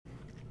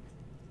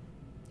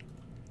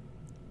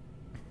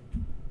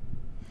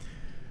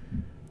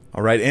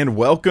All right, and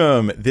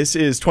welcome. This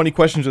is 20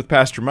 Questions with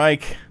Pastor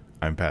Mike.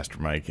 I'm Pastor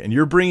Mike, and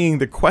you're bringing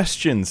the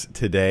questions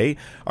today.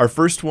 Our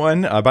first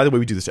one, by the way,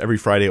 we do this every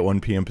Friday at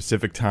 1 p.m.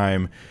 Pacific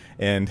time,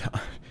 and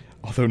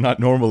although not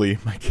normally,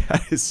 my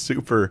cat is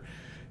super,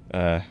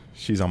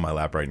 she's on my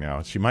lap right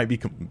now. She might be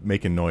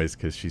making noise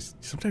because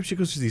sometimes she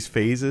goes through these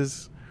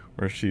phases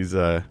where she's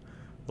a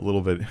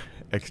little bit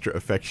extra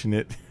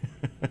affectionate.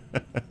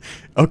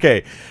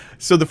 Okay,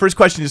 so the first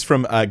question is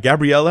from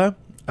Gabriella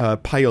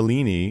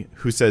Paolini,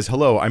 who says,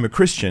 "Hello, I'm a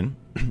Christian,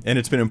 and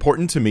it's been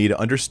important to me to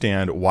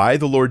understand why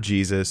the Lord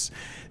Jesus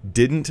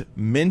didn't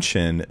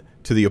mention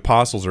to the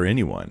apostles or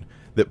anyone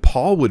that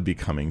Paul would be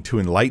coming to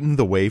enlighten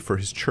the way for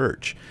his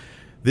church.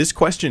 This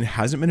question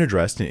hasn't been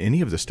addressed in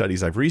any of the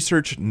studies I've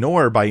researched,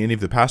 nor by any of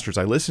the pastors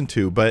I listen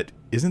to, but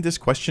isn't this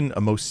question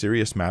a most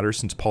serious matter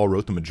since Paul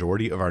wrote the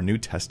majority of our New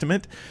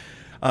Testament?"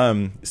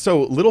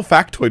 So, little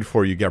factoid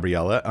for you,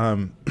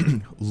 Gabriella.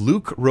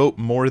 Luke wrote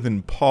more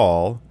than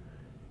Paul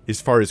as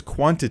far as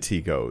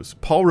quantity goes.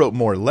 Paul wrote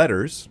more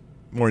letters,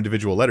 more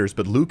individual letters,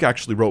 but Luke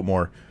actually wrote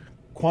more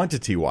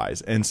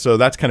quantity-wise. And so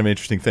that's kind of an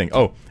interesting thing.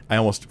 Oh, I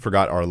almost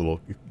forgot our little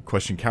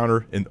question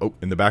counter in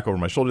the back over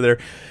my shoulder there.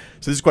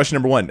 So this is question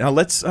number one. Now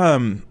let's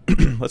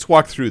let's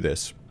walk through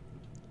this.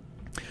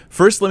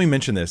 First, let me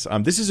mention this.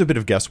 This is a bit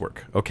of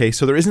guesswork, okay?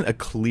 So there isn't a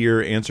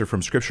clear answer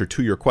from Scripture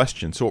to your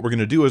question. So what we're going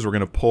to do is we're going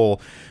to pull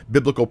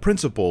biblical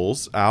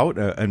principles out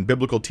and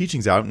biblical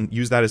teachings out and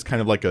use that as kind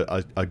of like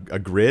a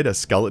grid, a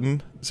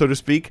skeleton, so to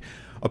speak,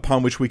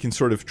 upon which we can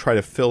sort of try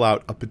to fill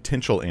out a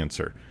potential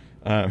answer.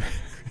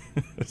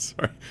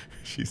 Sorry.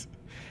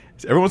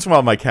 Every once in a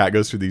while my cat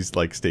goes through these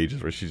like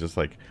stages where she's just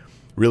like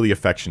really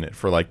affectionate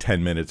for like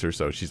 10 minutes or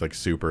so. She's like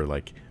super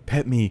like,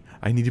 pet me,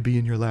 I need to be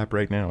in your lap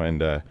right now.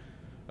 And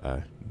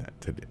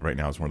right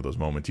now is one of those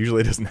moments.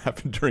 Usually it doesn't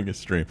happen during a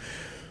stream.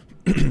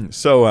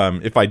 So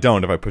if I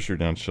push her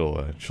down,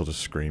 she'll just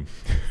scream.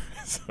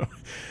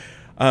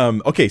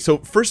 Okay, so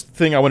first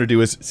thing I want to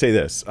do is say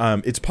this.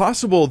 It's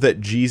possible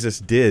that Jesus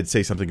did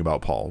say something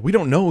about Paul. We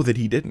don't know that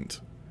he didn't.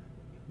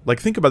 Like,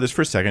 think about this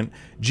for a second.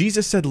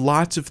 Jesus said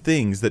lots of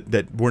things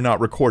that were not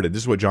recorded.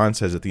 This is what John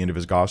says at the end of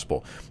his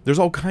gospel. There's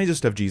all kinds of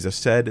stuff Jesus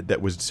said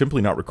that was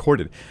simply not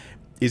recorded.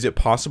 Is it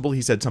possible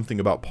he said something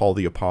about Paul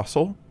the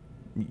apostle?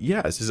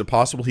 Yes. Is it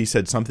possible he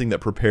said something that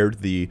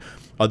prepared the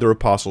other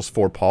apostles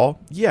for Paul?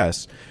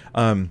 Yes.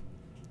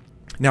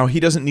 Now, he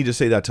doesn't need to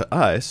say that to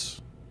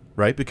us,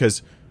 right?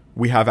 Because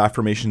we have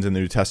affirmations in the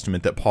New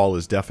Testament that Paul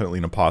is definitely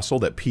an apostle,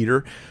 that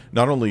Peter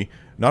not only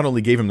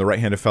gave him the right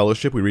hand of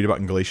fellowship, we read about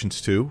in Galatians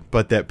 2,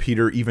 but that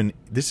Peter even,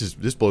 this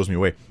blows me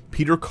away,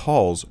 Peter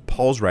calls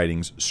Paul's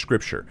writings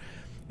Scripture.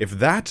 If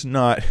that's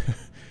not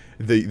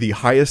the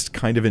highest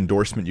kind of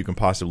endorsement you can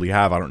possibly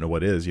have, I don't know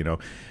what is,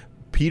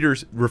 Peter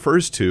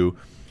refers to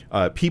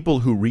people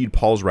who read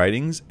Paul's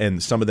writings,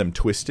 and some of them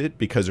twist it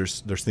because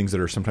there's things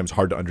that are sometimes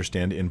hard to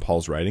understand in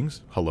Paul's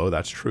writings. Hello,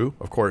 that's true,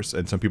 of course.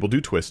 And some people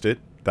do twist it.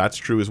 That's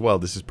true as well.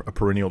 This is a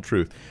perennial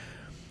truth.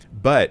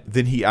 But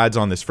then he adds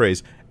on this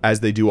phrase, as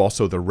they do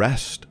also the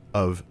rest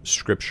of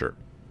Scripture.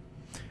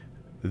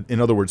 In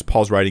other words,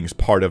 Paul's writing is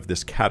part of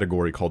this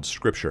category called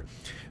Scripture.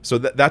 So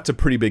that's a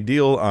pretty big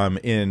deal.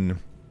 In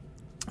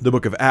the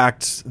book of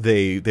Acts,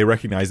 they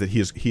recognize that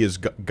he is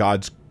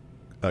God's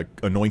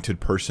anointed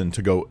person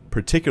to go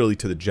particularly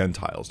to the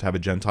Gentiles, to have a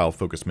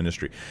Gentile-focused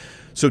ministry.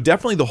 So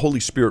definitely the Holy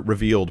Spirit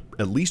revealed,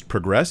 at least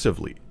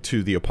progressively,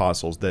 to the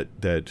apostles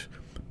that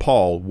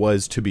Paul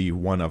was to be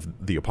one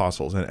of the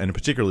apostles, and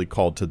particularly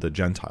called to the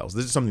Gentiles.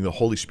 This is something the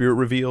Holy Spirit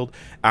revealed.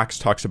 Acts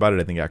talks about it.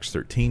 I think Acts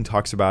 13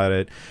 talks about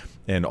it,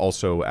 and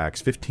also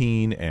Acts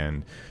 15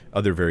 and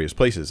other various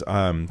places.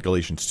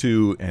 Galatians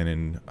 2 and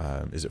in,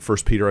 is it 1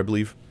 Peter, I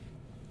believe,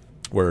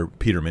 where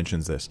Peter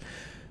mentions this.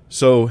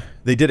 So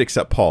they did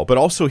accept Paul, but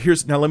also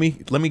let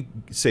me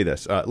say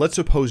this. Let's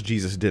suppose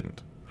Jesus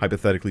didn't.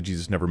 Hypothetically,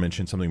 Jesus never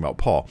mentioned something about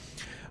Paul.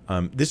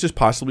 This is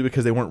possibly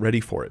because they weren't ready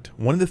for it.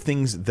 One of the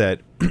things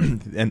that,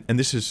 and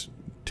this is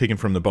taken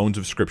from the bones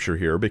of Scripture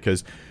here,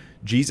 because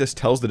Jesus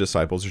tells the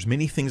disciples, there's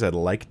many things I'd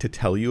like to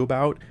tell you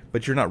about,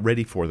 but you're not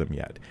ready for them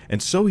yet.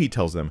 And so he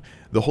tells them,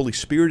 the Holy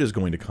Spirit is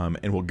going to come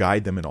and will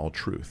guide them in all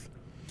truth.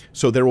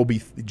 So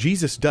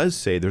Jesus does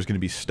say there's going to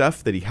be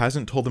stuff that he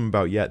hasn't told them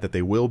about yet that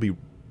they will be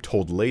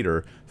told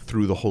later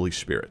through the Holy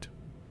Spirit.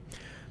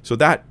 So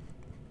that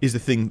is the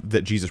thing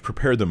that Jesus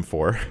prepared them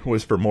for,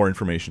 was for more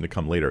information to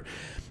come later.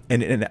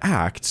 And in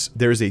Acts,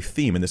 there's a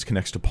theme, and this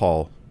connects to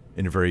Paul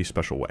in a very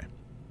special way.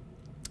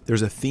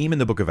 There's a theme in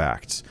the book of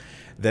Acts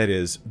that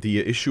is the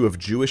issue of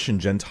Jewish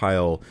and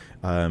Gentile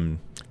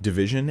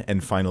division,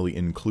 and finally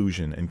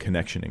inclusion and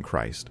connection in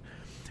Christ.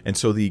 And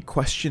so the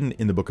question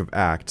in the book of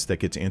Acts that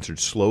gets answered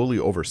slowly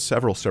over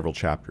several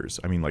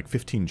chapters, I mean like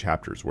 15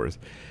 chapters worth,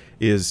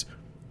 is,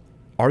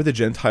 are the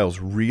Gentiles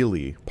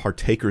really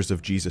partakers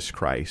of Jesus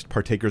Christ,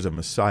 partakers of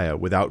Messiah,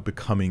 without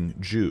becoming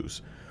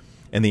Jews?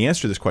 And the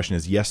answer to this question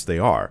is yes, they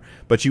are.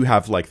 But you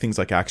have like things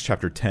like Acts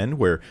chapter 10,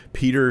 where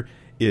Peter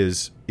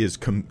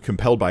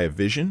compelled by a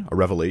vision, a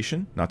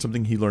revelation, not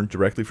something he learned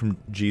directly from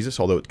Jesus,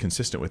 although it's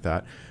consistent with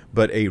that,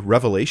 but a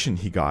revelation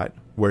he got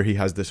where he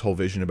has this whole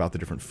vision about the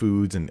different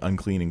foods and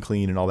unclean and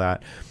clean and all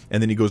that.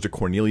 And then he goes to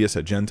Cornelius,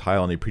 a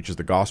Gentile, and he preaches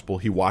the gospel.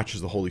 He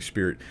watches the Holy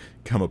Spirit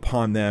come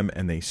upon them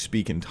and they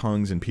speak in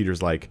tongues. And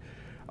Peter's like,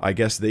 I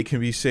guess they can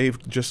be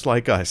saved just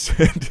like us.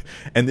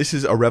 And this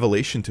is a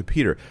revelation to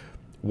Peter.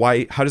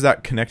 Why? How does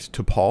that connect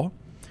to Paul?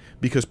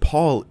 Because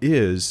Paul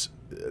is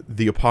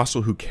the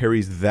apostle who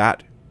carries the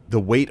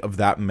weight of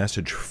that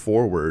message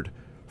forward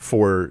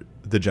for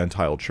the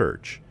Gentile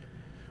church.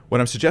 What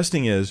I'm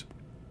suggesting is,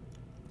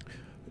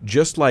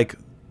 just like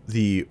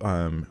the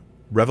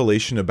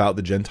revelation about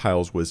the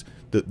Gentiles was,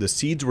 the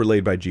seeds were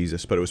laid by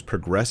Jesus, but it was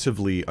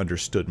progressively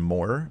understood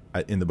more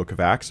in the book of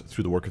Acts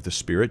through the work of the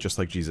Spirit, just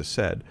like Jesus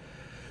said.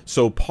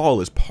 So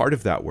Paul is part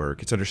of that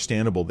work. It's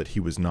understandable that he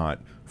was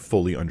not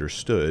fully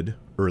understood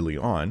early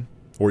on,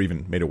 or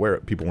even made aware.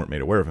 People weren't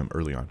made aware of him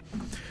early on.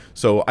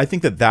 So I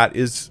think that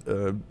is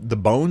the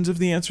bones of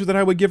the answer that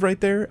I would give right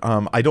there.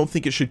 I don't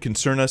think it should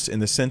concern us in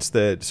the sense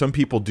that some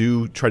people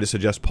do try to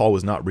suggest Paul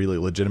was not really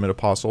a legitimate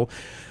apostle.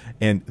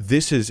 And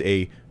this is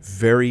a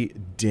very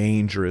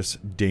dangerous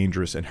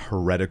and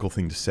heretical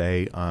thing to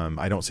say.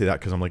 I don't say that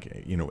because I'm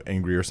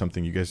angry or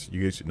something. You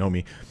guys know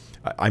me.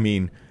 I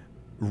mean,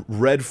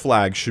 red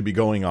flags should be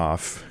going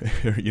off,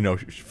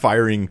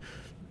 firing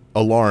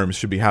alarms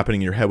should be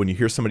happening in your head when you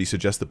hear somebody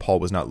suggest that Paul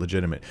was not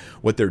legitimate.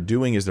 What they're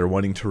doing is they're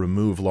wanting to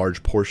remove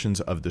large portions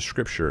of the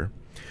scripture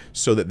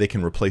so that they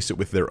can replace it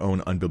with their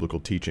own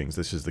unbiblical teachings.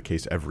 This is the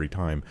case every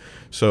time.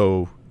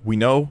 So we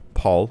know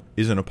Paul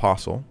is an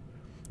apostle.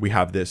 We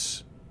have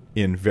this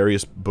in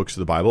various books of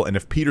the Bible. And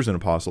if Peter's an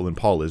apostle, then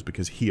Paul is,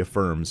 because he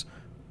affirms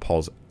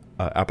Paul's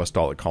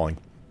apostolic calling.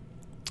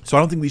 So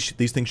I don't think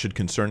these things should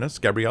concern us,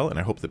 Gabrielle, and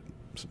I hope that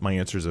my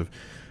answers have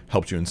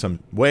helped you in some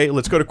way.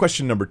 Let's go to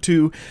question number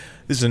 2.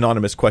 This is an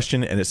anonymous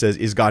question, and it says,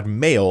 is God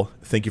male?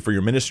 Thank you for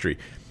your ministry.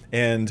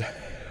 And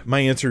my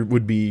answer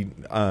would be,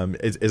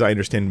 as I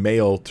understand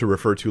male to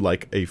refer to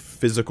like a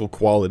physical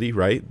quality,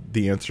 right?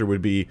 The answer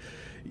would be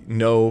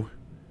no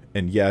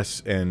and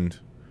yes, and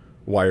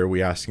why are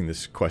we asking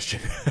this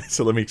question?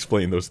 So let me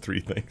explain those 3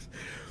 things.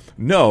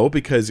 No,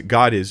 because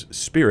God is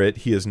spirit.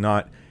 He is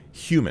not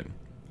human.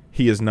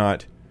 He is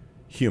not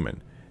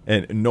human.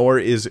 And nor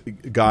is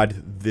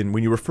God, then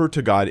when you refer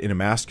to God in a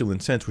masculine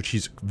sense, which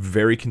he's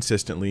very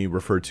consistently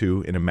referred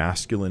to in a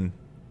masculine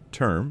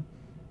term,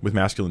 with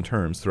masculine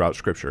terms throughout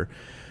Scripture.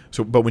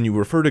 So, but when you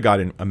refer to God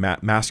in a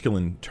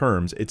masculine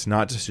terms, it's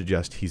not to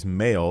suggest he's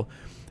male.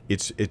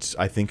 It's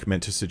I think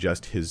meant to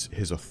suggest his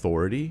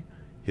authority,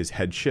 his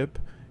headship,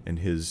 and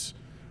his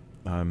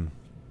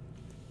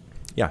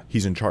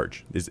he's in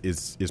charge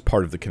is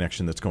part of the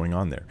connection that's going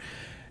on there.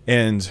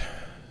 And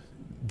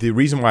the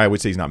reason why I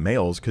would say he's not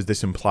male is because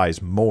this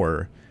implies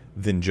more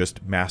than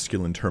just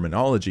masculine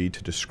terminology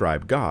to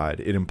describe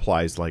God. It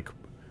implies like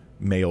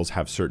males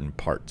have certain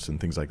parts and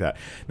things like that.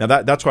 Now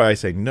that's why I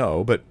say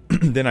no, but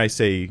then I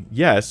say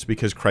yes,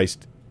 because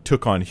Christ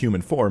took on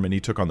human form and he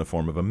took on the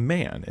form of a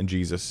man, and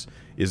Jesus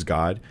is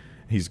God.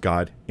 He's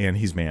God and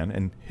he's man,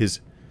 and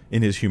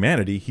in his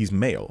humanity, he's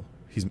male.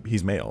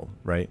 He's male,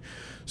 right?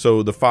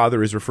 So the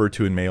Father is referred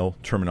to in male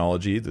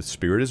terminology. The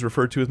Spirit is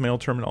referred to as male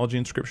terminology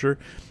in Scripture,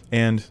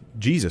 and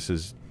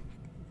Jesus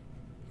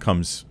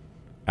comes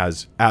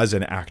as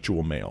an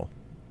actual male.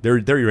 There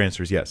your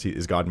answer is yes.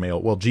 Is God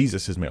male? Well,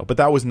 Jesus is male, but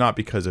that was not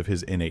because of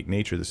his innate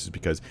nature. This is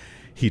because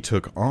he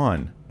took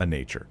on a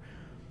nature.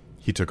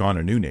 He took on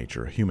a new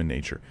nature, a human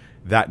nature.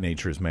 That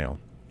nature is male.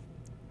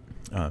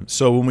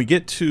 So when we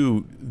get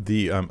to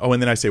the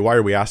and then I say, why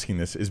are we asking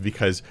this? Is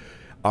because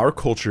our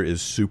culture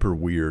is super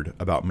weird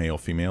about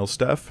male-female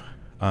stuff.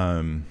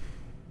 And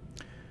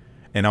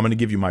I'm going to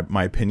give you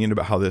my opinion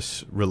about how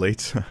this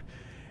relates.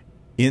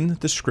 In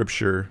the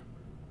Scripture,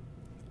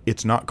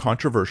 it's not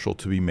controversial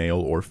to be male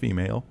or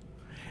female,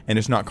 and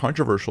it's not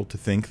controversial to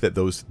think that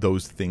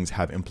those things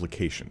have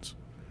implications.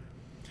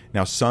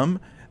 Now, some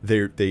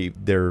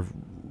they're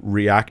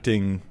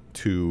reacting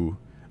to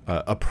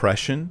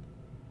oppression,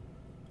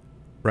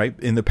 right,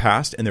 in the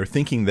past, and they're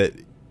thinking that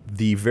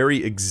the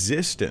very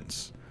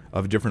existence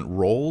of different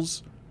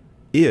roles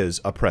is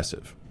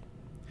oppressive.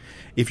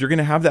 If you're going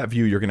to have that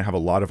view, you're going to have a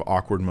lot of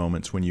awkward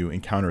moments when you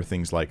encounter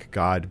things like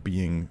God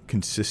being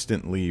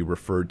consistently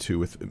referred to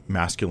with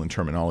masculine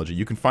terminology.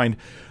 You can find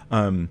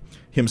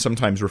him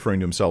sometimes referring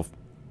to himself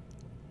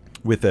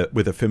with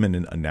a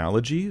feminine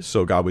analogy.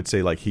 So God would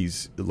say like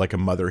he's like a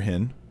mother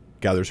hen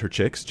gathers her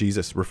chicks.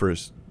 Jesus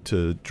refers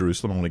to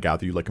Jerusalem, I'm going to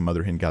gather you like a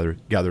mother hen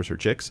gathers her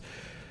chicks,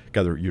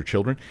 gather your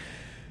children.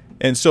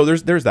 And so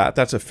there's that.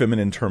 That's a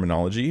feminine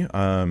terminology.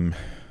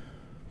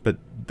 But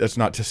that's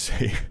not to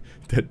say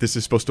that this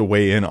is supposed to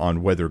weigh in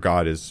on whether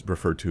God is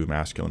referred to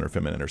masculine or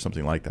feminine or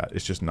something like that.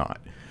 It's just not.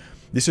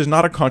 This is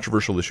not a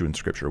controversial issue in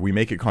Scripture. We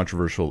make it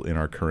controversial in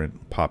our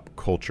current pop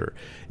culture.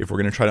 If we're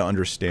going to try to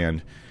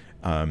understand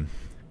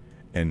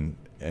and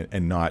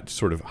not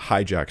sort of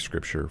hijack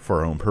Scripture for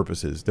our own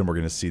purposes, then we're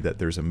going to see that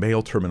there's a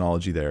male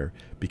terminology there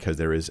because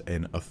there is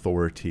an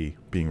authority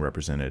being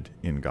represented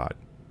in God.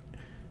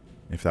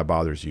 If that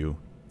bothers you,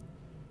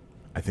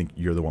 I think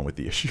you're the one with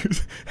the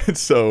issues. And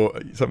so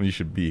something you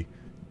should be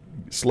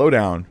slow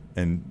down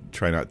and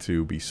try not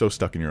to be so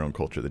stuck in your own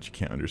culture that you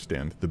can't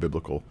understand the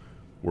biblical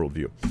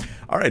worldview.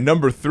 All right,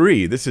 number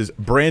 3. This is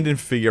Brandon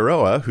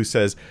Figueroa, who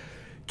says,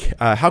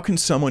 how can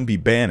someone be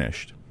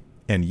banished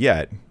and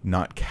yet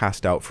not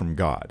cast out from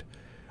God?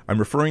 I'm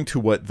referring to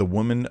what the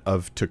woman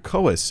of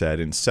Tekoa said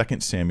in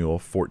 2 Samuel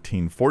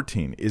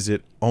 14:14. Is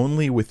it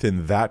only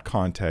within that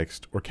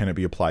context, or can it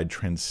be applied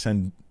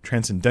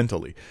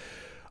transcendentally?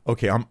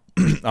 Okay,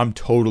 I'm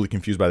totally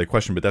confused by the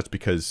question, but that's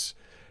because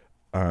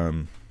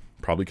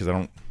probably because I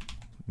don't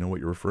know what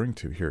you're referring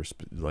to here,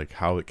 like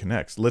how it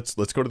connects. Let's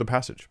go to the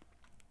passage.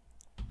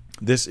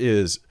 This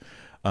is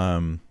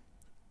I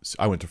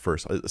went to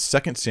first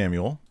 2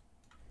 Samuel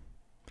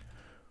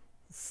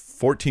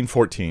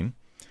 14:14.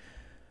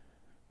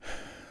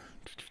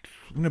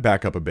 I'm going to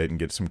back up a bit and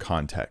get some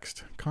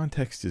context.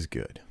 Context is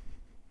good.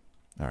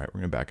 All right, we're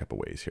going to back up a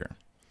ways here.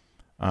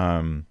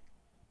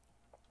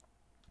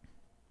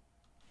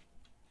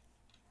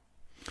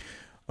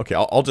 Okay,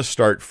 I'll just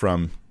start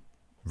from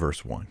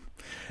verse 1.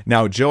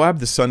 Now Joab,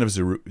 the son of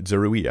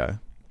Zeruiah,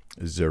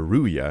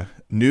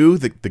 knew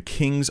that the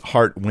king's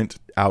heart went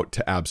out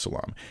to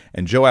Absalom.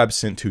 And Joab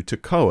sent to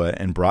Tekoa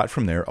and brought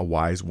from there a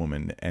wise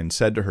woman and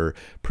said to her,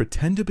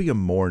 pretend to be a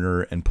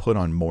mourner and put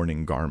on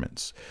mourning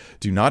garments.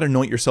 Do not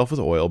anoint yourself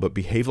with oil, but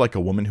behave like a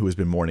woman who has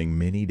been mourning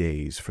many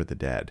days for the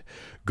dead.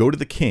 Go to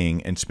the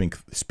king and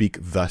speak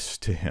thus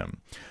to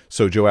him.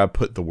 So Joab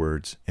put the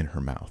words in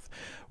her mouth.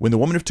 When the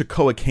woman of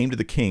Tekoa came to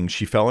the king,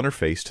 she fell on her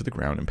face to the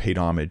ground and paid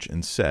homage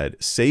and said,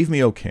 Save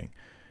me, O king.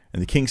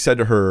 And the king said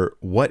to her,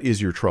 What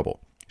is your trouble?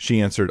 She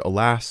answered,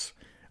 Alas,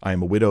 I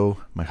am a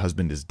widow, my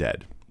husband is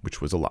dead, which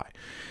was a lie.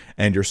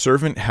 And your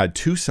servant had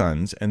 2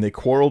 sons, and they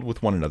quarreled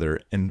with one another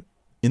in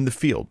the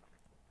field.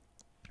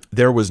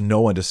 There was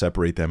no one to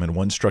separate them, and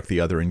one struck the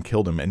other and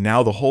killed him. And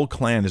now the whole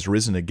clan has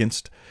risen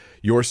against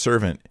your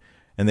servant,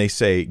 and they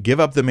say, Give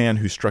up the man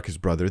who struck his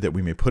brother, that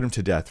we may put him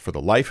to death for the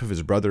life of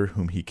his brother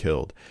whom he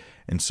killed.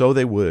 And so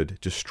they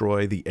would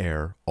destroy the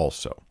heir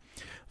also.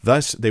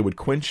 Thus they would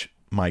quench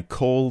my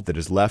coal that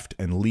is left,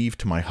 and leave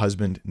to my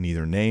husband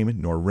neither name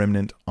nor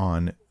remnant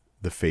on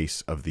the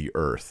face of the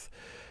earth.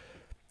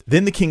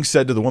 Then the king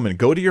said to the woman,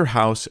 Go to your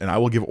house, and I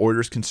will give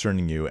orders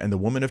concerning you. And the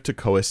woman of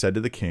Tekoa said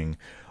to the king,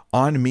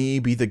 On me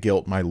be the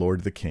guilt, my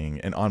lord the king,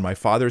 and on my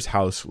father's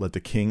house let the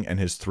king and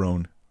his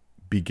throne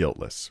be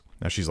guiltless.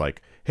 Now she's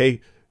like,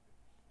 hey,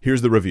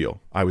 here's the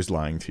reveal. I was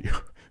lying to you.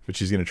 But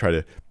she's going to try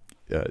to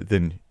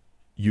then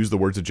use the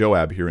words of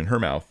Joab here in her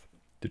mouth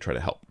to try to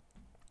help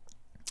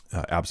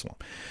Absalom.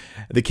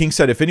 The king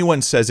said, If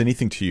anyone says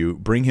anything to you,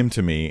 bring him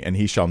to me, and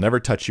he shall never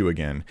touch you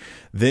again.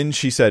 Then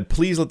she said,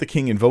 Please let the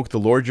king invoke the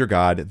Lord your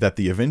God, that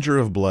the avenger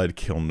of blood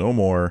kill no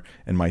more,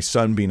 and my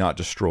son be not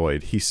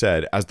destroyed. He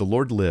said, As the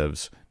Lord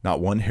lives, not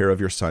one hair of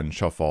your son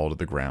shall fall to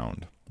the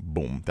ground.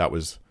 Boom. That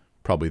was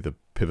probably the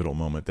pivotal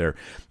moment there.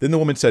 Then the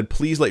woman said,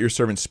 Please let your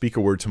servant speak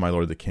a word to my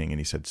lord the king. And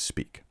he said,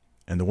 Speak.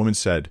 And the woman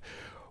said,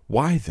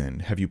 Why then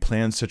have you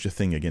planned such a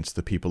thing against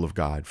the people of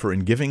God? For in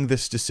giving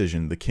this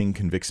decision, the king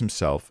convicts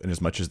himself,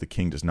 inasmuch as the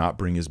king does not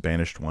bring his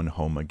banished one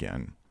home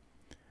again.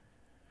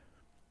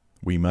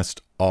 We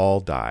must all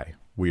die.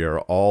 We are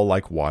all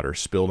like water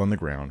spilled on the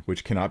ground,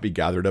 which cannot be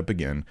gathered up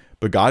again.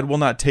 But God will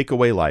not take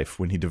away life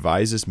when he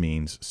devises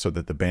means, so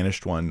that the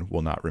banished one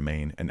will not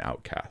remain an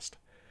outcast.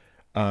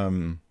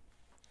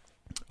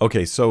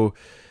 Okay, so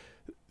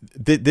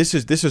this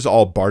is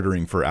all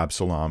bartering for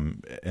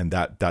Absalom and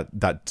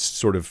that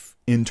sort of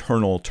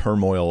internal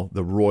turmoil,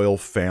 the royal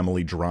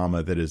family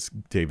drama that is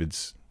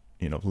David's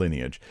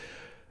lineage.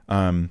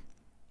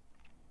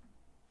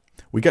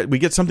 We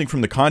get something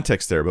from the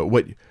context there, but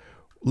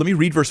let me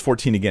read verse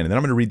 14 again, and then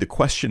I'm going to read the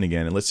question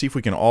again, and let's see if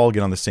we can all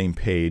get on the same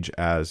page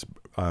as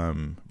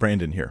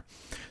Brandon here.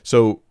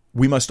 So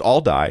we must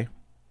all die.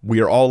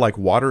 We are all like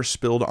water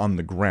spilled on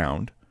the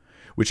ground,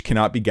 which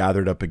cannot be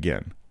gathered up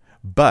again.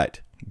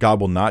 But God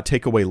will not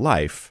take away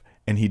life,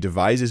 and he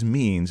devises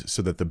means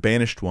so that the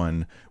banished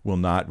one will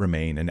not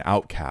remain an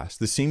outcast.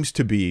 This seems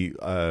to be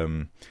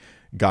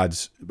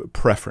God's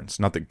preference,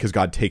 not that because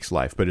God takes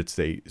life, but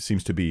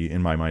seems to be,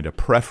 in my mind, a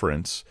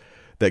preference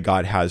that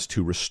God has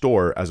to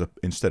restore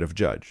instead of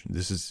judge.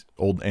 This is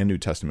Old and New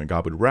Testament.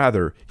 God would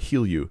rather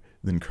heal you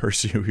than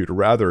curse you. He would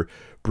rather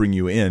bring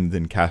you in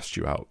than cast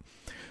you out.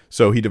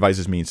 So he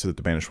devises means so that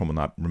the banished one will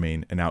not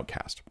remain an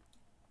outcast.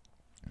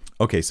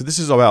 Okay, so this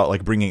is about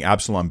like bringing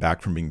Absalom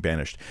back from being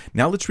banished.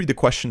 Now let's read the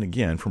question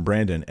again from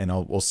Brandon, and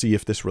we'll see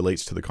if this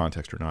relates to the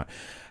context or not.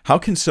 How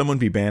can someone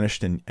be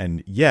banished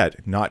and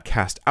yet not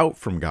cast out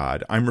from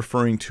God? I'm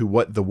referring to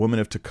what the woman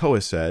of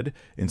Tekoa said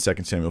in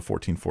 2 Samuel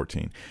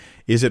 14:14.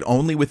 Is it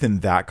only within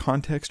that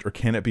context, or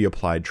can it be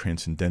applied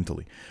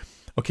transcendentally?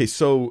 Okay,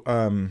 so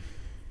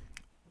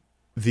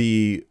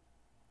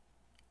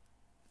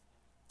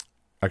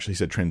actually he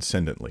said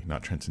transcendently,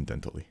 not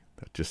transcendentally.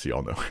 Just so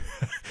y'all know.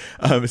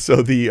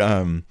 So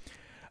the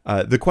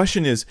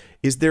question is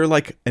there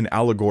like an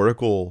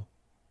allegorical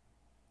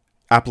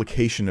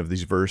application of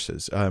these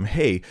verses?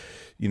 Hey,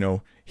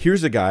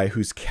 here's a guy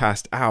who's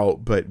cast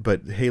out,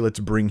 but hey,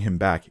 let's bring him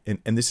back.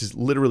 And this is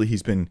literally,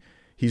 he's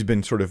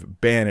been sort of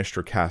banished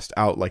or cast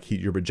out, like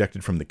you're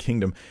rejected from the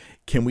kingdom.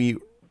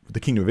 The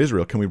kingdom of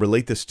Israel, can we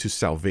relate this to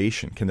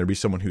salvation? Can there be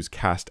someone who's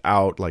cast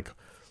out, like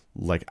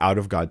out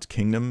of God's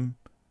kingdom,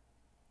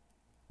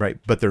 right?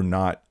 But they're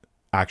not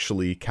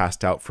actually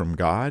cast out from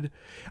God.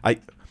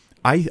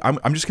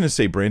 I'm just going to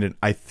say, Brandon,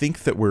 I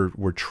think that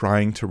we're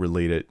trying to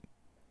relate it.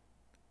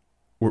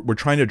 We're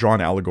trying to draw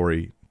an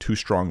allegory too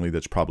strongly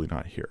that's probably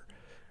not here.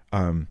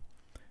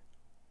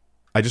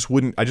 I just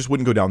wouldn't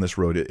go down this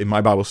road. In my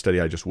Bible study,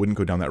 I just wouldn't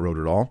go down that road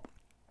at all.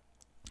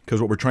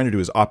 Because what we're trying to do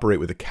is operate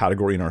with a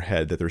category in our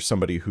head that there's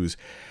somebody who's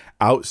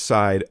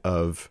outside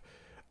of,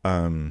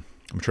 I'm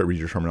trying to read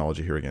your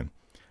terminology here again.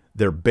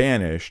 They're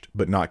banished,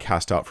 but not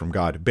cast out from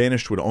God.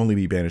 Banished would only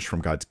be banished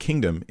from God's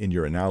kingdom in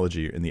your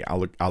analogy, in the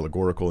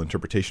allegorical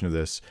interpretation of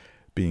this,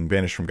 being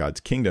banished from God's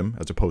kingdom,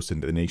 as opposed to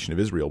the nation of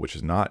Israel, which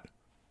is not,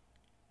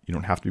 you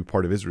don't have to be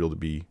part of Israel to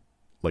be,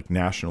 like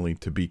nationally,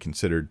 to be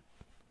considered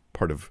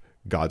part of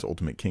God's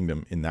ultimate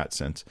kingdom in that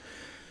sense.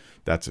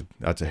 That's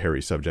a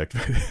hairy subject.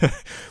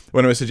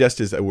 What I would suggest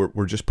is that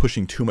we're just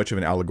pushing too much of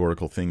an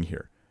allegorical thing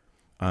here.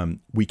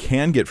 We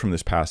can get from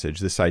this passage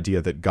this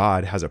idea that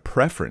God has a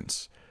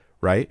preference,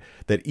 right?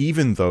 That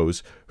even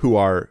those who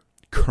are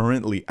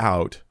currently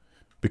out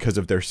because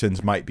of their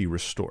sins might be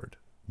restored.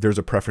 There's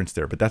a preference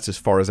there, but that's as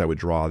far as I would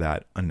draw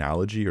that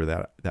analogy or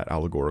that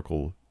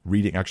allegorical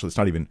reading. Actually, it's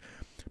not even,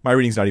 my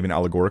reading's not even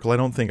allegorical, I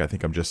don't think. I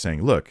think I'm just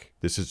saying, look,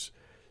 this is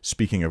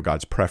speaking of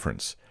God's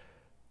preference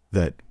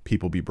that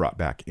people be brought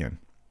back in.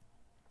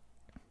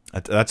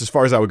 That's as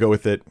far as I would go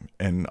with it,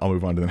 and I'll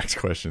move on to the next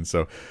question.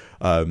 So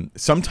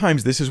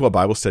sometimes this is what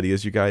Bible study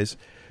is, you guys.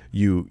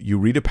 You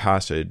read a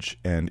passage,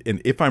 and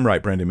if I'm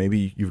right, Brandon,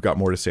 maybe you've got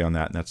more to say on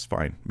that, and that's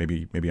fine.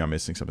 Maybe I'm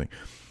missing something.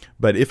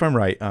 But if I'm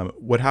right,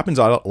 what happens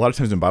a lot of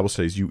times in Bible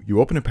studies,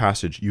 you open a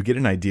passage, you get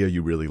an idea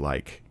you really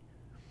like,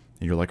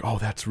 and you're like, oh,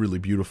 that's really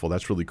beautiful,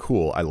 that's really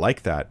cool, I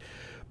like that.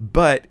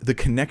 But the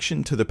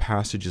connection to the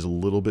passage is a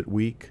little bit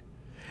weak.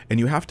 And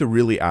you have to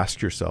really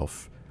ask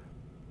yourself,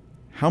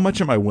 how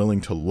much am I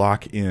willing to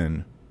lock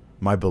in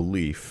my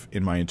belief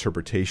in my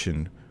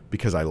interpretation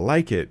because I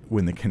like it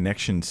when the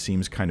connection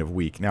seems kind of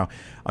weak? Now,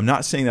 I'm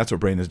not saying that's what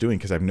Brandon's doing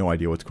because I have no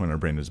idea what's going on in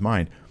Brandon's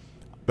mind.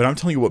 But I'm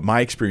telling you what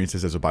my experience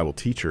is as a Bible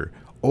teacher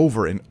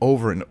over and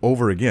over and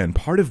over again.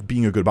 Part of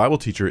being a good Bible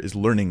teacher is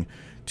learning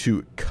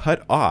to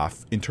cut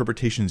off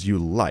interpretations you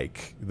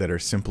like that are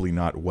simply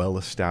not well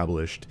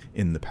established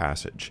in the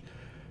passage,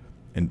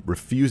 and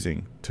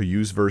refusing to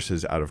use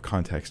verses out of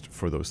context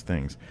for those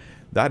things.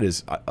 That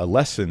is a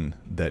lesson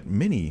that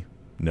many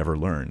never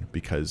learn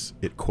because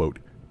it, quote,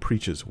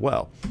 preaches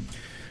well.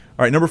 All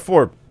right, number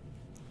 4,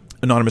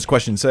 anonymous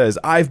question says,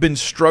 I've been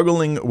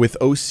struggling with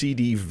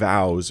OCD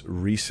vows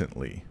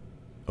recently.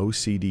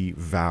 OCD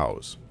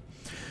vows.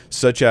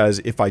 Such as,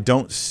 if I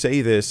don't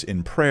say this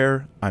in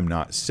prayer, I'm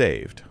not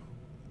saved.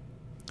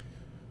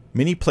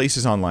 Many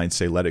places online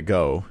say, let it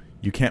go.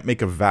 You can't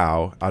make a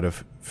vow out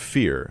of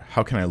fear.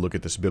 How can I look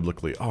at this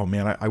biblically? Oh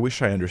man, I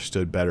wish I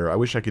understood better. I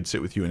wish I could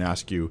sit with you and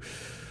ask you,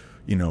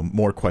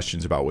 more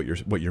questions about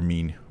what you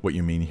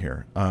mean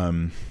here.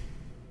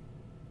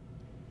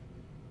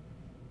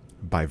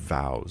 By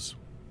vows.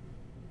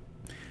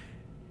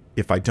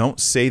 If I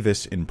don't say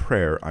this in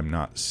prayer, I'm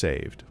not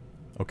saved.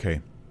 Okay.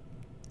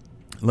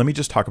 Let me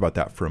just talk about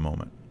that for a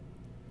moment.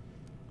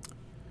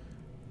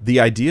 The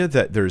idea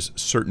that there's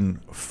certain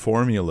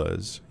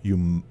formulas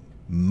you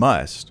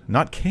must,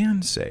 not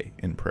can say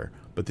in prayer,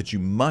 but that you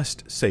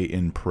must say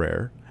in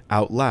prayer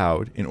out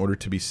loud in order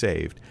to be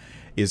saved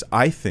is,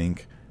 I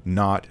think,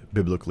 not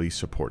biblically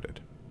supported.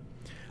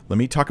 Let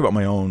me talk about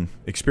my own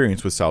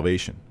experience with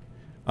salvation.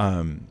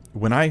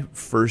 When I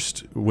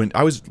first went,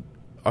 I was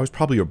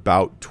probably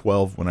about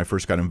 12 when I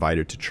first got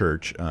invited to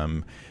church.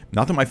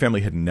 Not that my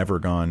family had never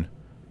gone,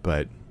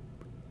 but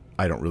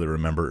I don't really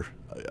remember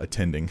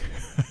attending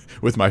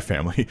with my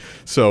family.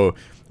 So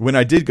when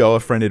I did go, a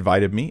friend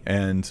invited me,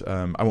 and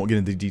I won't get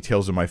into the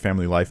details of my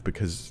family life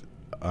because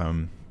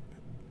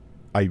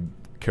I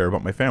care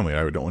about my family.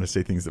 I don't want to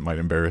say things that might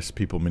embarrass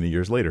people many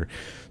years later.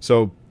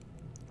 So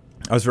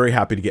I was very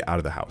happy to get out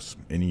of the house.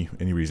 Any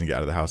reason to get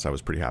out of the house, I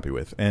was pretty happy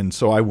with. And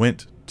so I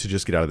went to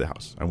just get out of the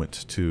house. I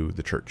went to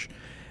the church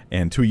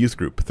and to a youth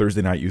group,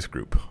 Thursday night youth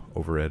group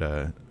over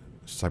at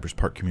Cypress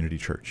Park Community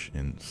Church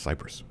in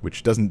Cypress, the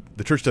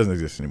church doesn't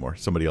exist anymore.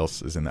 Somebody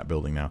else is in that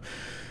building now.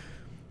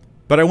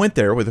 But I went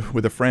there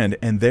with a friend,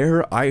 and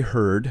there I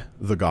heard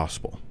the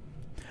gospel.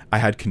 I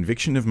had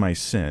conviction of my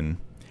sin,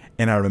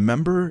 and I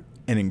remember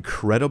an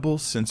incredible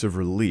sense of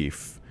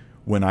relief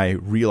when I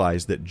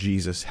realized that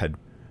Jesus had,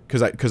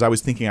 because I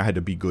was thinking I had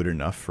to be good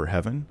enough for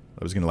heaven.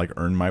 I was going to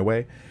earn my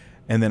way.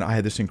 And then I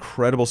had this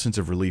incredible sense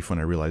of relief when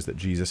I realized that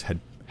Jesus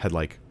had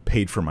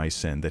paid for my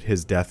sin, that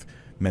his death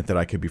meant that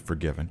I could be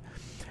forgiven.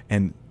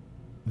 And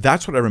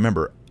that's what I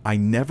remember. I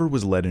never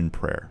was led in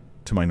prayer,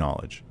 to my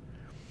knowledge.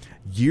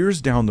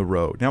 Years down the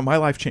road, now my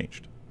life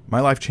changed. My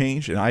life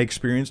changed, and I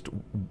experienced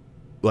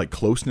like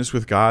closeness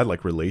with God,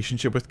 like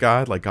relationship with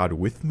God, like God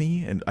with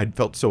me. And I'd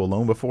felt so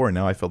alone before, and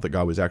now I felt that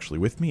God was actually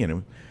with me, and it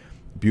was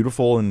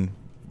beautiful and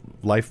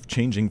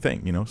life-changing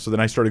thing, you know? So then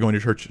I started going to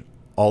church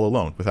all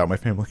alone without my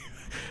family.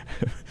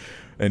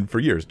 And for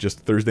years, just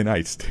Thursday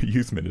nights to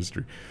youth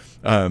ministry.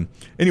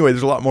 Anyway,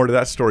 there's a lot more to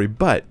that story,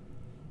 but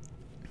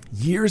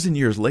years and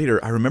years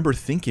later, I remember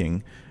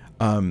thinking,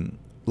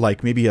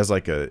 like maybe as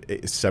like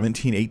a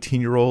 17,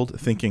 18-year-old,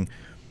 thinking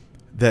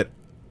that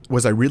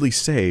was I really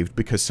saved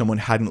because someone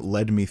hadn't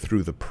led me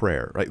through the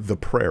prayer, right? The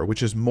prayer,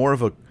 which is more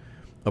of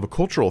a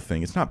cultural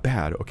thing. It's not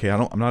bad, okay?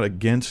 I'm not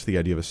against the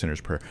idea of a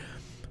sinner's prayer,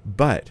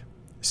 but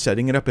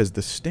setting it up as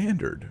the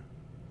standard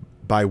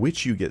by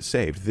which you get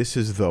saved. This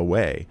is the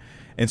way.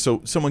 And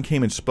so someone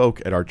came and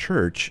spoke at our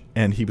church,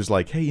 and he was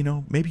like, "Hey, you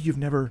know, maybe you've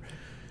never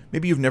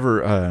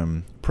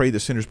prayed the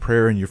sinner's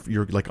prayer, and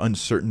you're like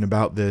uncertain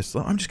about this.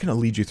 I'm just going to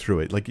lead you through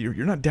it. Like you're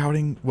not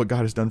doubting what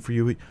God has done for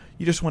you.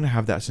 You just want to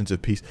have that sense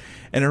of peace."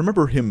 And I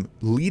remember him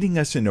leading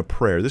us in a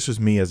prayer. This was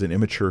me as an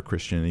immature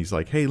Christian. And he's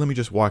like, "Hey, let me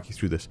just walk you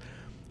through this."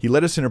 He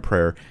led us in a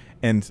prayer,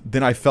 and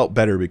then I felt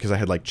better because I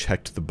had like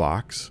checked the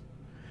box.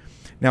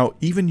 Now,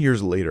 even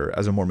years later,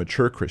 as a more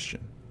mature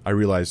Christian, I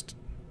realized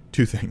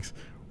two things.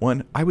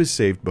 One, I was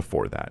saved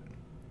before that.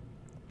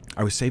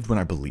 I was saved when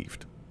I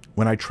believed,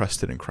 when I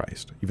trusted in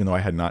Christ, even though I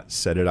had not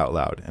said it out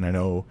loud. And I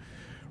know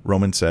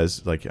Romans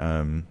says, like,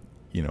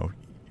 you know,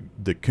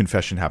 the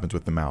confession happens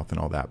with the mouth and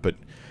all that. But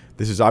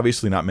this is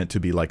obviously not meant to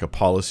be like a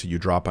policy you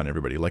drop on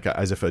everybody, like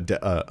as if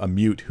a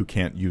mute who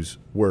can't use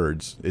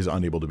words is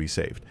unable to be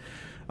saved.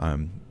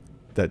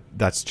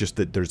 That's just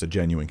that there's a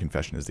genuine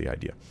confession is the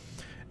idea.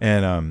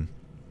 And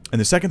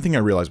the second thing I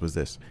realized was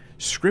this: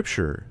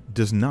 Scripture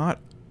does not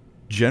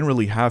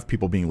generally have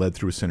people being led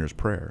through a sinner's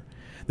prayer.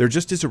 There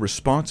just is a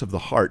response of the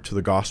heart to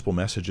the gospel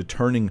message, a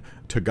turning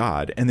to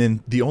God. And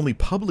then the only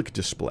public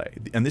display,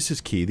 and this is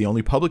key, the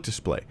only public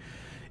display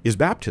is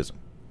baptism.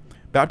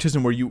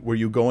 Baptism where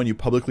you go and you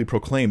publicly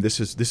proclaim, this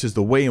is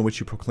the way in which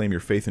you proclaim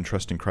your faith and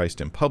trust in Christ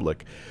in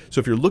public.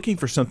 So if you're looking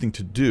for something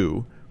to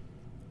do,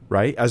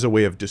 right, as a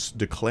way of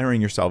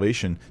declaring your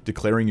salvation,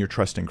 declaring your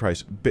trust in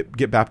Christ,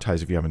 get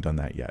baptized if you haven't done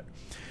that yet.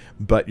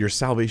 But your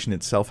salvation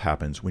itself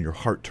happens when your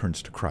heart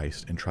turns to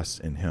Christ and trusts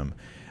in Him.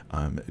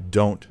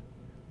 Don't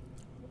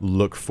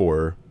look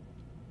for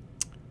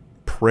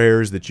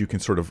prayers that you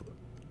can sort of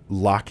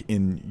lock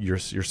in your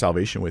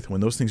salvation with when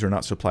those things are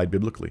not supplied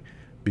biblically.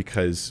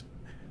 Because,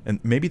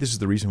 and maybe this is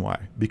the reason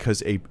why,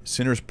 because a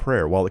sinner's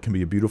prayer, while it can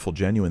be a beautiful,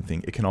 genuine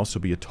thing, it can also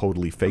be a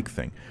totally fake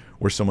thing,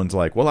 where someone's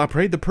like, "Well, I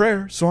prayed the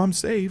prayer, so I'm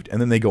saved,"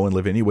 and then they go and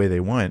live any way they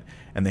want,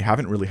 and they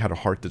haven't really had a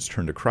heart that's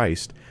turned to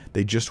Christ.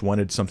 They just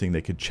wanted something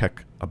they could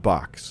check a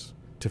box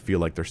to feel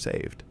like they're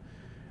saved.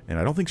 And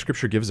I don't think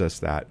Scripture gives us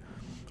that.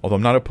 Although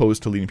I'm not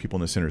opposed to leading people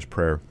in a sinner's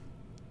prayer,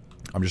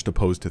 I'm just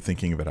opposed to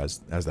thinking of it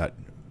as that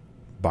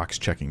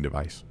box-checking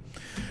device.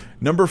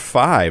 Number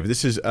 5,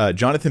 this is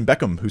Jonathan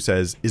Beckham, who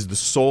says, "Is the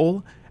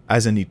soul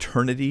as an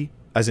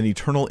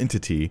eternal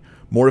entity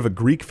more of a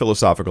Greek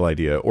philosophical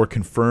idea or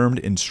confirmed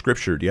in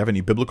Scripture? Do you have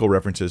any biblical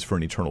references for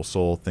an eternal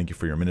soul? Thank you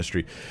for your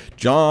ministry."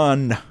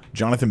 Jonathan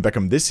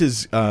Beckham, this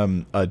is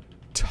a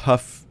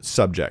tough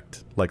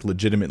subject, like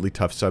legitimately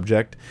tough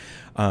subject.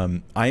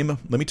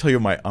 Let me tell you,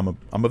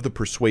 I'm of the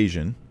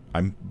persuasion,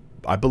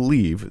 I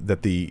believe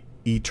that the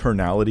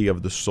eternality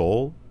of the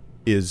soul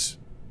is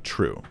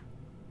true.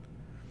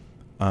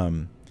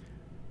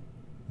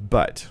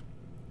 But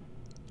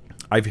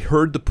I've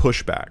heard the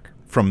pushback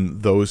from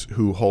those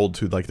who hold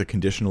to like the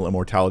conditional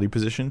immortality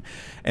position,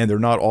 and they're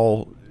not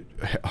all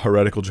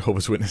heretical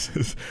Jehovah's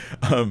Witnesses.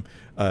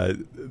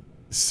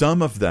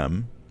 Some of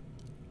them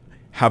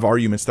have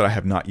arguments that I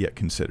have not yet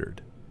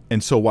considered.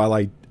 And so while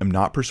I am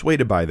not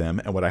persuaded by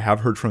them, and what I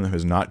have heard from them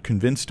has not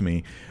convinced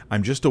me,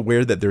 I'm just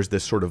aware that there's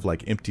this sort of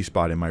like empty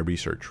spot in my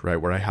research, right,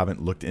 where I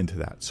haven't looked into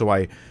that. So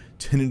I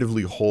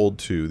tentatively hold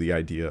to the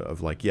idea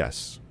of like,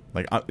 yes,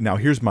 like now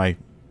here's my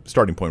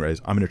starting point, right,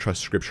 is I'm going to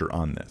trust Scripture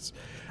on this.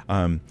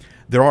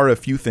 There are a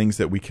few things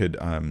that we could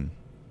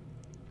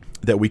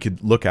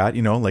look at,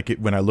 you know, like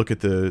when I look at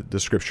the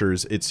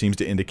Scriptures, it seems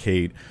to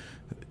indicate,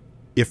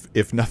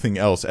 if nothing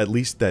else, at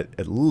least that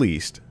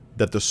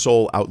the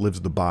soul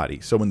outlives the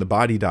body. So when the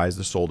body dies,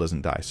 the soul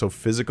doesn't die. So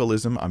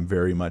physicalism, I'm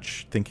very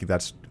much thinking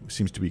that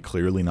seems to be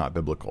clearly not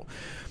biblical.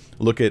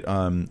 Look at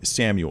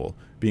Samuel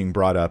being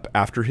brought up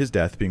after his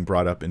death, being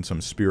brought up in some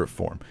spirit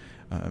form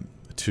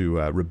to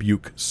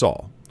rebuke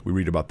Saul. We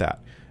read about that.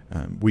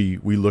 We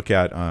look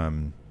at a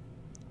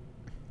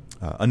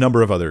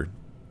number of other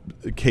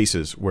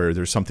cases where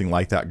there's something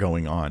like that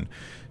going on.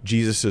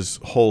 Jesus'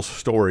 whole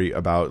story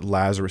about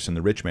Lazarus and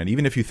the rich man,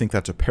 even if you think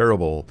that's a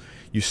parable,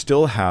 you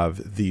still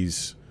have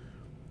these,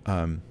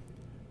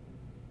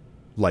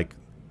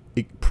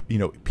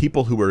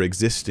 people who are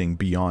existing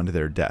beyond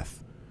their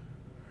death.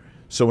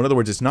 So in other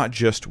words, it's not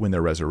just when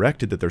they're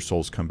resurrected that their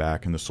souls come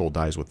back and the soul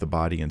dies with the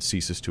body and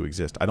ceases to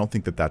exist. I don't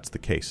think that that's the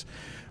case.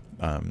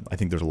 I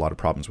think there's a lot of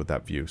problems with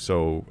that view.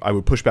 So I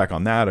would push back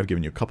on that. I've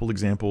given you a couple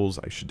examples.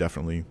 I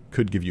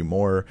could give you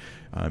more.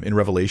 In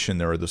Revelation,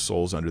 there are the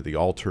souls under the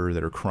altar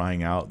that are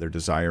crying out. They're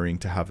desiring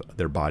to have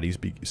their bodies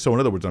be. So in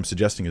other words, what I'm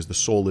suggesting is the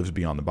soul lives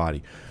beyond the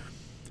body.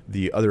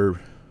 The other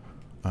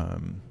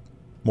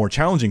more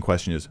challenging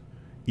question is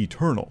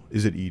eternal.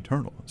 Is it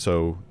eternal?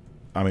 So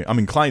I'm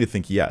inclined to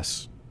think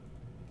yes.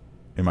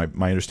 And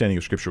my understanding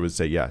of Scripture would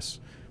say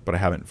yes, but I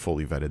haven't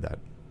fully vetted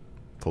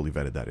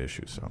that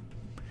issue. So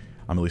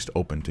I'm at least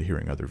open to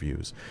hearing other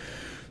views.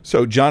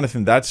 So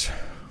Jonathan, that's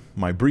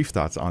my brief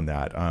thoughts on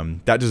that.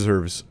 That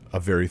deserves a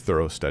very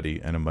thorough study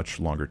and a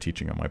much longer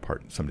teaching on my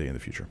part someday in the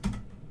future.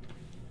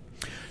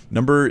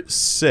 Number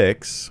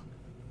 6,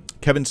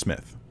 Kevin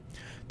Smith.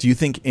 Do you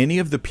think any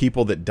of the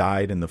people that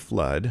died in the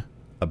flood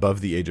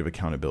above the age of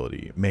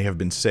accountability may have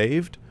been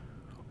saved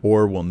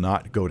or will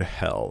not go to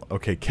hell?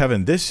 Okay,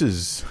 Kevin, this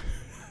is...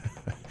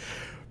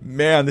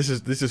 Man, this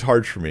is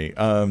hard for me.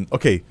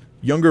 Okay,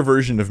 younger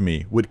version of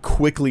me would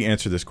quickly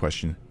answer this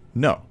question.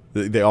 No,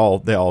 they all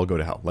go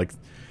to hell. Like,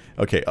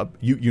 okay,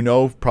 you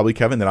know probably,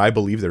 Kevin, that I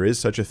believe there is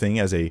such a thing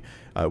as a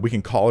we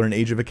can call it an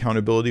age of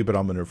accountability, but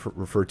I'm going to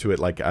refer to it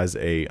like as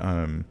a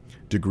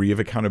degree of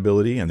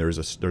accountability. And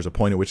there's a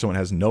point at which someone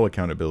has no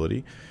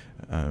accountability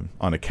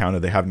on account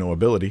of they have no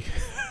ability.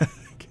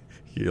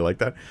 You like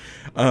that?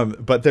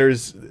 But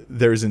there's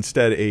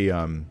instead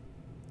a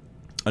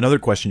another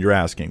question you're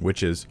asking,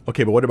 which is,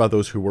 okay, but what about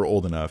those who were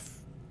old enough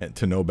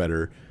to know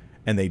better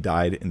and they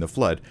died in the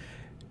flood?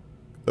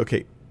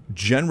 Okay,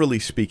 generally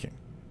speaking,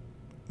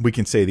 we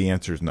can say the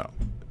answer is no.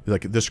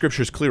 Like, the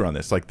Scripture is clear on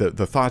this. Like, the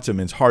thoughts of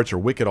men's hearts are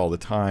wicked all the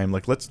time.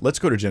 Like, let's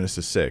go to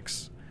Genesis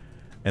 6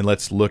 and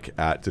let's look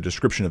at the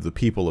description of the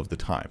people of the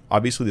time.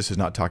 Obviously, this is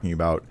not talking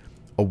about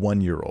a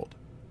 1-year-old,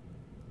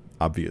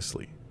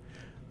 obviously.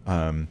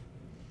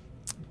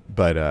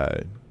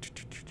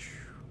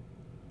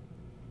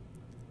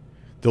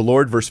 The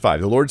Lord, verse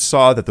 5, the Lord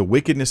saw that the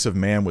wickedness of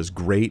man was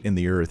great in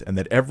the earth, and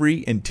that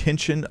every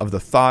intention of the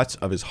thoughts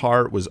of his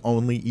heart was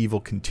only evil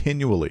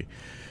continually.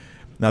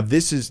 Now,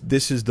 this is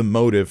the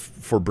motive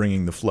for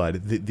bringing the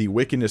flood. The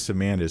wickedness of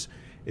man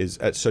is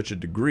at such a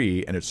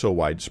degree, and it's so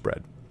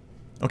widespread.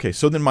 Okay,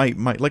 so then my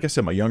like I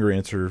said, my younger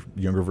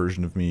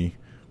version of me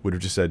would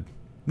have just said,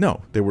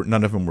 no,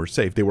 none of them were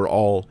saved. They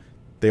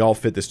all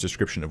fit this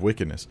description of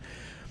wickedness.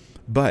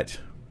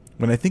 But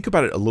when I think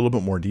about it a little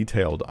bit more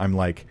detailed, I'm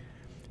like,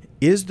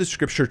 is the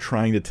Scripture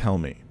trying to tell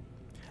me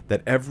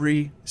that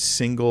every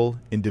single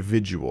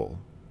individual,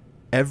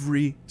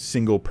 every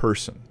single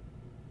person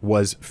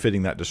was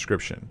fitting that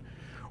description,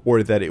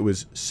 or that it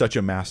was such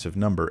a massive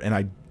number? And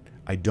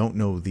I don't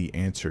know the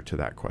answer to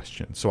that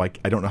question. So I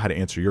don't know how to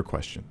answer your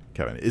question,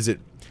 Kevin. Is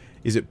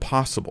it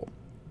possible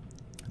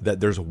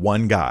that there's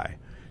one guy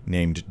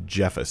named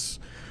Jephus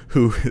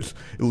who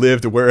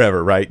lived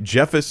wherever, right?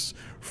 Jephus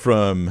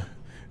from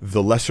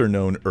the lesser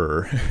known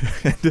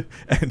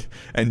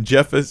and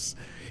Jephus,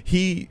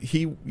 he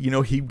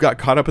got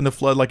caught up in the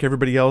flood like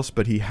everybody else,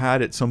 but he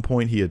had at some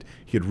point he had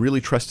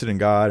really trusted in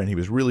God, and he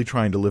was really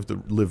trying to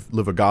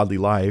live a godly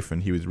life,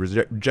 and he was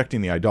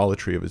rejecting the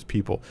idolatry of his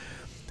people.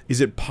 Is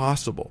it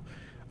possible?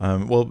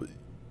 Well,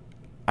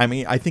 I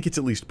mean, I think it's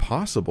at least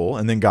possible,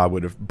 and then God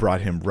would have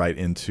brought him right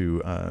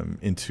into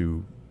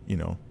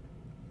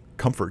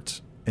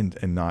comforts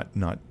and not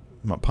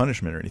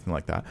punishment or anything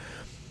like that.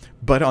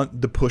 But on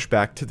the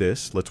pushback to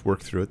this, let's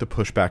work through it. The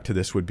pushback to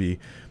this would be,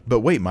 but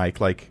wait, Mike,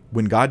 like,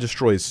 when God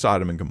destroys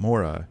Sodom and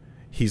Gomorrah,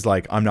 he's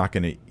like,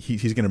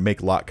 he's going to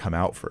make Lot come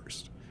out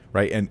first,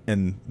 right?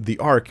 And the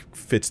ark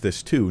fits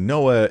this too.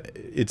 Noah,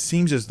 it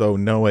seems as though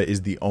Noah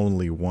is the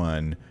only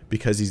one,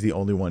 because he's the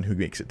only one who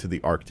makes it to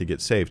the ark to get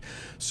saved.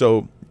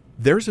 So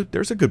there's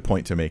a good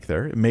point to make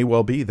there. It may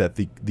well be that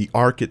the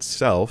ark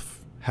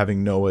itself,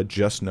 having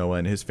just Noah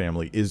and his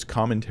family, is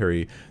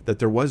commentary that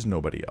there was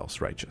nobody else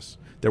righteous.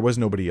 There was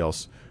nobody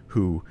else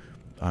who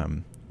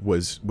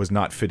was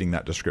not fitting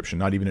that description,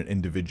 not even an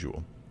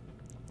individual.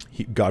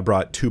 God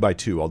brought 2 by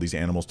 2 all these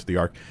animals to the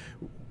ark.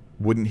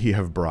 Wouldn't he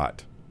have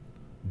brought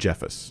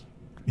Jephus,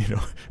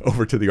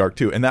 over to the ark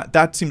too? And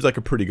that seems like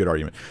a pretty good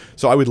argument.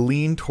 So I would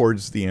lean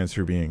towards the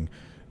answer being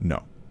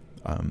no.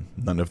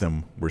 None of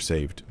them were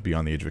saved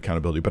beyond the age of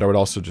accountability. But I would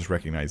also just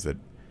recognize that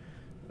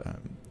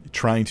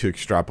trying to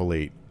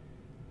extrapolate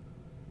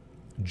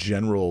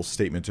general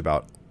statements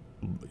about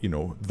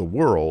the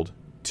world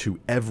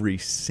to every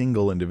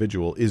single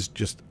individual is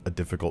just a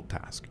difficult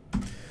task.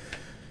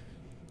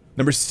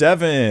 Number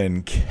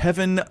 7,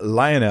 Kevin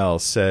Lionel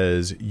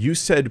says, you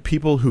said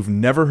people who've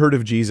never heard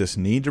of Jesus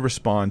need to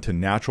respond to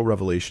natural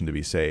revelation to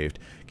be saved.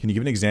 Can you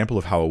give an example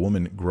of how a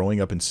woman growing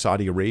up in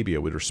Saudi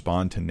Arabia would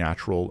respond to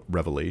natural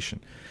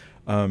revelation?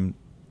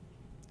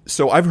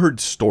 So I've heard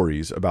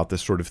stories about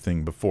this sort of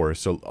thing before,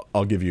 so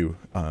I'll give you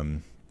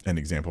an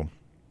example.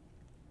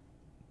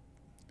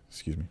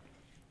 Excuse me.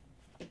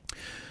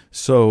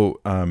 So,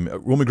 a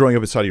woman growing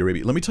up in Saudi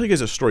Arabia. Let me tell you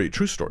guys a story, a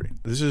true story.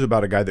 This is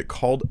about a guy that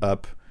called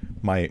up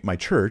my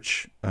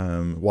church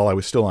while I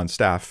was still on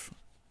staff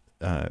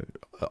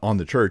on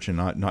the church and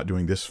not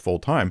doing this full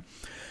time.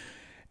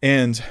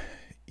 And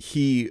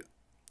he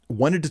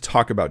wanted to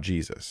talk about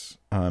Jesus.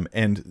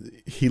 And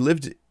he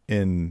lived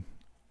in,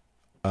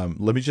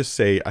 let me just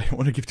say, I don't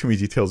want to give too many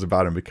details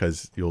about him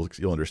because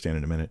you'll understand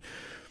in a minute.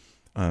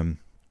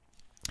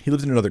 He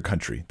lived in another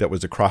country that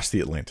was across the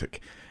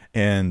Atlantic.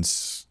 And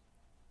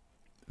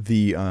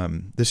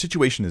the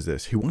situation is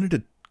this: he wanted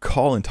to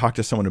call and talk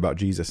to someone about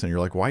Jesus. And you're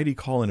like, why did he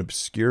call an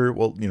obscure,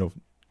 well,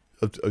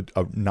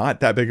 a not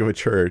that big of a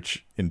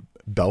church in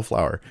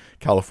Bellflower,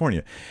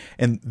 California?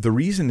 And the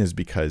reason is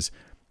because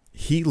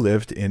he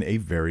lived in a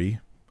very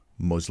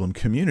Muslim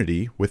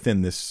community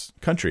within this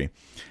country.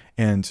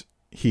 And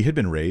he had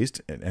been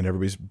raised, and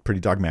everybody's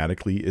pretty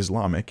dogmatically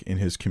Islamic in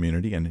his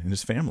community and in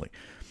his family.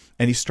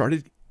 And he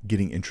started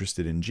getting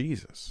interested in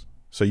Jesus.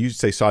 So you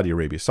say Saudi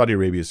Arabia. Saudi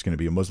Arabia is going to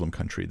be a Muslim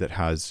country that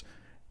has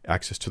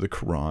access to the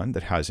Quran,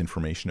 that has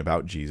information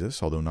about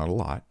Jesus, although not a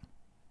lot.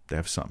 They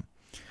have some.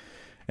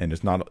 And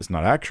it's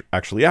not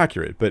actually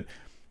accurate. But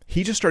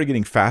he just started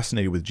getting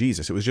fascinated with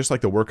Jesus. It was just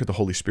like the work of the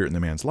Holy Spirit in the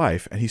man's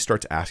life. And he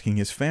starts asking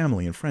his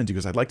family and friends. He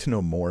goes, I'd like to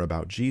know more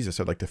about Jesus.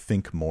 I'd like to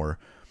think more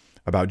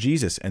about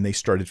Jesus. And they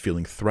started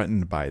feeling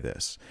threatened by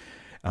this.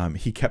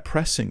 He kept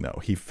pressing, though.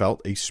 He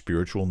felt a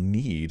spiritual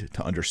need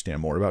to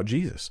understand more about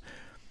Jesus.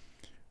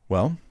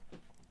 Well,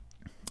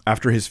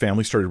 after his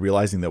family started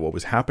realizing that what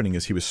was happening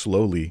is he was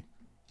slowly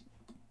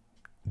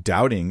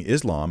doubting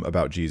Islam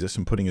about Jesus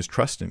and putting his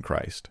trust in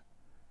Christ,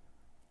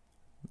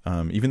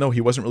 even though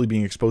he wasn't really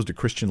being exposed to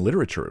Christian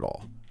literature at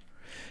all.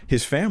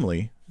 His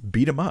family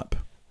beat him up,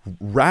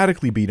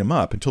 radically beat him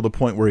up, until the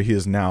point where he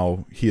is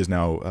now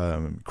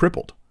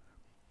crippled,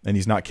 and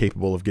he's not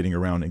capable of getting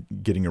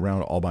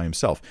around all by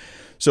himself.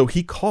 So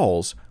he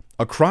calls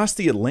across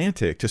the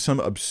Atlantic to some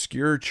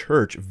obscure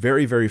church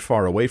very, very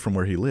far away from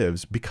where he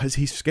lives because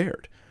he's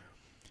scared.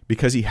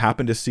 Because he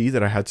happened to see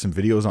that I had some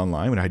videos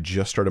online when I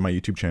just started my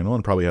YouTube channel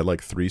and probably had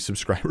like 3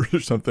 subscribers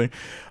or something,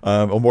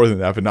 or more than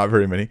that, but not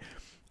very many.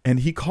 And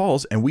he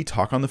calls and we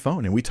talk on the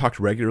phone, and we talked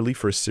regularly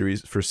for a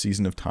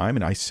season of time.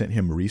 And I sent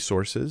him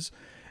resources,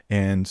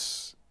 and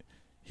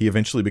he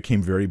eventually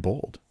became very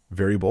bold.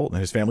 And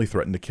his family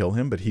threatened to kill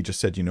him, but he just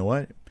said, you know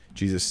what?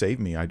 Jesus saved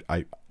me.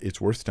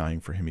 It's worth dying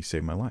for him. He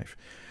saved my life.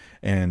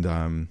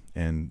 And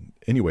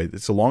anyway,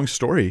 it's a long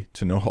story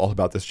to know all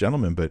about this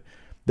gentleman, but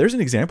there's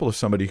an example of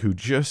somebody who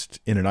just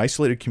in an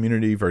isolated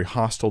community, very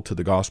hostile to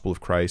the gospel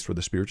of Christ, where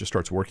the Spirit just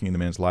starts working in the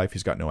man's life.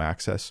 He's got no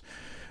access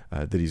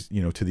to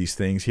these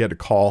things. He had to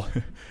call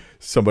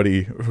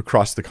somebody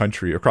across the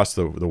country, across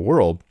the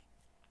world,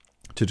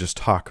 to just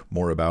talk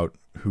more about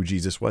who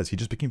Jesus was. He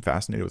just became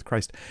fascinated with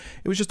Christ.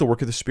 It was just the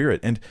work of the Spirit.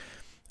 And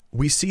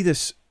we see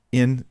this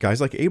in guys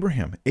like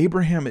Abraham.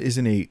 Abraham is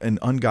in an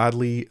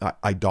ungodly,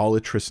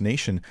 idolatrous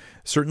nation,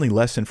 certainly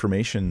less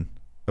information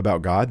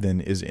about God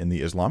than is in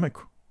the Islamic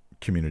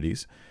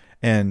communities.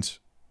 And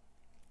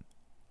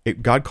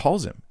God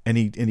calls him, and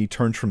he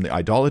turns from the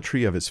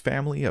idolatry of his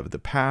family, of the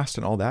past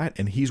and all that,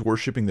 and he's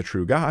worshiping the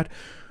true God.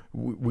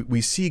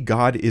 We see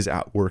God is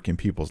at work in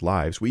people's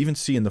lives. We even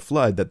see in the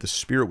flood that the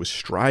Spirit was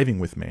striving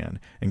with man,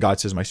 and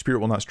God says, my Spirit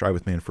will not strive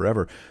with man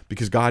forever,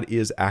 because God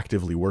is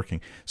actively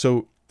working.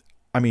 So,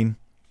 I mean,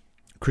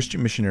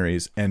 Christian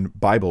missionaries and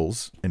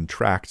Bibles and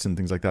tracts and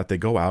things like that, they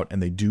go out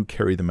and they do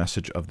carry the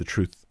message of the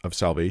truth of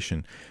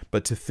salvation.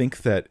 But to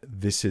think that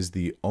this is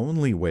the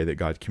only way that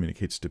God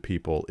communicates to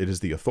people, it is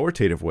the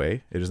authoritative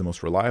way, it is the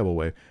most reliable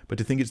way, but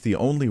to think it's the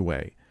only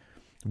way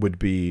would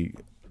be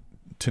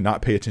to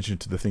not pay attention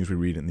to the things we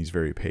read in these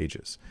very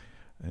pages.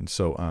 And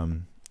so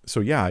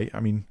yeah, I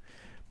mean,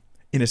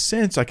 in a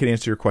sense, I could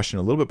answer your question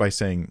a little bit by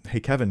saying, hey,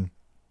 Kevin,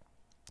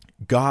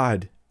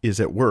 God is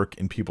at work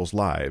in people's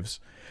lives,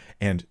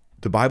 and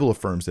the Bible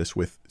affirms this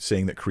with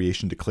saying that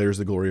creation declares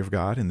the glory of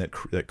God, and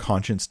that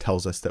conscience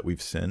tells us that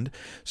we've sinned,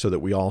 so that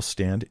we all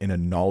stand in a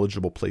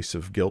knowledgeable place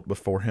of guilt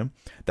before him.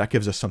 That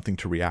gives us something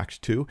to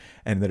react to,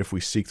 and that if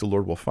we seek the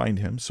Lord, we'll find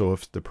him. So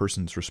if the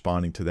person's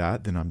responding to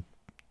that, then I'm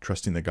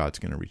trusting that God's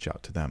going to reach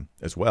out to them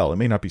as well. It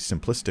may not be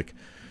simplistic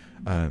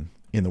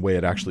in the way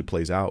it actually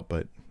plays out,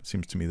 but it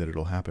seems to me that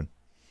it'll happen.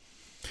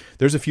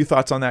 There's a few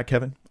thoughts on that,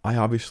 Kevin. I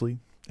obviously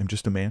am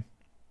just a man,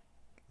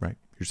 right?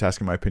 You're just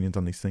asking my opinions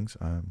on these things.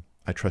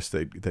 I trust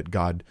that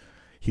God,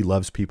 he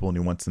loves people and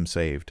he wants them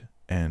saved.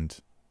 And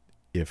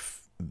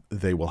if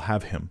they will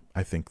have him,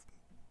 I think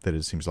that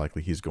it seems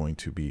likely he's going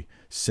to be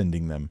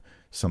sending them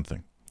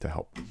something to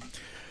help.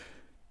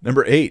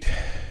 Number 8,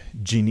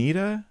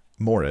 Janita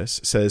Morris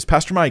says,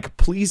 Pastor Mike,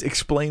 please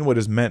explain what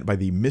is meant by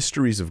the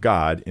mysteries of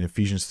God in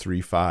Ephesians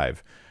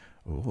 3:5.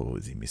 Oh,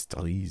 the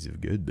mysteries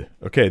of God.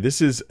 Okay,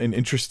 this is an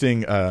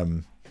interesting,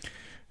 don't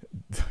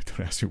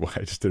ask me why,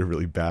 I just did a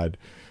really bad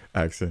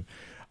accent.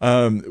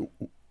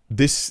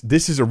 This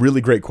is a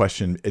really great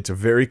question. It's a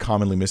very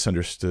commonly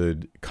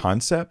misunderstood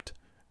concept.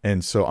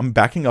 And so I'm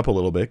backing up a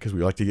little bit because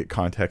we like to get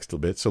context a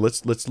bit. So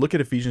let's look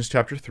at Ephesians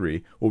chapter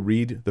 3. We'll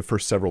read the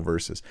first several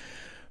verses.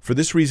 For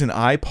this reason,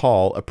 I,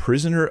 Paul, a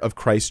prisoner of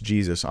Christ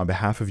Jesus, on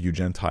behalf of you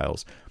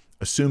Gentiles,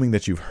 assuming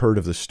that you've heard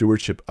of the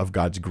stewardship of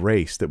God's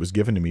grace that was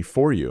given to me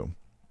for you,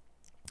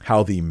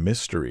 how the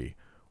mystery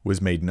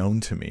was made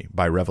known to me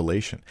by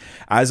revelation,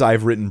 as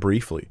I've written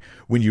briefly.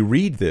 When you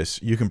read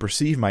this, you can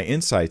perceive my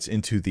insights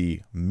into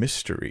the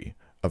mystery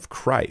of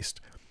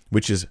Christ,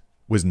 which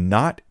was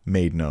not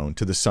made known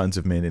to the sons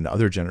of men in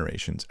other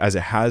generations, as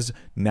it has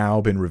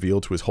now been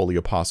revealed to his holy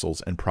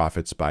apostles and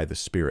prophets by the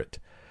Spirit.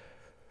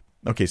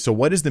 Okay, so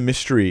what is the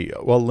mystery?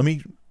 Well,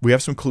 we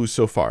have some clues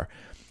so far.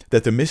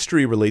 That the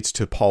mystery relates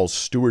to Paul's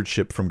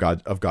stewardship from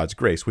God of God's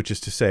grace, which is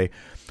to say,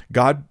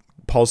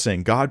 Paul's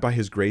saying, God by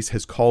his grace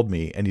has called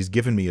me and he's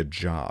given me a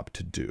job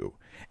to do.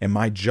 And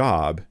my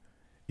job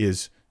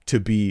is to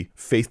be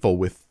faithful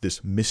with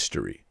this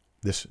mystery,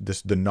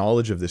 the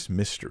knowledge of this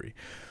mystery.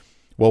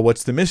 Well,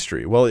 what's the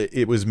mystery? Well,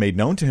 it was made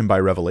known to him by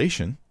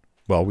revelation.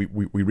 Well, we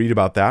read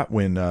about that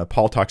when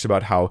Paul talks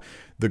about how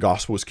the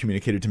gospel was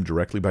communicated to him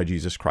directly by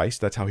Jesus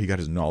Christ. That's how he got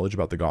his knowledge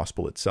about the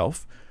gospel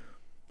itself.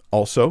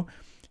 Also,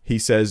 he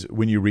says,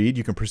 when you read,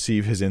 you can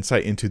perceive his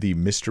insight into the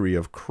mystery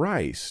of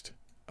Christ.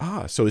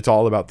 So it's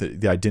all about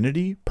the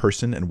identity,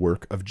 person, and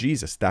work of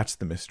Jesus. That's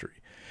the mystery.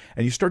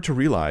 And you start to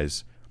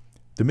realize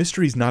the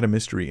mystery is not a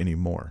mystery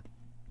anymore.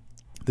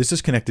 This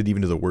is connected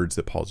even to the words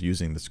that Paul's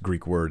using. This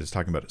Greek word is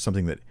talking about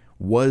something that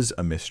was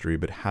a mystery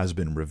but has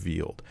been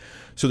revealed.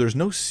 So there's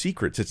no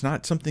secrets. It's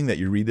not something that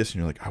you read this and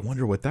you're like, I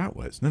wonder what that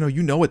was. No,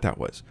 you know what that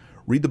was.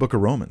 Read the book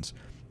of Romans.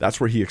 That's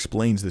where he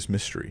explains this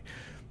mystery.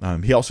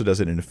 He also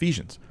does it in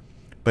Ephesians.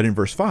 But in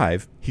verse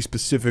 5, he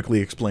specifically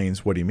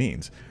explains what he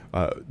means.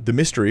 The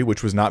mystery,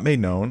 which was not made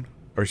known,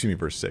 verse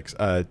 6,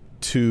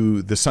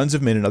 to the sons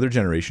of men in other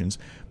generations,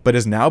 but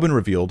has now been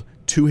revealed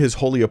to his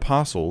holy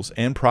apostles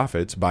and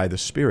prophets by the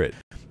Spirit.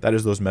 That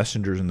is, those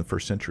messengers in the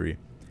first century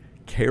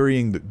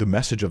carrying the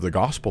message of the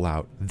gospel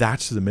out.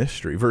 That's the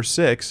mystery. Verse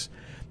 6,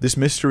 this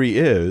mystery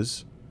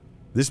is,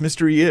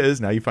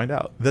 now you find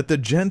out, that the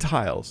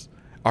Gentiles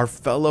are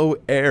fellow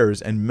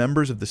heirs and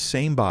members of the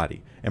same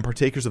body and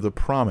partakers of the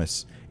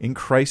promise in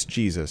Christ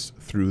Jesus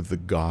through the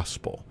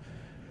gospel.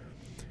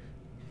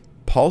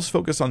 Paul's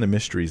focus on the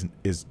mysteries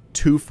is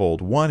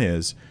twofold. One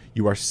is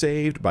you are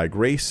saved by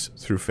grace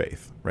through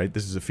faith, right?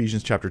 This is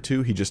Ephesians chapter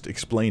 2. He just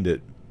explained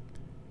it.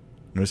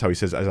 Notice how he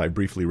says, as I've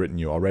briefly written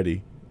you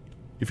already.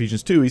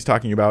 Ephesians 2, he's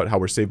talking about how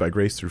we're saved by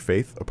grace through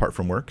faith apart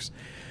from works.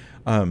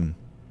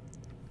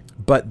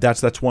 But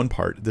that's one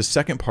part. The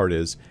second part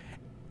is,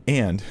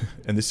 and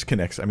this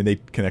connects, they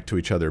connect to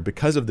each other.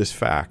 Because of this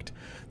fact,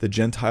 the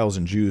Gentiles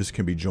and Jews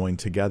can be joined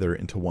together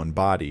into one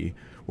body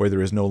where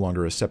there is no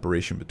longer a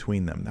separation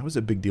between them. That was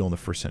a big deal in the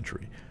first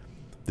century,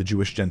 the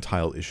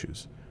Jewish-Gentile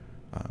issues.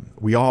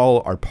 We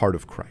all are part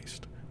of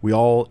Christ. We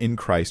all in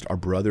Christ are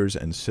brothers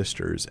and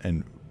sisters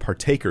and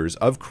partakers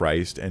of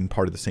Christ and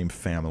part of the same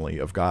family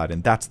of God,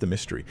 and that's the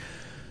mystery.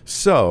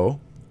 So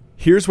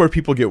here's where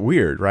people get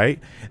weird, right?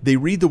 They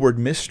read the word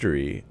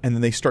mystery and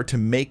then they start to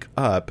make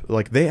up,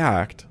 like they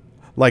act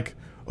like,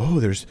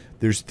 oh,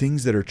 there's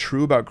things that are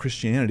true about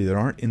Christianity that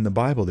aren't in the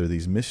Bible. They're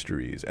these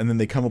mysteries. And then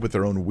they come up with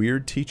their own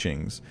weird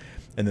teachings,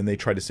 and then they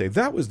try to say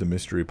that was the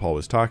mystery Paul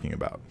was talking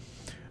about.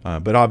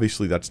 But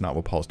obviously that's not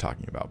what Paul's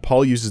talking about.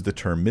 Paul uses the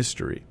term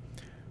mystery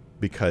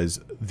because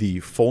the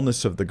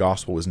fullness of the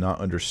gospel was not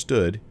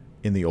understood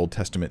in the Old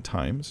Testament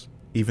times,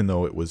 even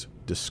though it was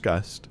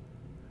discussed,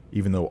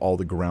 even though all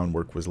the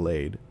groundwork was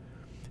laid.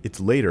 It's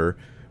later,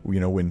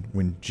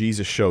 when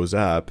Jesus shows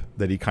up,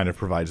 that he kind of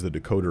provides the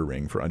decoder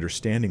ring for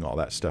understanding all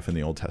that stuff in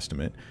the Old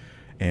Testament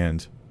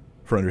and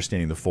for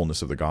understanding the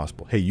fullness of the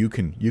gospel. Hey, you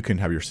can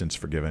have your sins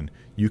forgiven.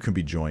 You can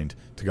be joined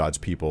to God's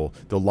people.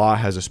 The law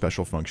has a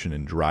special function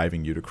in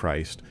driving you to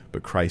Christ,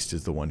 but Christ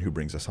is the one who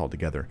brings us all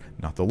together,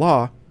 not the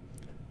law,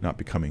 not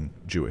becoming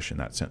Jewish in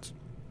that sense.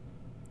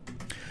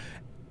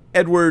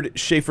 Edward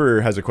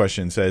Schaefer has a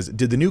question, says,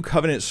 did the new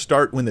covenant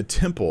start when the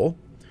temple,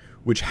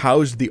 which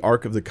housed the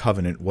Ark of the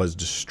Covenant, was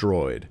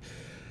destroyed?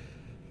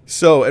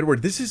 So,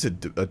 Edward, this is a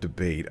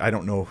debate. I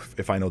don't know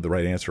if I know the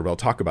right answer, but I'll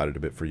talk about it a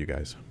bit for you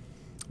guys.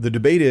 The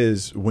debate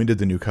is, when did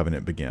the new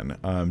covenant begin?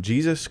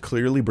 Jesus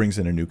clearly brings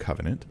in a new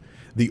covenant.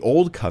 The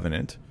old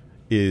covenant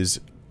is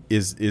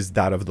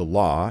that of the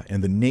law,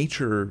 and the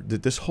nature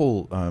that this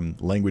whole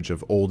language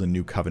of old and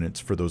new covenants,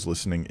 for those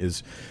listening,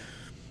 is,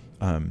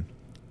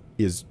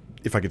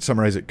 if I could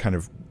summarize it kind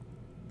of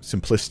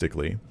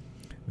simplistically,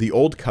 the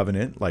old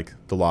covenant, like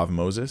the law of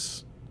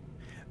Moses,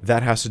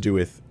 that has to do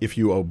with, if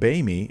you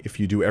obey me, if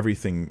you do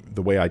everything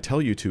the way I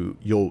tell you to,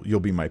 you'll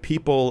be my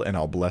people and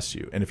I'll bless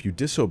you. And if you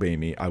disobey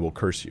me, I will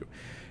curse you.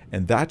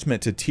 And that's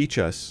meant to teach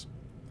us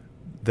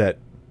that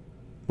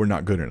we're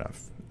not good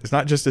enough. It's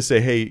not just to say,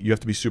 hey, you have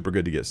to be super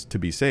good to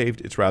be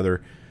saved. It's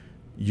rather,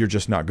 you're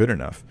just not good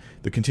enough.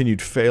 The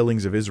continued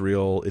failings of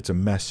Israel, it's a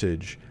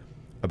message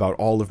about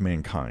all of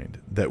mankind,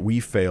 that we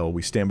fail,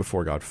 we stand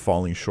before God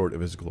falling short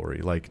of his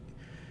glory. Like,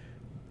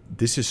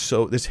 this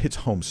hits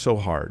home so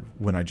hard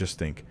when I just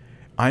think,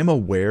 I'm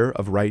aware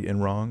of right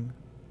and wrong,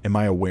 and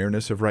my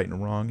awareness of right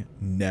and wrong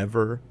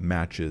never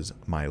matches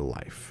my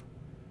life.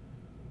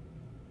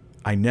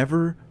 I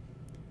never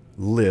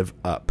live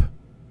up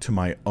to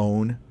my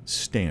own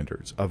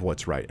standards of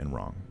what's right and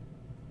wrong.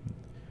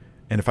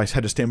 And if I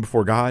had to stand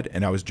before God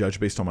and I was judged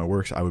based on my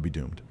works, I would be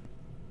doomed.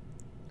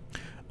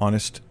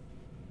 honest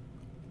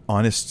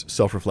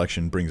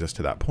self-reflection brings us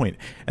to that point.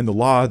 And the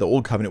law, the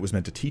old covenant, was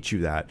meant to teach you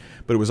that,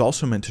 but it was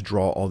also meant to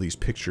draw all these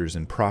pictures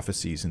and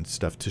prophecies and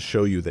stuff to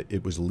show you that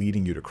it was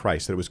leading you to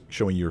Christ, that it was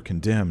showing you're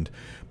condemned,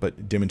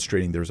 but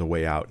demonstrating there's a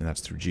way out, and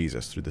that's through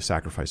Jesus, through the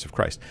sacrifice of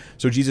Christ.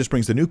 So Jesus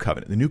brings the new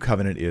covenant. The new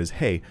covenant is,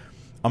 hey,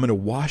 I'm going to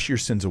wash your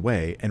sins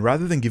away, and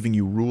rather than giving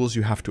you rules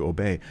you have to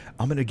obey,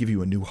 I'm going to give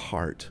you a new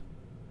heart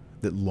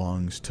that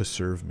longs to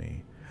serve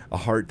me, a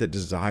heart that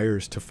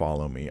desires to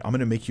follow me. I'm going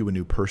to make you a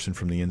new person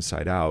from the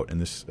inside out. And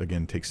this,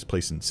 again, takes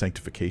place in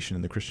sanctification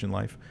in the Christian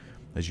life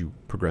as you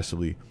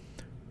progressively,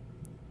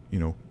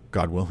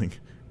 God willing,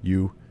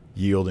 you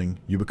yielding,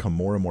 you become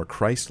more and more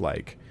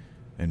Christ-like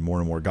and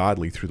more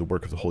godly through the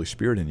work of the Holy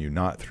Spirit in you,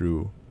 not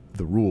through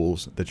the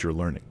rules that you're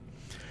learning.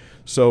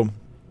 So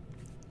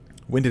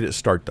when did it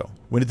start, though?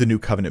 When did the new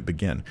covenant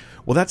begin?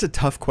 Well, that's a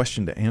tough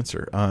question to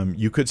answer.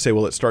 You could say,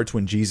 well, it starts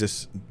when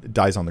Jesus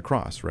dies on the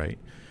cross, right?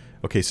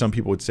 Okay, some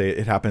people would say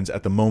it happens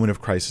at the moment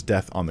of Christ's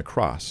death on the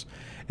cross.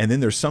 And then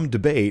there's some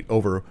debate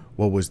over,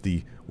 well, was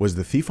the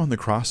thief on the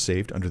cross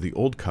saved under the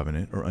old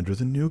covenant or under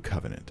the new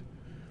covenant?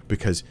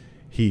 Because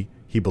he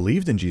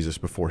believed in Jesus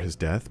before his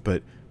death,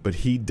 but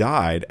he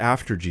died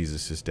after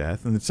Jesus'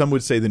 death. And some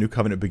would say the new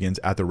covenant begins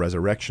at the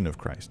resurrection of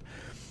Christ.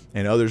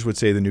 And others would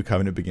say the new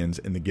covenant begins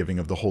in the giving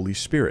of the Holy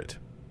Spirit.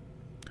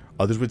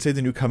 Others would say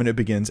the new covenant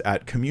begins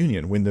at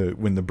communion, when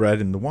the bread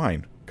and the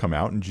wine come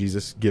out and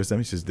Jesus gives them.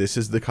 He says, "This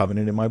is the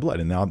covenant in my blood."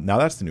 And now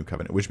that's the new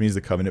covenant, which means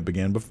the covenant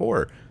began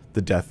before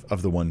the death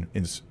of the one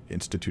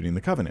instituting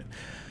the covenant.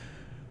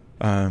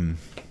 I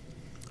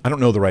don't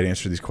know the right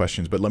answer to these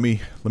questions, but let me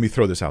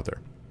throw this out there.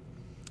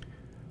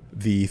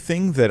 The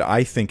thing that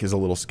I think is a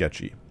little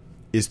sketchy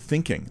is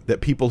thinking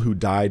that people who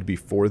died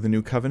before the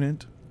new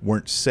covenant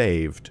weren't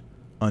saved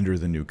under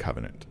the new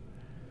covenant.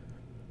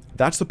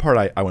 That's the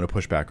part I want to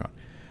push back on.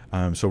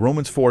 So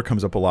Romans 4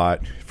 comes up a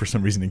lot for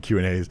some reason in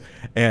Q&As,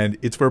 and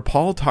it's where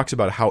Paul talks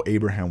about how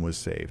Abraham was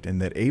saved,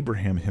 and that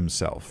Abraham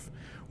himself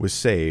was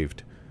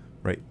saved,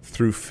 right,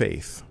 through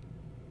faith.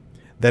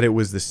 That it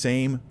was the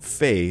same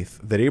faith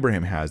that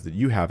Abraham has, that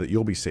you have, that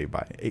you'll be saved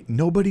by.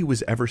 Nobody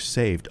was ever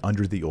saved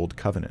under the old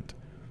covenant.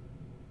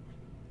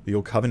 The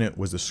old covenant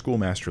was the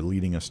schoolmaster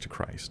leading us to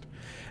Christ.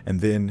 And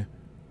then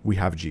we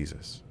have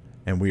Jesus,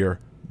 and we are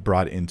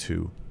brought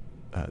into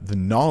the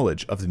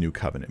knowledge of the new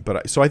covenant.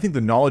 So I think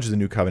the knowledge of the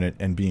new covenant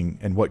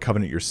and what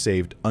covenant you're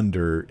saved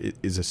under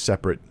is a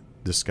separate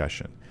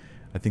discussion.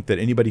 I think that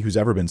anybody who's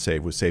ever been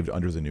saved was saved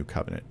under the new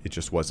covenant. It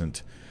just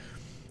wasn't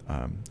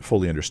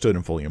fully understood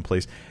and fully in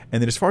place.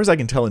 And then as far as I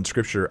can tell in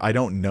Scripture, I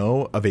don't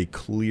know of a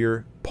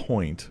clear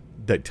point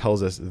that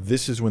tells us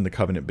this is when the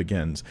covenant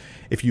begins.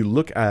 If you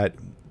look at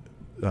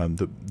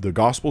the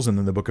Gospels and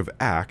then the book of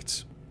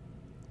Acts,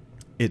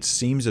 it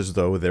seems as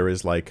though there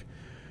is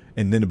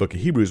and then the book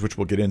of Hebrews, which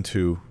we'll get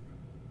into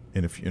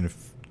in a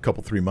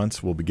couple, 3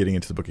 months, we'll be getting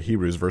into the book of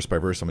Hebrews verse by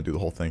verse. I'm going to do the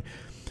whole thing.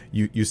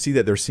 You see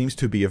that there seems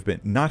to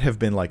not have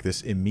been like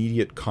this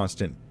immediate,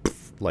 constant,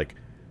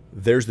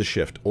 there's the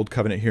shift, old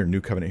covenant here,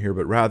 new covenant here,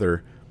 but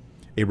rather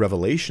a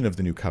revelation of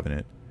the new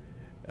covenant,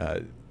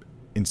 an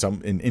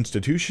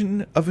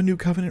institution of a new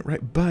covenant,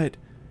 right? But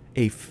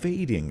a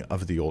fading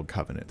of the old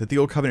covenant, that the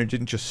old covenant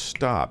didn't just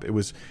stop. It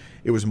was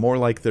more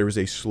like there was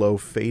a slow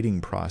fading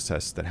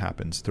process that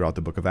happens throughout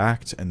the book of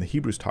Acts, and the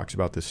Hebrews talks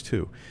about this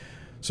too.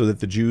 So that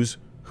the Jews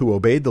who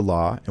obeyed the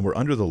law and were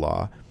under the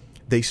law,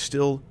 they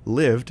still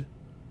lived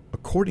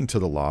according to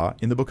the law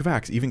in the book of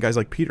Acts. Even guys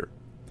like Peter,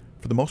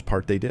 for the most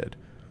part, they did.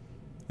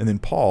 And then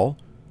Paul,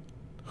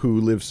 who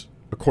lives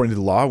according to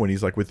the law when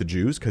he's with the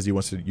Jews, because he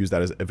wants to use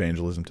that as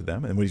evangelism to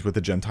them. And when he's with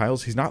the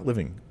Gentiles, he's not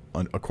living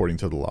according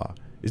to the law.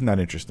 Isn't that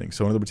interesting?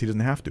 So in other words, he doesn't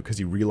have to, because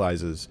he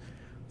realizes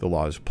the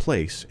law's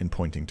place in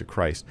pointing to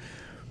Christ.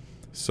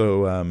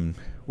 So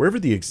wherever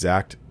the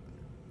exact,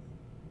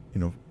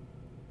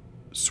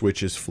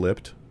 switch is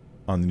flipped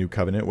on the new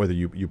covenant, whether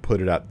you put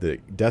it at the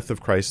death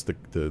of Christ,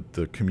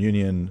 the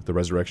communion, the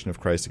resurrection of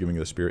Christ, the giving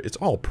of the Spirit, it's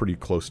all pretty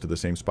close to the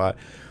same spot.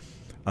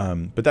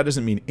 But that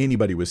doesn't mean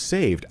anybody was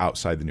saved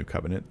outside the new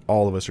covenant.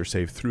 All of us are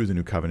saved through the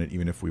new covenant,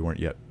 even if we weren't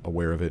yet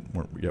aware of it,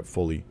 weren't yet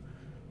fully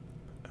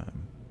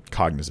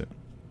cognizant.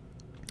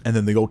 And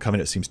then the old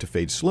covenant seems to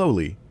fade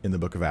slowly in the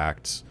book of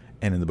Acts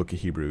and in the book of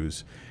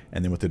Hebrews.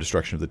 And then with the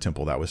destruction of the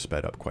temple, that was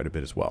sped up quite a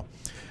bit as well.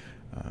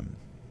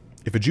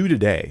 If a Jew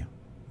today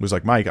was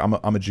like, Mike, I'm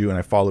a Jew and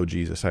I follow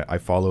Jesus. I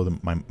follow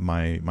my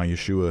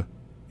Yeshua,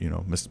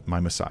 my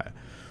Messiah.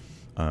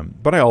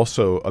 But I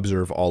also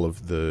observe all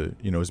of the,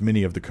 as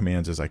many of the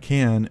commands as I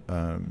can.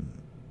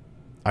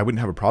 I wouldn't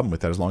have a problem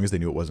with that as long as they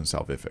knew it wasn't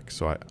salvific.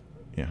 So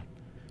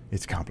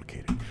it's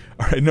complicated.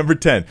 All right, number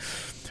 10.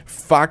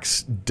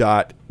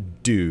 Fox.dude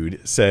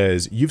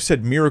says, you've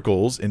said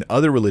miracles in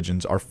other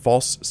religions are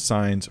false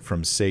signs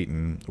from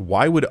Satan.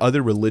 Why would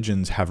other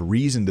religions have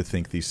reason to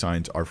think these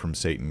signs are from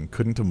Satan?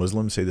 Couldn't a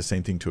Muslim say the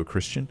same thing to a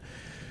Christian?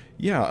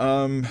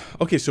 Yeah.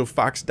 Okay, so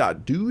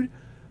Fox.dude.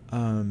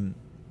 Let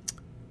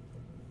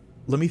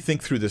me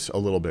think through this a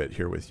little bit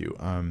here with you.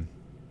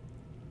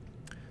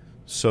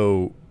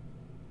 So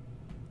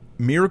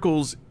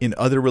miracles in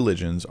other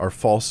religions are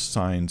false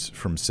signs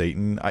from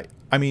Satan.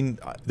 I mean,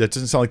 that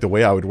doesn't sound like the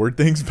way I would word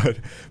things,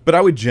 but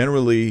I would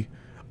generally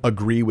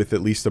agree with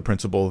at least the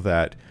principle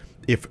that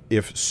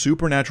if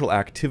supernatural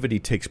activity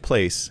takes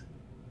place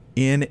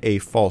in a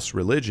false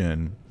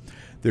religion,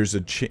 there's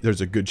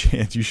a good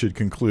chance you should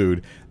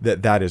conclude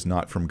that that is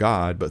not from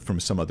God, but from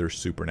some other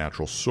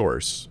supernatural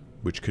source,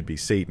 which could be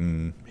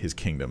Satan, his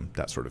kingdom,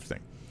 that sort of thing.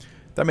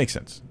 That makes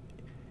sense.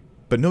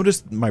 But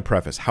notice my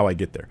preface, how I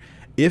get there.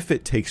 If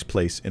it takes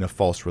place in a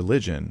false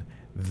religion,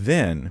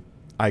 then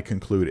I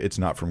conclude it's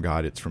not from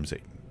God, it's from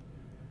Satan.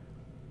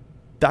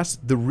 That's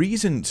the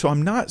reason. So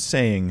I'm not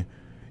saying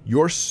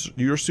your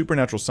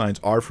supernatural signs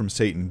are from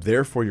Satan,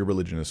 therefore your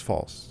religion is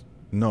false.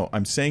 No,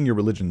 I'm saying your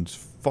religion's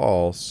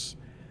false,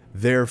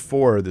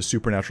 therefore the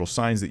supernatural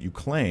signs that you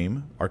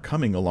claim are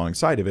coming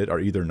alongside of it are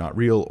either not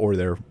real or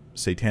they're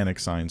satanic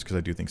signs, because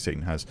I do think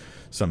Satan has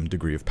some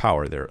degree of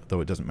power there,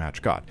 though it doesn't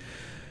match God.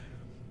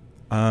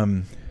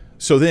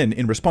 So then,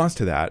 in response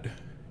to that,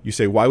 you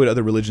say, why would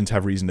other religions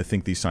have reason to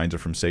think these signs are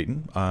from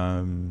Satan?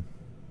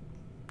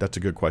 That's a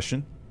good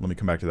question. Let me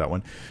come back to that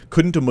one.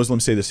 Couldn't a Muslim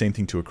say the same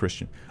thing to a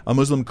Christian? A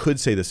Muslim could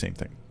say the same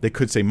thing. They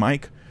could say,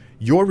 Mike,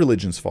 your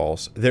religion's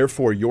false,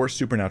 therefore your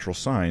supernatural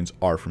signs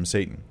are from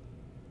Satan.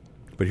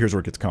 But here's where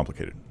it gets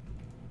complicated.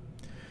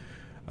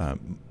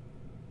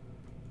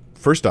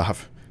 First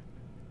off,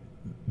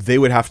 they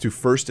would have to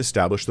first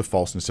establish the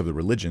falseness of the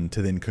religion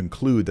to then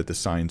conclude that the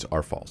signs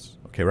are false.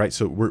 Okay, right?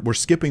 So we're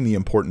skipping the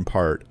important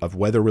part of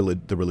whether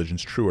the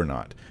religion's true or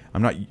not.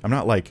 I'm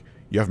not like,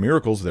 you have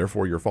miracles,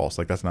 therefore you're false.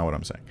 Like, that's not what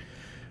I'm saying.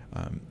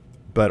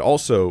 But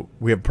also,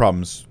 we have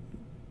problems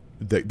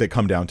that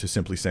come down to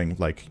simply saying,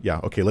 like,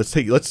 yeah, okay,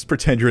 let's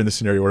pretend you're in the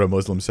scenario where a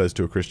Muslim says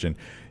to a Christian,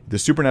 the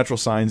supernatural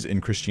signs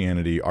in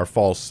Christianity are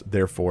false,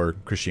 therefore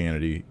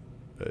Christianity,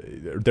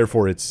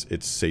 therefore it's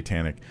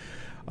satanic.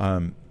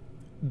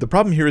 The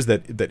problem here is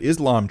that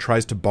Islam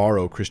tries to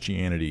borrow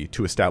Christianity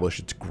to establish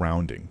its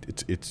grounding,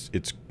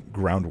 its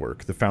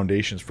groundwork, the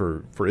foundations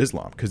for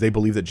Islam, because they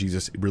believe that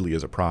Jesus really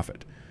is a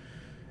prophet.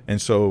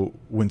 And so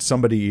when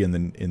somebody in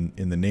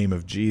the name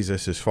of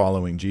Jesus is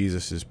following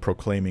Jesus, is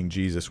proclaiming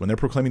Jesus, when they're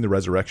proclaiming the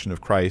resurrection of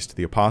Christ,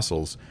 the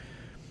apostles,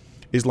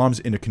 Islam's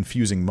in a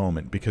confusing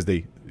moment, because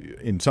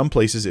in some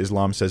places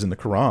Islam says in the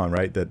Quran,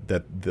 right, that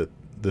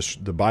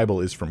the Bible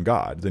is from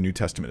God, the New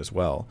Testament as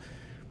well.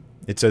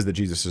 It says that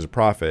Jesus is a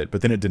prophet,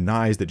 but then it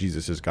denies that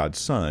Jesus is God's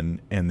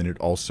son, and then it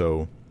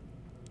also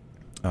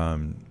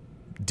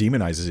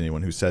demonizes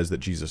anyone who says that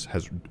Jesus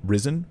has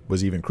risen,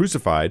 was even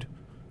crucified,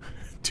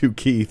 two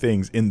key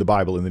things in the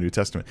Bible, in the New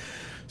Testament.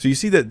 So you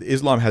see that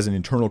Islam has an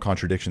internal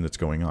contradiction that's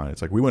going on.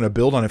 It's like, we want to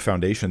build on a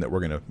foundation that we're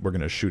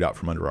gonna shoot out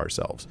from under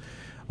ourselves.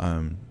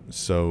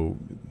 So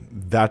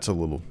that's a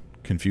little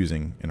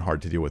confusing and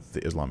hard to deal with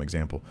the Islam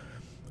example.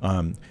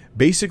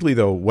 Basically,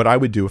 though, what I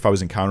would do if I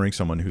was encountering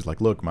someone who's like,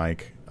 look,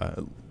 Mike,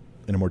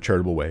 in a more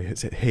charitable way,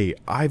 say, hey,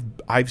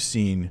 I've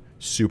seen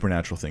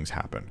supernatural things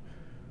happen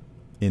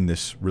in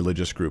this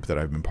religious group that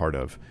I've been part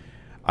of.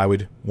 I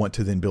would want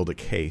to then build a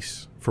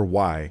case for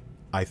why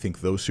I think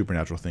those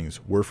supernatural things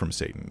were from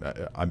Satan.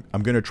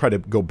 I'm going to try to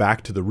go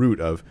back to the root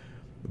of,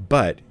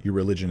 but your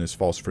religion is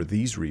false for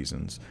these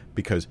reasons,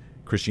 because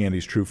Christianity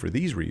is true for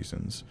these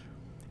reasons,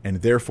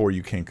 and therefore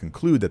you can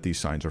conclude that these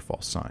signs are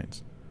false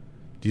signs.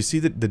 Do you see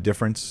the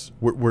difference?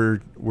 We're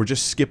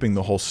just skipping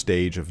the whole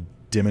stage of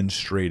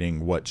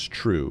demonstrating what's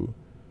true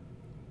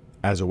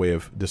as a way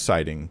of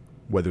deciding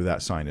whether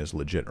that sign is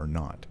legit or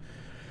not.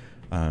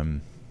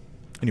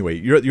 Anyway,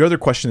 your other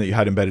question that you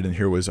had embedded in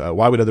here was,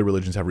 why would other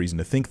religions have reason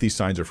to think these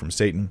signs are from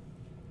Satan?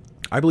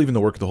 I believe in the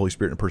work of the Holy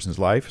Spirit in a person's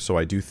life, so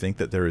I do think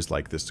that there is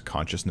like this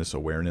consciousness,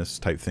 awareness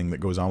type thing that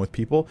goes on with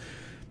people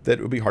that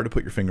it would be hard to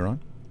put your finger on.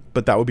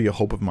 But that would be a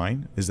hope of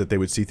mine, is that they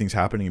would see things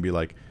happening and be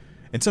like,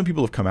 and some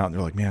people have come out and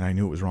they're like, man, I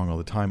knew it was wrong all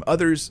the time.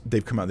 Others,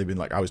 they've come out and they've been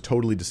like, I was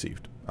totally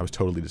deceived.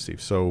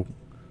 So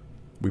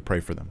we pray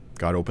for them.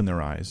 God, open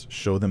their eyes.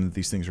 Show them that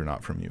these things are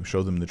not from you.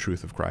 Show them the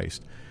truth of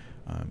Christ.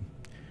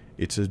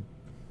 It's a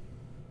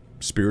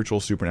spiritual,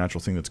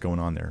 supernatural thing that's going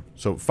on there.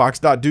 So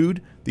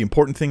Fox.Dude, the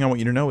important thing I want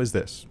you to know is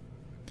this.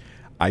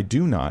 I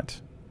do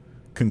not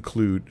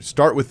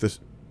start with this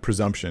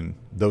presumption,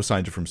 those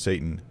signs are from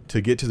Satan, to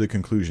get to the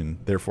conclusion,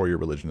 therefore your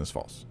religion is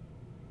false.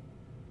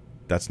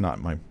 That's not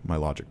my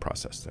logic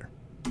process there.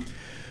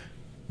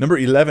 Number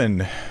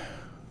 11,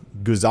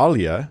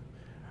 Guzalia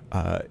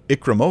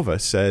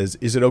Ikramova says,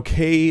 is it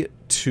okay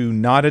to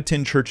not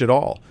attend church at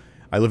all?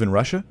 I live in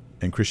Russia,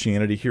 and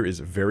Christianity here is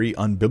very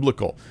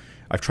unbiblical.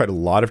 I've tried a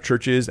lot of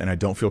churches, and I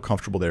don't feel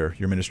comfortable there.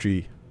 Your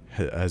ministry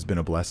has been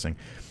a blessing.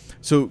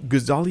 So,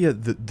 Guzalia,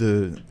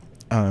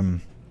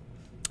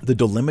 the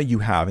dilemma you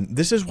have, and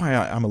this is why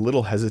I'm a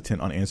little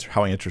hesitant on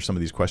how I answer some of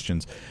these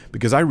questions,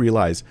 because I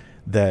realize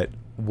that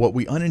what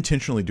we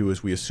unintentionally do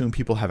is we assume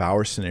people have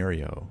our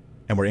scenario,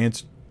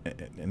 and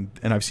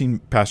and I've seen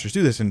pastors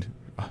do this, and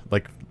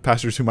like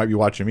pastors who might be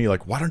watching me,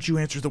 like, why don't you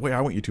answer the way I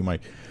want you to,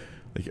 Mike?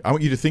 Like, I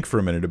want you to think for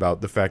a minute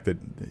about the fact that,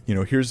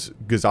 here's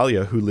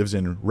Guzalia who lives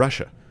in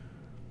Russia,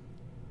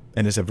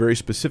 and it's a very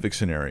specific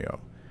scenario.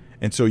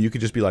 And so you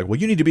could just be like, well,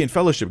 you need to be in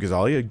fellowship,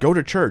 Gazalia. Go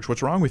to church.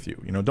 What's wrong with you?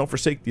 Don't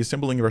forsake the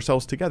assembling of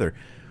ourselves together.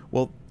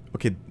 Well,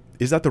 okay,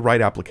 is that the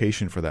right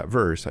application for that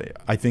verse?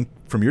 I think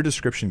from your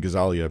description,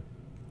 Gazalia,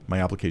 my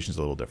application is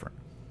a little different.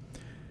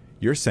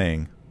 You're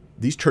saying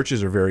these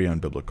churches are very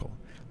unbiblical.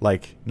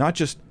 Like, not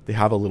just they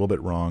have a little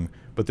bit wrong,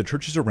 but the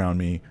churches around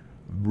me,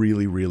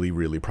 really, really,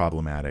 really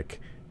problematic.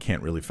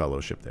 Can't really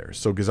fellowship there.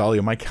 So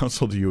Gazalia, my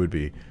counsel to you would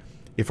be,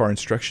 if our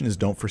instruction is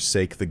don't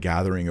forsake the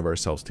gathering of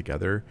ourselves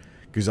together,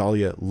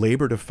 Gazalia,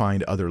 labor to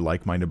find other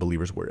like-minded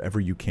believers wherever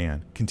you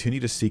can.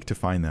 Continue to seek to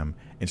find them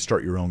and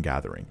start your own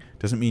gathering.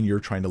 Doesn't mean you're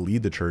trying to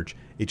lead the church.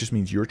 It just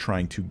means you're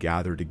trying to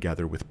gather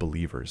together with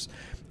believers.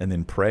 And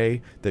then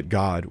pray that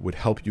God would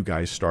help you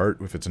guys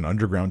start. If it's an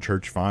underground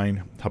church,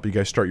 fine. Help you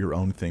guys start your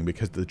own thing,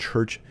 because the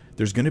church,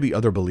 there's going to be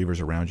other believers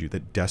around you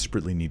that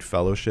desperately need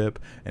fellowship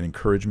and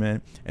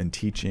encouragement and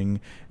teaching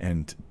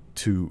and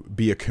to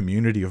be a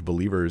community of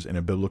believers in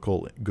a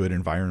biblical, good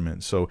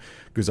environment. So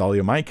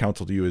Gazalia, my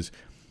counsel to you is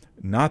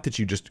not that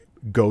you just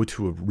go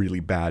to a really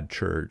bad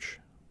church,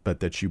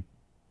 but that you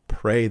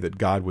pray that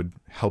God would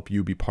help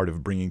you be part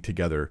of bringing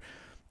together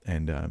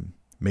and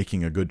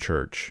making a good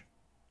church,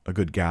 a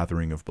good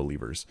gathering of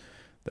believers.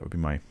 That would be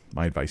my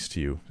advice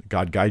to you.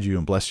 God guide you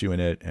and bless you in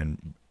it,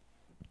 and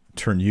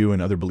turn you and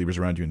other believers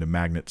around you into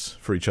magnets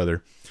for each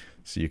other,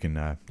 so you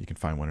can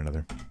find one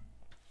another.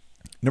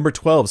 Number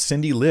 12,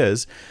 Cindy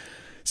Liz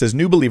says,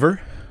 new believer,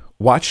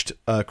 watched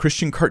a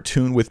Christian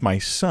cartoon with my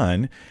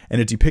son, and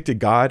it depicted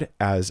God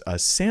as a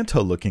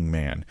Santa-looking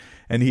man.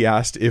 And he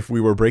asked if we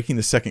were breaking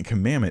the second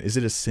commandment. Is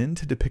it a sin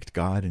to depict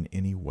God in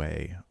any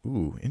way?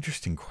 Ooh,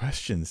 interesting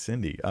question,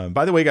 Cindy.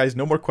 By the way, guys,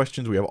 no more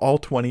questions. We have all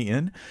 20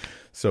 in.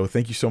 So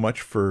thank you so much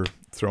for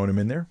throwing them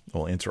in there.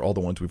 We'll answer all the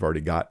ones we've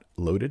already got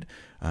loaded.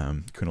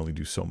 Can only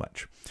do so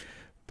much,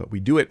 but we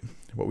do it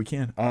what we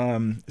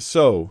can.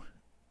 So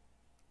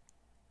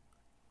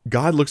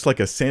God looks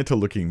like a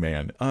Santa-looking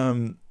man.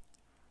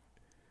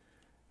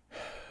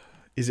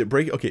 Is it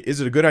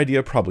a good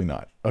idea? Probably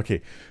not.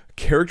 Okay.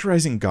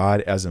 Characterizing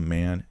God as a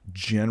man,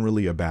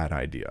 generally a bad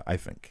idea, I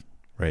think.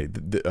 Right?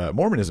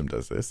 Mormonism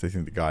does this. They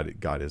think that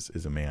God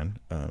is a man.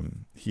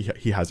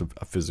 He has a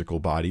physical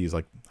body. He's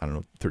like,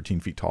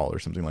 13 feet tall or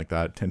something like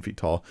that, 10 feet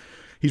tall.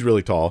 He's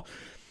really tall.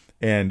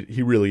 And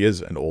he really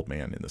is an old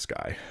man in the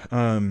sky.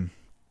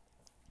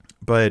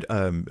 But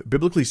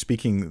biblically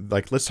speaking,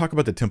 like, let's talk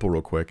about the temple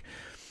real quick.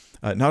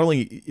 Not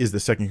only is the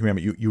second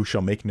commandment, you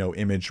shall make no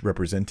image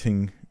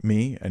representing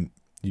me, and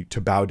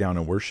to bow down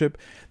and worship.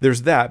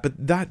 There's that, but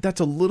that's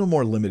a little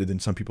more limited than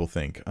some people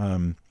think.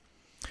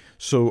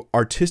 So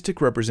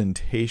artistic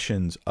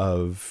representations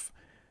of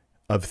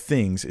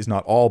things is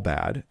not all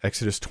bad.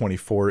 Exodus 20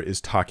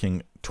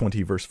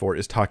 verse 4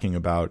 is talking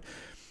about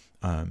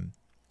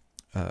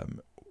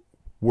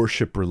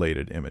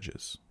worship-related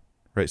images,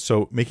 right?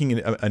 So making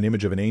an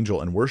image of an angel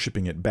and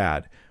worshiping it,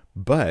 bad.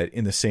 But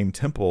in the same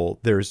temple,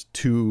 there's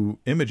two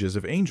images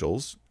of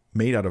angels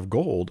made out of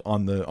gold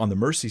on the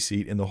mercy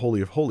seat in the Holy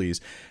of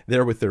Holies,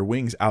 there with their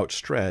wings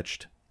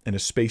outstretched and a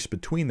space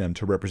between them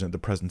to represent the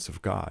presence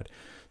of God.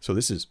 So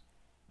this is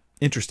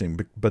interesting,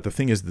 but the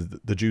thing is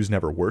the Jews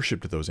never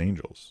worshipped those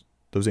angels.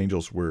 Those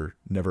angels were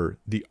never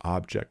the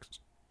objects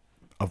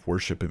of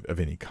worship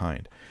of any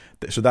kind.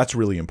 So that's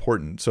really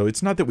important. So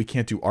it's not that we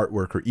can't do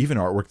artwork or even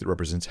artwork that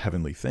represents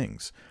heavenly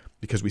things,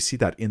 because we see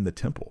that in the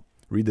temple.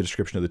 Read the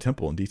description of the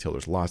temple in detail.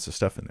 There's lots of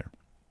stuff in there.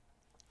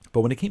 But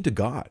when it came to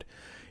God,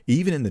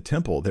 even in the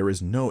temple, there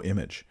is no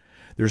image.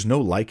 There's no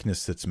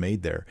likeness that's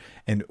made there.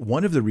 And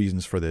one of the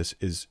reasons for this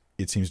is,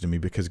 it seems to me,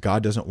 because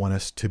God doesn't want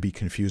us to be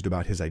confused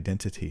about his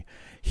identity.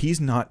 He's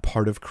not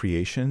part of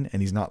creation,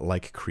 and he's not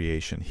like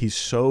creation. He's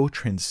so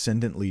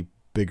transcendently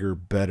bigger,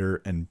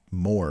 better, and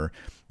more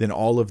than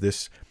all of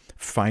this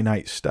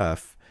finite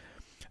stuff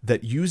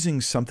that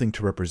using something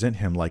to represent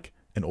him, like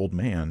an old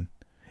man,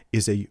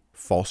 is a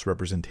false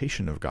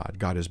representation of God.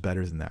 God is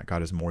better than that.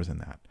 God is more than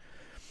that.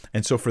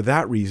 And so for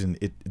that reason,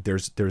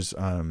 there's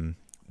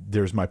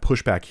my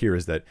pushback here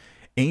is that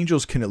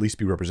angels can at least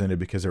be represented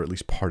because they're at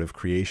least part of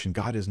creation.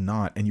 God is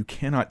not, and you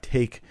cannot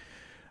take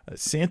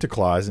Santa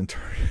Claus and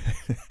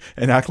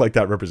act like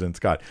that represents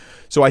God.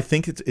 So I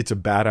think it's a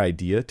bad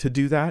idea to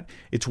do that.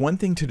 It's one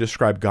thing to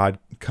describe God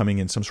coming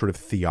in some sort of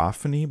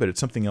theophany, but it's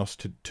something else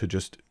to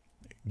just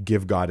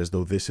give God as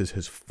though this is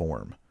his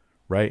form,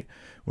 right?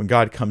 When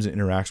God comes and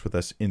interacts with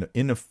us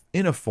in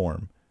a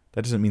form,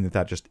 that doesn't mean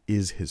that just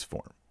is his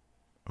form.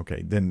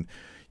 Okay, then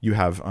you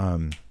have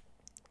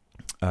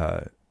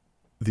is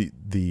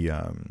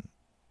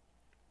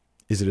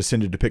it a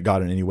sin to depict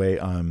God in any way?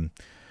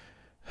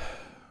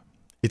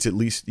 It's at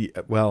least,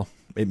 well,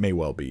 it may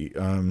well be.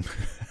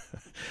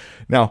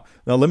 Now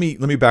let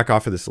me back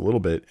off of this a little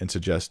bit and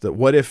suggest that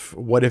what if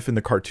in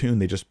the cartoon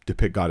they just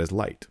depict God as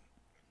light?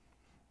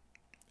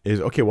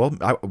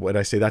 Would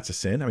I say that's a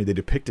sin? I mean, they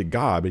depicted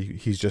God, but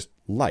he's just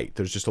light.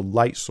 There's just a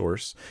light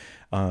source,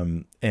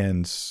 and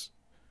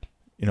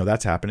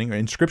that's happening.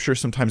 In Scripture,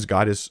 sometimes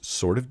God is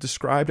sort of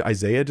described.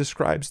 Isaiah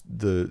describes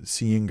the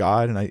seeing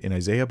God in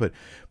Isaiah, but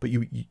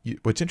you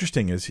what's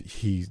interesting is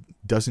he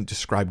doesn't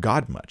describe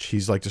God much.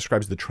 He's like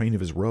describes the train of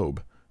his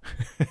robe.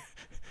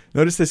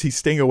 Notice this, he's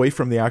staying away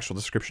from the actual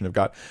description of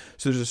God.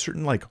 So there's a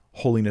certain like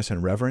holiness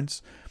and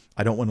reverence.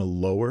 I don't want to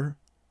lower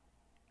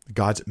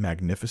God's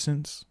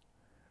magnificence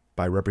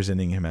by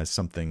representing him as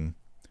something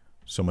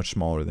so much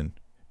smaller than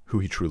who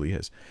he truly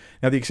is.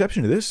 Now, the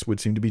exception to this would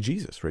seem to be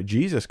Jesus, right?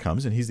 Jesus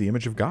comes and he's the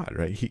image of God,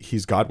 right?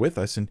 He's God with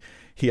us, and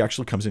he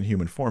actually comes in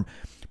human form.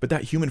 But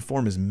that human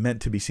form is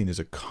meant to be seen as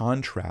a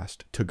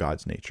contrast to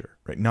God's nature,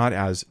 right? Not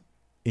as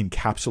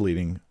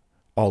encapsulating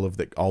all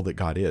that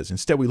God is.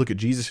 Instead, we look at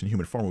Jesus in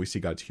human form and we see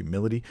God's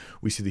humility.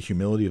 We see the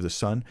humility of the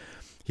Son.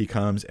 He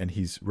comes and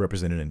he's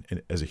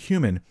represented as a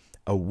human,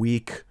 a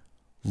weak,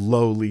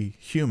 lowly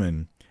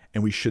human,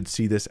 and we should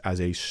see this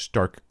as a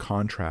stark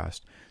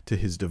contrast to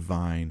his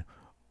divine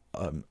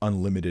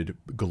unlimited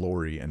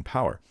glory and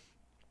power.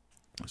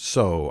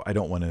 So I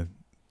don't want to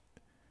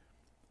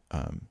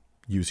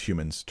use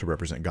humans to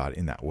represent God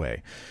in that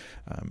way,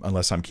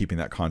 unless I'm keeping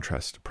that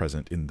contrast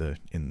present in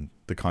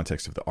the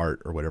context of the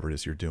art or whatever it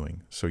is you're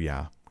doing. So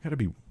yeah, got to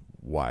be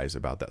wise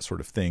about that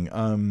sort of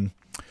thing.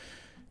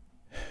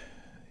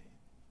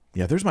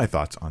 Yeah, there's my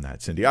thoughts on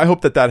that, Cindy. I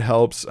hope that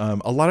helps.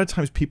 A lot of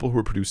times people who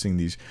are producing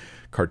these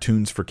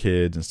cartoons for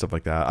kids and stuff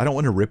like that, I don't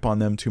want to rip on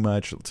them too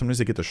much. Sometimes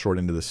they get the short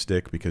end of the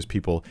stick because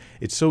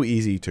it's so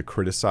easy to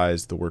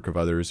criticize the work of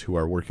others who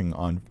are working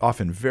on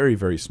often very,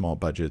 very small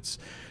budgets,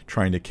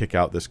 trying to kick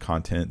out this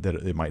content that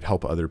it might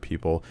help other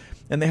people.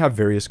 And they have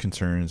various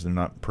concerns. They're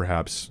not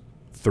perhaps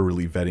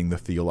thoroughly vetting the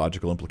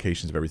theological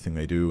implications of everything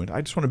they do. And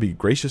I just want to be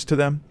gracious to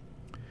them.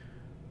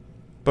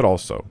 But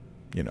also,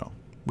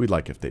 we'd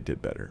like if they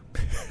did better.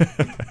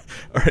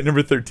 All right,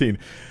 number 13.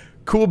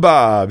 Cool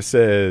Bob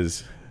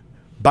says,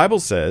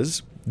 Bible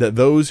says that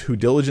those who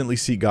diligently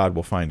seek God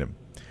will find him.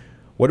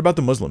 What about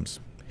the Muslims,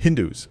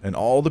 Hindus, and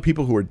all the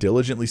people who are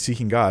diligently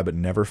seeking God but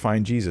never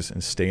find Jesus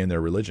and stay in their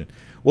religion?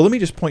 Well, let me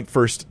just point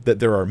first that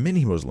there are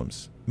many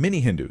Muslims, many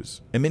Hindus,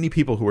 and many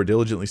people who are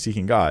diligently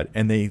seeking God,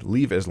 and they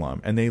leave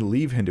Islam, and they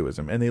leave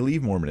Hinduism, and they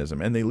leave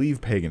Mormonism, and they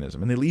leave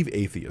paganism, and they leave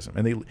atheism.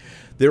 And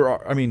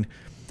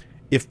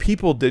if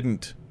people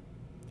didn't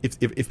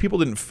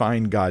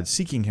find God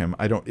seeking him,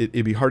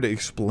 it'd be hard to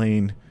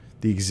explain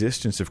the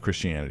existence of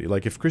Christianity.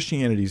 Like if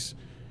Christianity's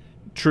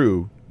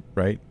true,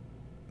 right,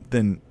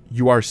 then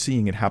you are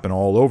seeing it happen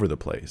all over the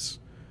place.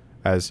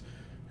 As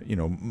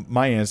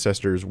my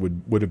ancestors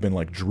would have been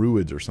like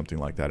Druids or something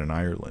like that in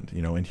Ireland,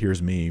 and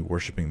here's me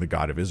worshiping the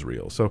God of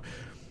Israel. So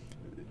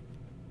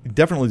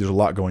definitely there's a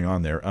lot going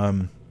on there.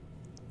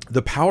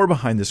 The power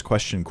behind this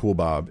question, Cool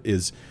Bob,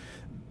 is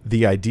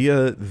the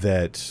idea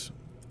that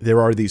there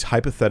are these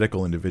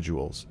hypothetical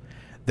individuals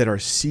that are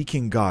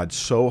seeking God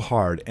so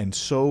hard and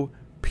so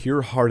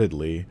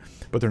pure-heartedly,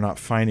 but they're not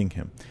finding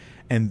him.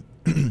 And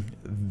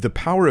the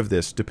power of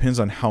this depends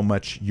on how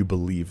much you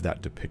believe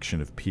that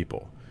depiction of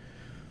people.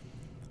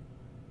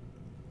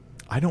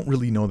 I don't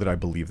really know that I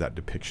believe that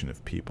depiction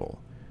of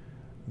people.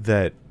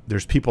 That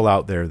there's people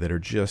out there that are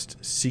just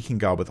seeking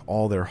God with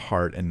all their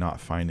heart and not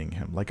finding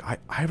him. Like I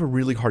have a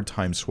really hard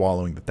time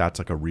swallowing that that's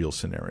like a real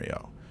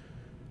scenario.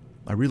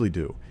 I really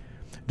do.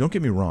 Don't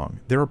get me wrong.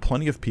 There are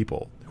plenty of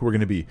people who are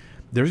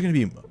there's going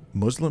to be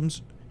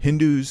Muslims,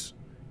 Hindus,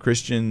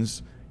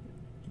 Christians,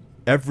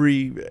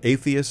 every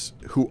atheist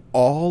who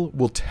all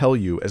will tell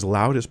you as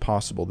loud as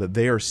possible that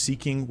they are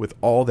seeking with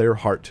all their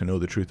heart to know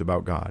the truth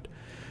about God.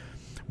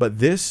 But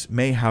this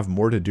may have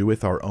more to do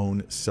with our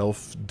own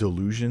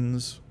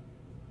self-delusions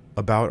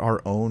about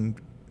our own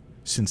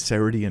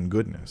sincerity and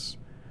goodness,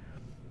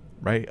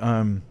 right?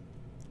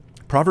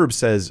 Proverbs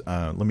says,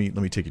 let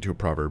me take you to a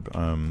proverb.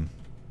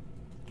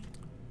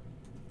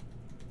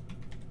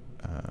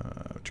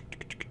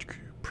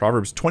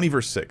 Proverbs 20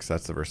 verse 6.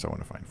 That's the verse I want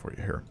to find for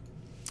you here.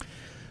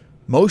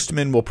 Most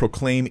men will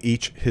proclaim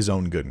each his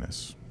own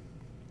goodness,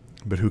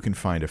 but who can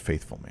find a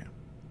faithful man?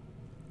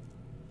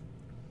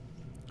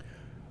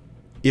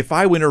 If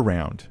I went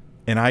around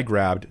and I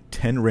grabbed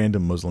 10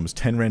 random Muslims,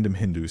 10 random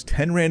Hindus,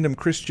 10 random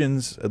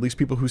Christians, at least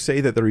people who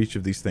say that they're each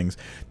of these things,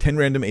 10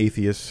 random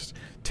atheists,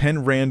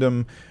 10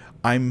 random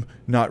I'm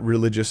not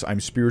religious, I'm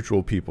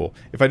spiritual people.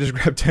 If I just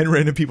grabbed 10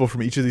 random people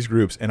from each of these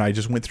groups and I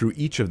just went through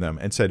each of them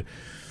and said,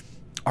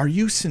 are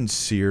you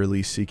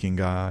sincerely seeking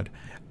God?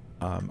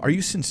 Are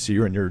you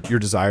sincere in your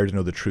desire to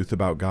know the truth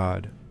about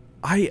God?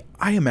 I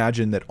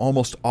imagine that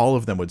almost all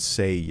of them would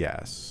say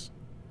yes.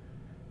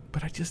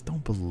 But I just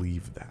don't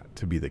believe that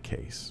to be the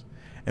case.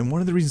 And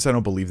one of the reasons I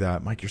don't believe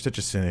that, Mike, you're such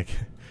a cynic,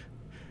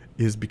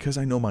 is because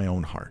I know my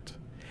own heart.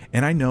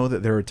 And I know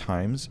that there are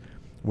times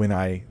when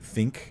I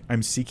think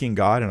I'm seeking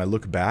God and I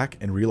look back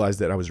and realize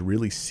that I was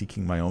really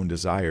seeking my own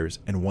desires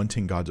and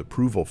wanting God's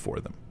approval for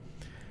them.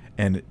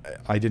 And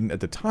I didn't at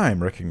the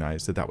time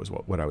recognize that was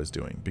what I was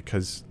doing,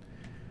 because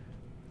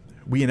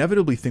we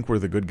inevitably think we're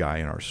the good guy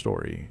in our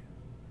story.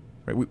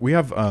 Right? We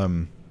have,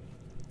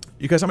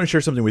 you guys, I'm going to share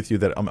something with you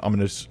that I'm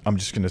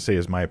just going to say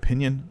is my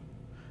opinion.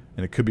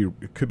 and it could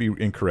be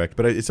incorrect,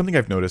 but it's something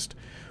I've noticed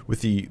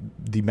with the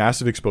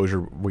massive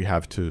exposure we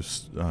have to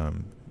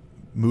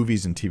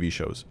movies and TV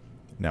shows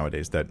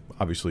nowadays that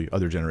obviously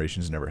other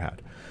generations never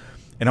had.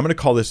 And I'm going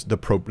to call this the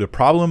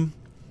problem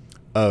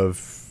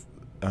of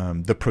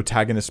the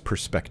protagonist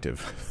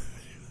perspective.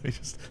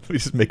 Let me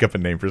just make up a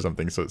name for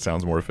something so it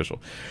sounds more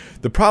official.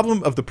 The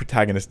problem of the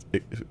protagonist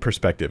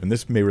perspective, and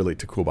this may relate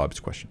to Cool Bob's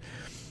question.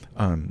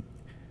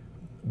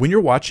 When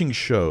you're watching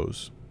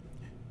shows,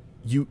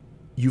 you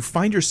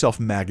find yourself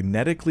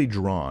magnetically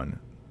drawn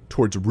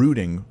towards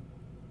rooting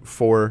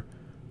for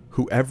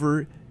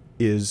whoever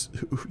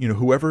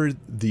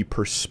the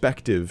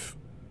perspective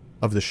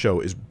of the show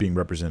is being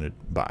represented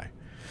by.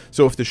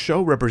 So if the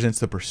show represents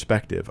the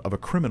perspective of a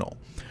criminal,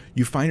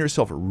 you find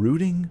yourself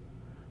rooting,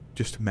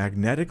 just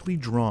magnetically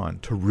drawn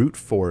to root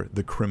for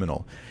the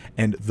criminal.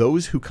 And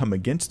those who come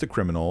against the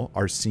criminal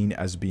are seen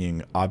as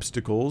being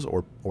obstacles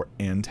or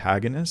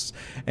antagonists.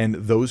 And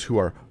those who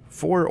are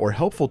for or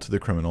helpful to the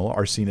criminal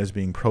are seen as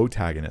being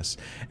protagonists.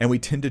 And we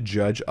tend to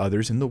judge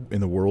others in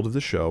the world of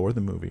the show or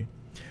the movie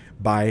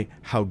by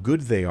how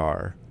good they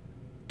are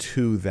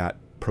to that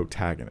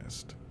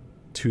protagonist,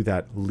 to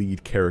that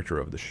lead character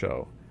of the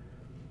show.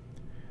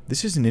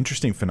 This is an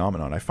interesting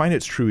phenomenon. I find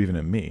it's true even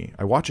in me.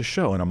 I watch a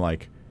show and I'm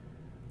like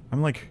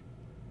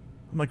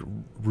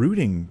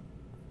rooting.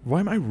 Why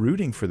am I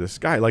rooting for this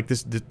guy? Like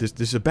this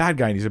is a bad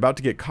guy and he's about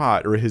to get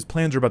caught, or his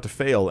plans are about to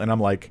fail, and I'm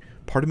like,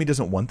 part of me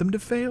doesn't want them to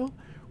fail.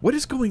 What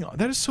is going on?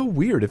 That is so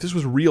weird. If this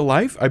was real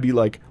life, I'd be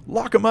like,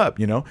 lock him up,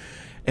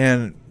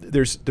 And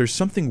there's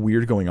something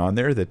weird going on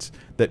there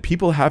that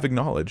people have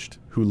acknowledged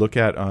who look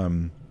at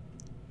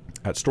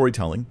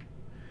storytelling.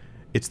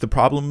 It's the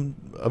problem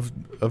of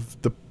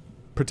the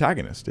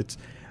protagonist.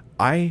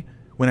 When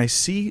I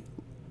see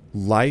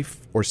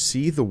life or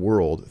see the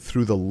world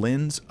through the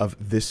lens of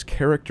this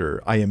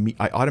character, I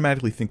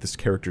automatically think this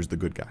character is the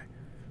good guy.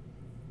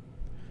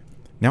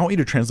 Now I want you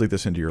to translate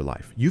this into your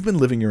life. You've been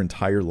living your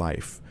entire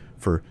life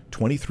for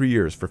 23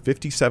 years, for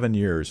 57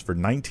 years, for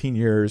 19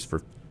 years,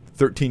 for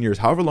 13 years,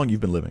 however long you've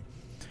been living.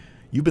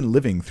 You've been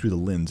living through the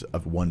lens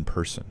of one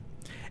person.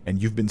 And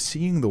you've been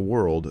seeing the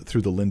world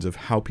through the lens of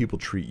how people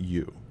treat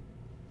you.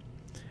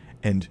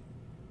 And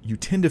you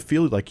tend to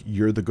feel like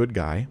you're the good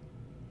guy.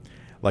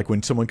 Like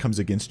when someone comes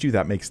against you,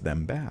 that makes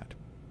them bad.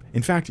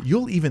 In fact,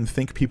 you'll even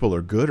think people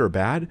are good or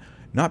bad,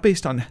 not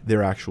based on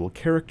their actual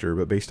character,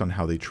 but based on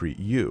how they treat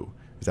you.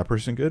 Is that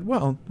person good?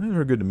 Well,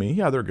 they're good to me.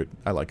 Yeah, they're good.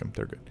 I like them.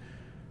 They're good.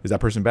 Is that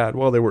person bad?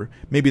 Well,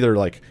 maybe they're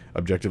like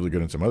objectively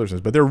good in some other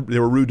sense, but they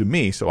were rude to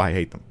me, so I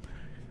hate them.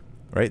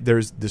 Right?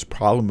 There's this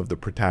problem of the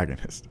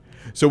protagonist.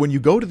 So when you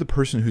go to the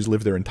person who's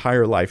lived their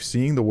entire life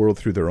seeing the world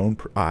through their own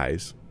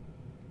eyes,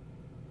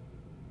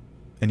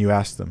 and you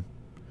ask them,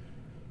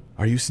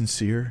 are you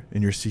sincere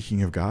in your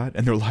seeking of God?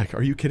 And they're like,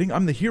 are you kidding?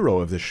 I'm the hero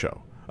of this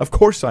show. Of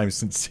course I'm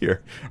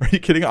sincere. Are you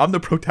kidding? I'm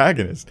the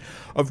protagonist.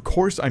 Of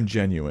course I'm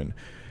genuine.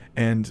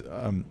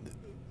 And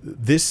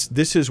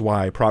this is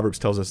why Proverbs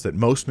tells us that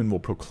most men will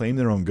proclaim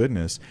their own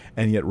goodness,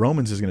 and yet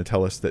Romans is going to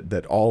tell us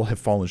that all have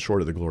fallen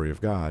short of the glory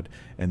of God.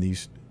 And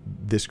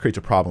this creates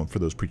a problem for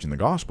those preaching the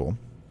gospel,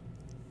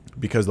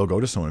 because they'll go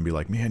to someone and be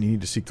like, man, you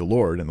need to seek the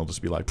Lord. And they'll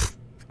just be like,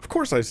 of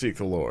course I seek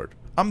the Lord.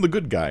 I'm the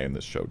good guy in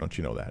this show. Don't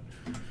you know that?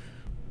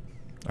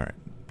 All right.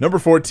 Number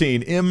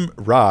 14, M.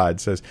 Rod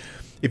says,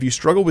 if you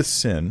struggle with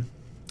sin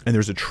and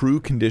there's a true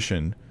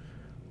contrition,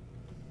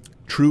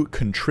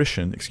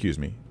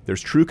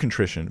 there's true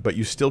contrition, but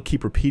you still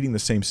keep repeating the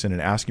same sin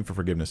and asking for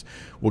forgiveness,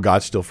 will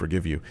God still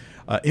forgive you?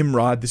 M.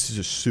 Rod, this is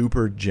a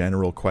super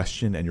general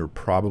question, and you're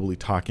probably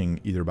talking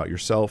either about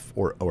yourself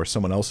or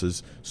someone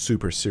else's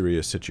super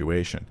serious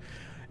situation.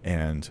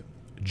 And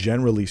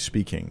generally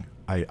speaking,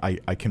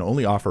 I can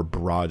only offer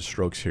broad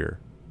strokes here,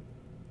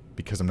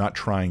 because I'm not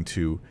trying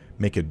to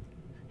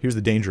here's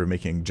the danger of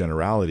making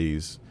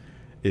generalities,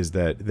 is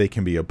that they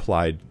can be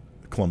applied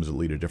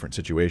clumsily to different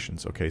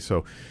situations. Okay,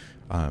 so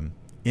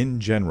in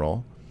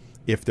general,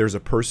 if there's a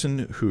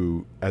person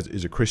who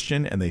is a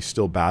Christian and they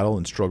still battle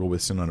and struggle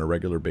with sin on a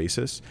regular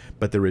basis,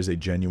 but there is a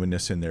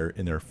genuineness in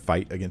their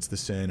fight against the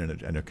sin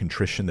and a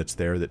contrition that's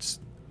there,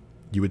 that's,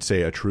 you would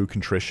say, a true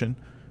contrition.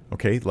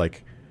 Okay,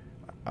 like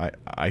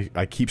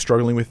I keep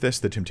struggling with this.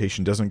 The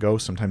temptation doesn't go.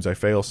 Sometimes I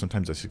fail.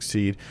 Sometimes I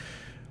succeed.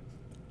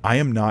 I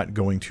am not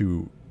going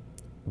to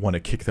want to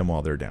kick them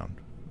while they're down.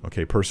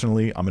 Okay,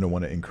 personally, I'm going to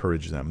want to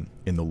encourage them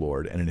in the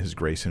Lord and in His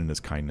grace and in His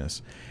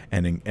kindness,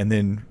 and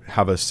then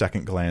have a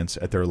second glance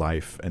at their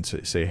life and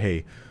say,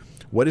 hey,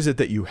 what is it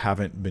that you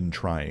haven't been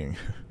trying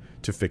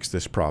to fix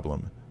this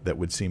problem that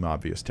would seem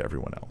obvious to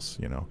everyone else?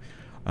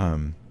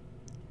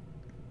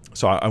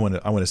 So I want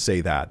to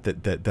say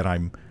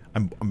that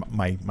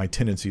my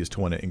tendency is to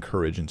want to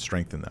encourage and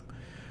strengthen them.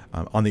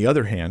 On the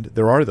other hand,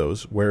 there are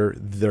those where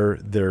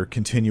their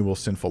continual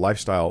sinful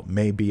lifestyle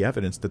may be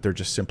evidence that they're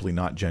just simply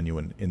not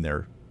genuine in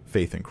their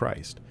faith in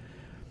Christ.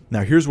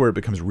 Now, here's where it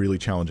becomes really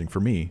challenging for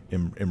me,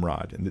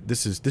 Imrod, and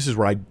this is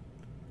where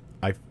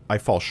I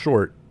fall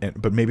short,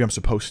 but maybe I'm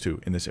supposed to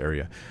in this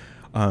area.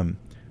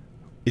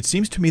 It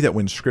seems to me that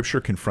when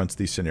Scripture confronts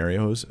these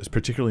scenarios,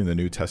 particularly in the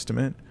New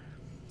Testament,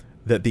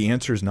 that the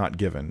answer is not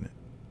given.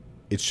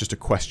 It's just a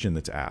question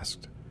that's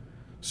asked.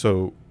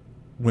 So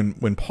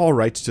when Paul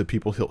writes to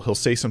people, he'll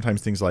say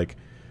sometimes things like,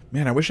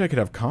 man, I wish I could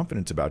have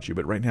confidence about you,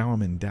 but right now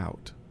I'm in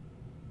doubt.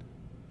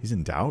 He's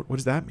in doubt? What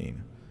does that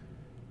mean?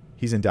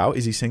 He's in doubt?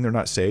 Is he saying they're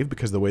not saved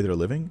because of the way they're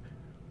living?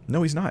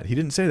 No, he's not. He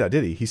didn't say that,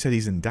 did he? He said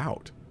he's in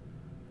doubt.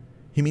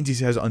 He means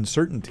he has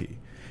uncertainty.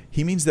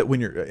 He means that when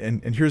you're,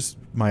 and here's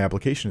my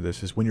application of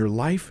this, is when your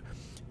life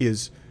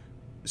is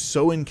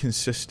so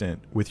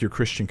inconsistent with your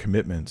Christian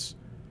commitments,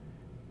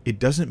 it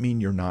doesn't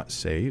mean you're not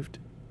saved,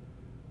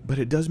 but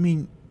it does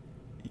mean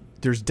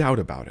there's doubt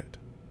about it.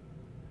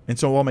 And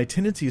so while my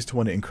tendency is to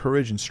want to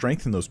encourage and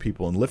strengthen those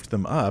people and lift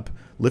them up,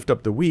 lift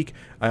up the weak,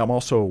 I am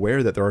also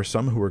aware that there are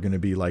some who are going to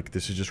be like,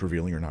 this is just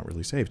revealing you're not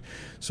really saved.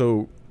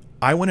 So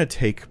I want to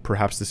take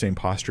perhaps the same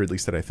posture, at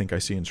least that I think I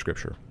see in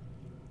Scripture,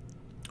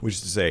 which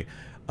is to say,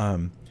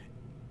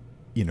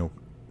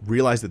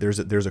 realize that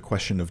there's a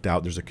question of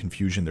doubt, there's a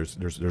confusion,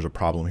 there's a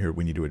problem here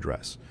we need to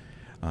address.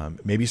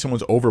 Maybe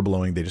someone's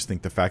overblowing. They just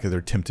think the fact that they're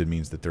tempted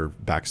means that they're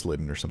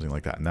backslidden or something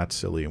like that, and that's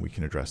silly, and we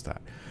can address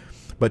that.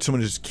 But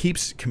someone just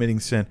keeps committing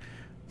sin.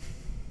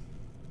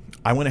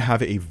 I want to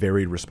have a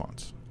varied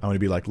response. I want to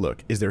be like,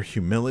 look, is there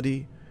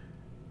humility,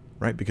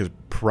 right? Because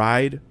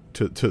pride,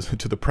 to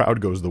the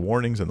proud goes the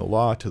warnings and the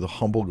law, to the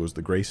humble goes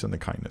the grace and the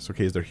kindness.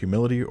 Okay, is there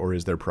humility or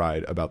is there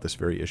pride about this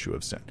very issue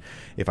of sin?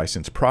 If I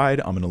sense pride,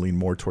 I'm going to lean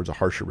more towards a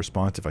harsher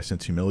response. If I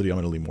sense humility, I'm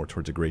going to lean more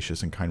towards a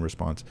gracious and kind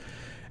response.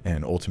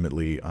 And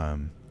ultimately, a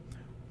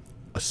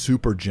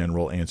super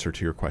general answer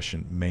to your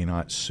question may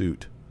not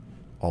suit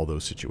all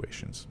those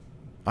situations.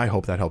 I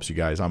hope that helps you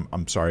guys.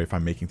 I'm sorry if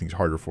I'm making things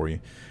harder for you.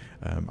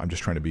 I'm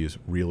just trying to be as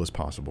real as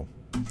possible.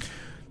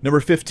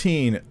 Number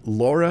 15,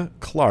 Laura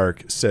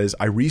Clark says,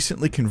 I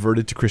recently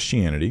converted to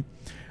Christianity.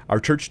 Our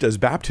church does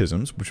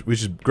baptisms,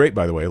 which is great,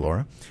 by the way,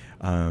 Laura.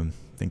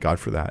 Thank God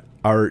for that.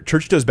 Our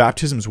church does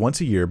baptisms once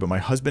a year, but my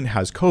husband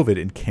has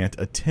COVID and can't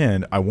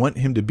attend. I want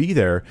him to be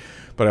there,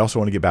 but I also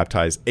want to get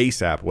baptized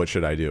ASAP. What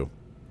should I do?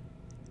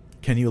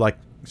 Can you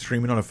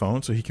stream it on a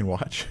phone so he can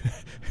watch?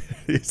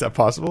 Is that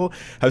possible?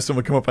 Have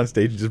someone come up on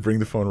stage and just bring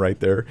the phone right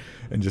there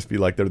and just be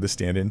like, they're the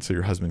stand-in so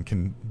your husband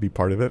can be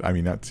part of it? I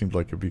mean, that seems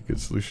like it'd be a good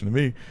solution to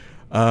me.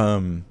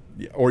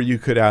 Or you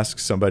could ask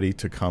somebody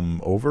to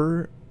come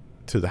over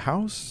to the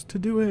house to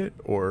do it,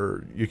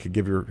 or you could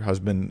give your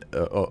husband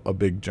a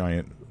big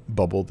giant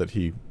bubble that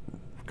he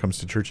comes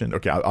to church in.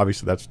 Okay,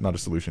 obviously that's not a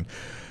solution.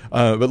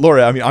 But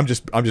Laura, I mean, I'm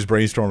just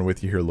brainstorming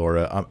with you here,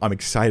 Laura. I'm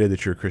excited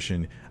that you're a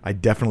Christian. I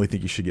definitely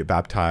think you should get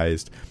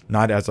baptized,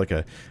 not as like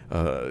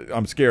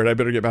I'm scared, I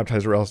better get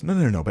baptized or else.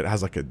 No. But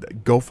as like a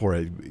go for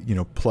it,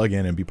 plug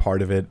in and be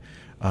part of it.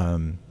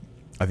 I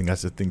think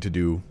that's the thing to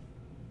do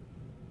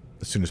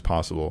as soon as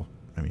possible.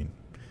 I mean,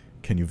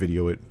 can you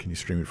video it? Can you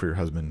stream it for your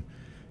husband?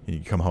 And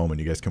you come home and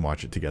you guys can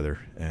watch it together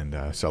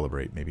and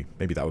celebrate.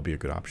 Maybe that would be a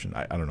good option.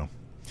 I don't know.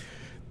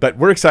 But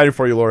we're excited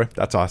for you, Laura.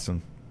 That's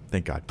awesome.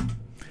 Thank God.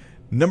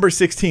 Number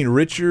 16,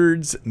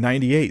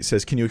 Richards98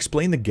 says, can you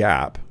explain the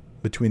gap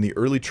between the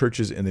early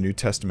churches in the New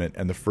Testament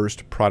and the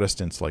first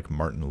Protestants like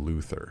Martin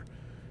Luther?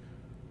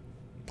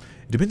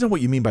 It depends on what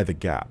you mean by the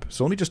gap.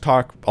 So let me just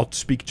I'll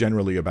speak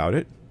generally about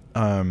it.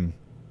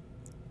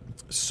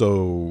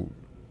 So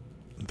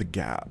the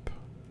gap.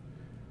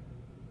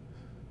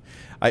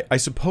 I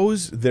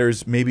suppose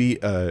there's maybe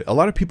a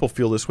lot of people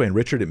feel this way. And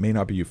Richard, it may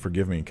not be you.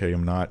 Forgive me, okay?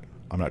 I'm not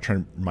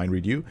trying to mind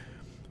read you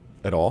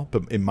at all,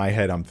 but in my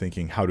head, I'm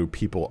thinking, how do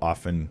people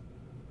often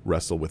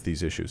wrestle with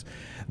these issues?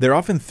 They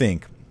often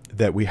think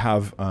that we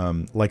have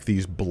like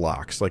these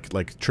blocks,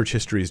 like church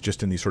history is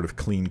just in these sort of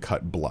clean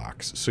cut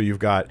blocks. So you've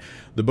got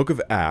the book of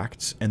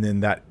Acts, and then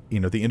that,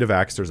 the end of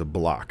Acts, there's a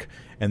block.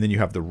 And then you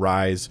have the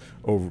rise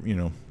over,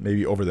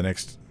 maybe over the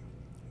next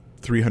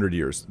 300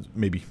 years,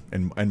 maybe,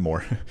 and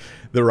more,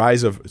 the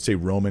rise of, say,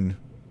 Roman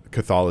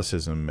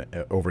Catholicism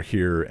over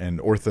here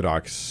and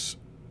Orthodox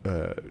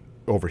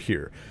over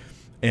here.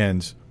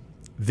 And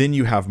then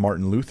you have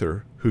Martin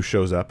Luther, who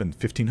shows up in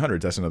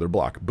 1500s. That's another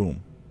block.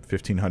 Boom.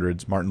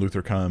 1500s, Martin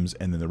Luther comes,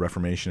 and then the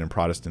Reformation and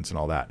Protestants and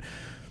all that.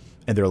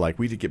 And they're like,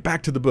 we had to get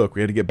back to the book.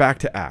 We had to get back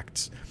to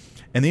Acts.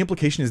 And the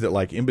implication is that,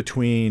 like, in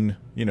between,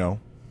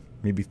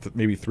 maybe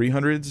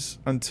 300s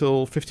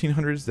until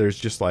 1500s, there's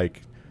just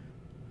like,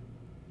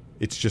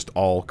 it's just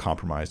all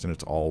compromised and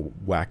it's all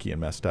wacky and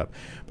messed up.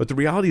 But the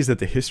reality is that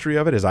the history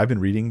of it, as I've been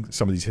reading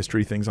some of these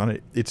history things on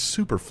it, it's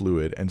super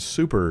fluid and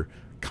super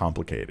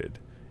complicated.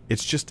 It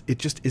just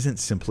isn't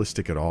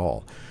simplistic at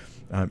all.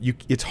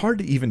 It's hard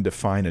to even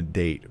define a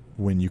date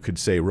when you could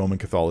say Roman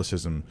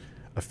Catholicism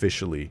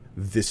officially,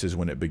 this is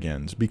when it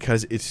begins,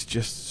 because it's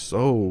just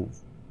so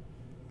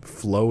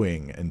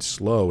flowing and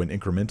slow and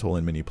incremental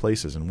in many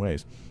places and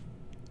ways.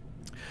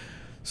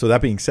 So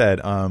that being said,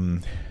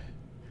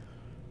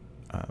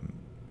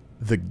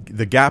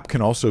 the gap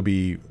can also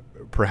be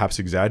perhaps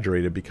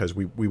exaggerated, because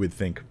we would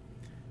think,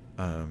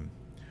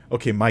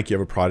 okay, Mike, you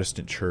have a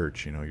Protestant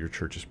church, your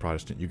church is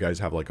Protestant. You guys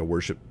have like a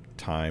worship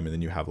time, and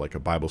then you have like a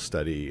Bible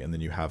study, and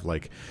then you have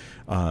like,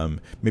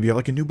 maybe you have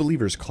like a new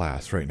believers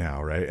class right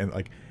now, right? And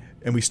like,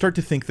 and we start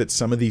to think that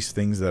some of these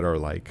things that are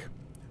like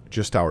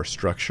just our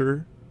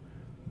structure,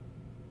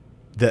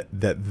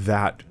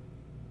 that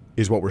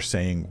is what we're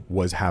saying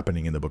was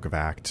happening in the book of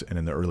Acts and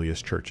in the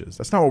earliest churches.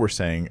 That's not what we're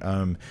saying.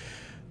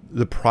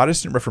 The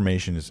Protestant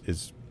Reformation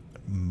is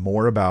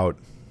more about,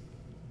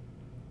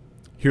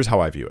 here's how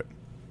I view it.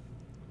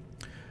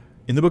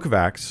 In the book of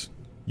Acts,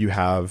 you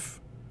have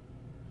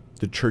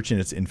the church in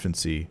its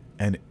infancy,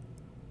 and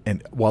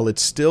while it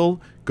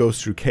still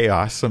goes through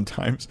chaos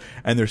sometimes,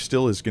 and there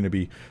still is going to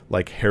be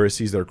like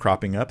heresies that are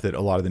cropping up, that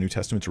a lot of the New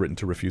Testament's written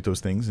to refute those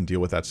things and deal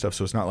with that stuff.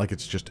 So it's not like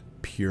it's just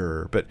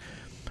pure, but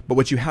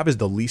what you have is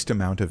the least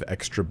amount of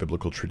extra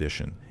biblical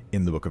tradition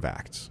in the book of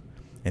Acts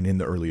and in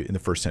the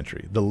first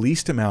century, the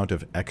least amount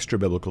of extra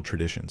biblical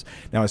traditions.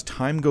 Now, as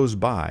time goes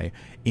by,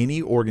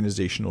 any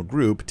organizational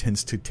group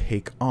tends to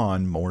take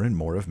on more and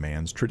more of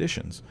man's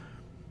traditions.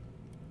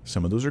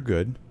 Some of those are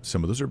good,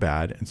 some of those are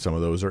bad, and some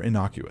of those are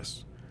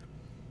innocuous.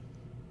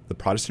 The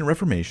Protestant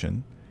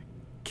Reformation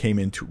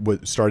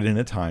started in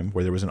a time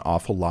where there was an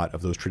awful lot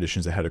of those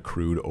traditions that had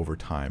accrued over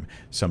time.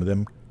 Some of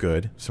them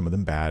good, some of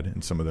them bad,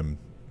 and some of them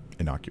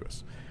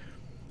innocuous.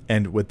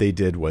 And what they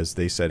did was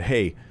they said,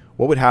 hey,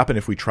 what would happen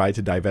if we tried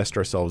to divest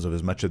ourselves of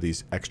as much of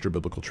these extra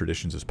biblical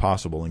traditions as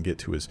possible and get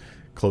to as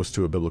close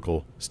to a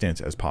biblical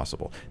stance as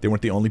possible? They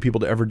weren't the only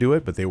people to ever do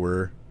it, but they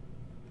were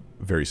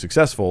very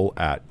successful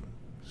at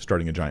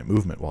starting a giant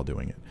movement while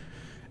doing it.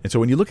 And so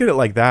when you look at it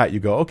like that, you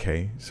go,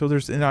 okay, so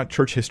there's in our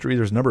church history,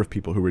 there's a number of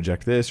people who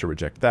reject this or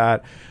reject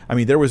that. I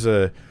mean, there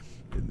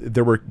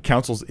were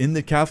councils in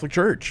the Catholic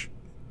Church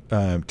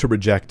to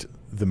reject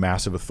the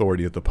massive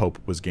authority that the Pope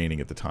was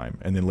gaining at the time.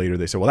 And then later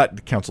they said, well,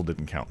 that council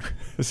didn't count.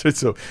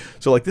 so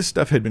like this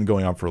stuff had been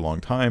going on for a long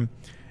time.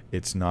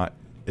 It's not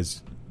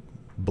as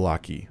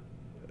blocky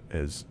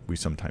as we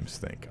sometimes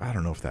think. I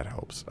don't know if that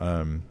helps.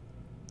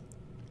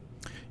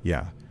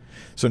 Yeah.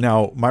 So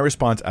now my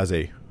response as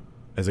a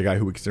guy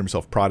who would consider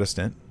himself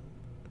Protestant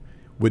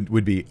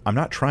would be, I'm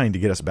not trying to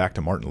get us back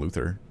to Martin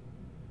Luther,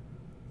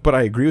 but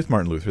I agree with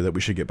Martin Luther that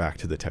we should get back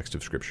to the text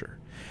of Scripture.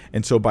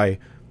 And so by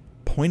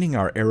pointing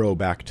our arrow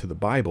back to the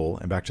Bible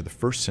and back to the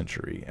first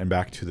century and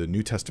back to the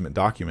New Testament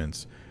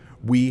documents,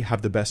 we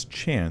have the best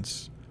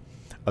chance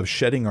of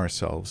shedding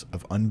ourselves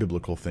of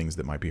unbiblical things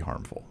that might be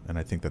harmful. And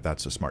I think that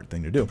that's a smart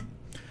thing to do.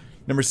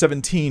 Number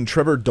 17,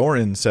 Trevor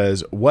Doran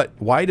says,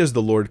 why does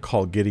the Lord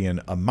call Gideon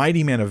a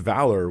mighty man of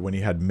valor when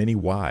he had many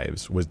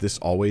wives? Was this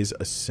always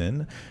a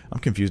sin? I'm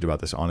confused about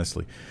this,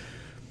 honestly.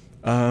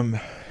 You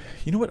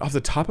know what? Off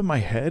the top of my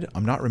head,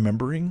 I'm not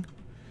remembering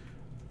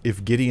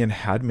if Gideon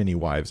had many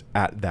wives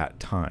at that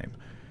time.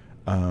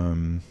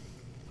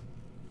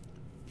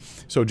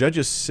 So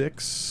Judges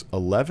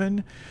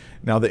 6:11.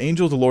 Now the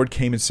angel of the Lord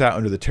came and sat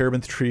under the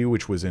terebinth tree,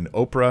 which was in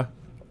Ophrah,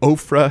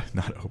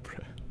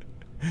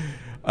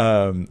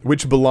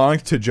 which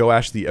belonged to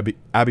Joash the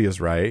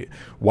Abiezrite,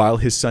 while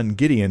his son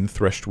Gideon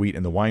threshed wheat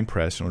in the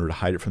winepress in order to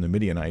hide it from the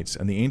Midianites.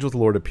 And the angel of the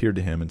Lord appeared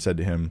to him and said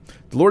to him,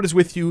 "The Lord is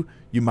with you,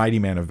 you mighty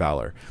man of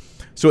valor."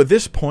 So at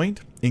this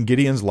point in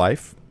Gideon's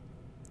life,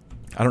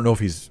 I don't know if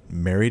he's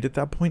married at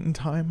that point in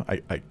time.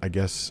 I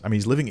guess, I mean,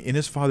 he's living in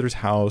his father's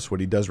house. What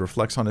he does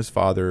reflects on his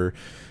father.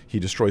 He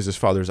destroys his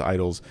father's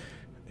idols.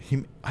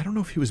 I don't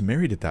know if he was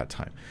married at that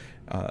time.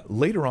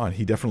 Later on,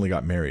 he definitely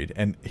got married.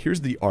 And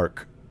here's the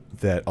arc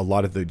that a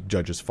lot of the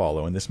judges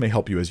follow. And this may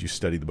help you as you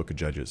study the book of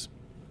Judges,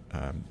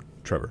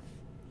 Trevor.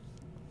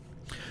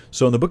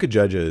 So in the book of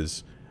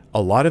Judges,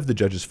 a lot of the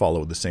judges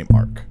follow the same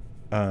arc.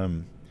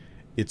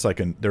 It's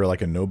like they're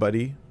like a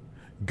nobody.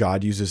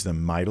 God uses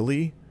them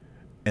mightily,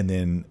 and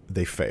then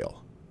they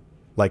fail.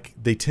 Like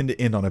they tend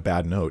to end on a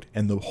bad note,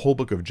 and the whole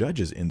book of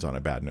Judges ends on a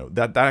bad note.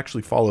 That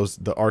actually follows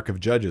the arc of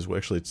Judges. Well,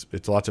 actually,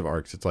 it's lots of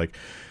arcs. It's like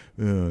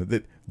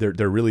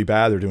they're really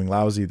bad, they're doing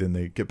lousy, then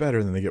they get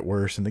better, then they get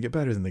worse, and they get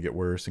better, then they get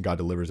worse, and God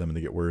delivers them, and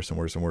they get worse and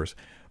worse and worse.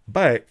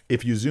 But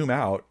if you zoom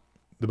out,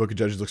 the book of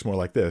Judges looks more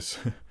like this.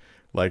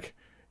 Like,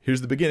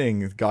 here's the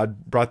beginning.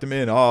 God brought them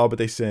in, but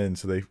they sinned,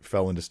 so they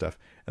fell into stuff,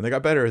 and they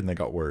got better, and they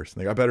got worse,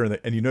 and they got better,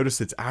 and you notice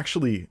it's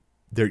actually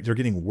they're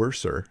getting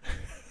worser.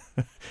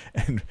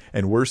 and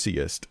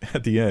worsiest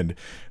at the end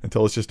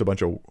until it's just a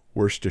bunch of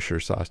Worcestershire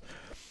sauce.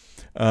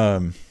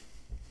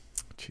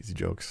 Cheesy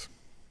jokes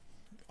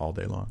all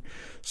day long.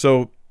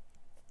 So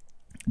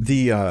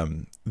the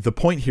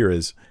point here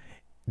is,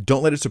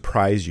 don't let it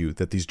surprise you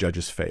that these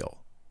judges fail,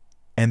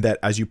 and that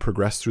as you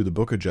progress through the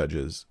book of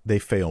Judges, they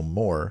fail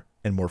more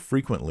and more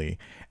frequently,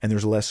 and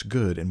there's less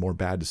good and more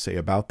bad to say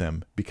about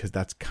them, because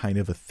that's kind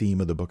of a theme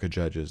of the book of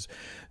Judges.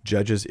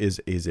 Judges is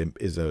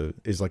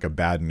like a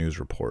bad news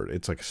report.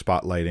 It's like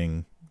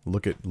spotlighting.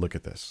 Look at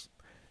this.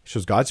 It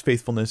shows God's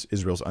faithfulness,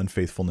 Israel's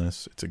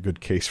unfaithfulness. It's a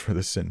good case for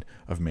the sin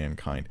of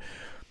mankind.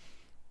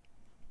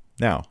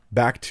 Now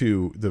back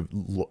to the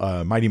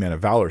mighty man of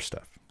valor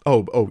stuff.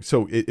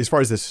 So as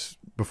far as this,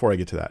 before I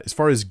get to that, as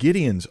far as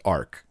Gideon's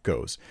arc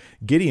goes,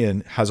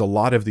 Gideon has a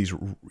lot of these,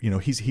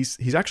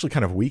 he's actually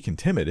kind of weak and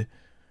timid,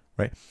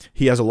 right?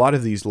 He has a lot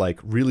of these like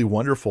really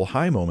wonderful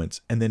high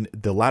moments. And then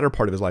the latter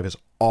part of his life is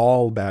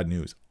all bad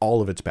news.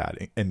 All of it's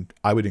bad. And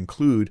I would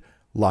include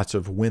lots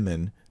of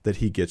women that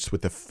he gets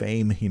with the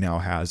fame he now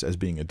has as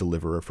being a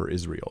deliverer for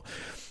Israel.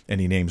 And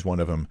he names one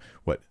of them,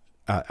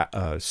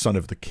 son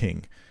of the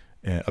king,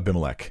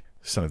 Abimelech,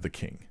 son of the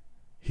king.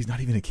 He's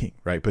not even a king,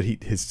 right? But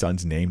his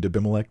son's named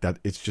Abimelech.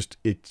 It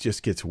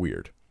just gets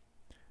weird.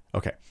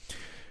 Okay.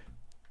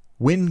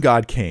 When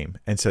God came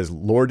and says,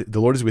 Lord, the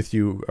Lord is with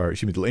you, or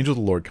excuse me, the angel of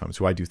the Lord comes,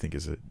 who I do think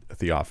is a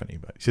theophany,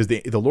 but he says,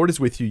 the Lord is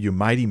with you, you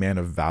mighty man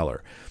of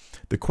valor.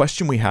 The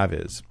question we have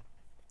is,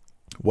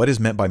 what is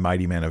meant by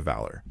mighty man of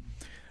valor?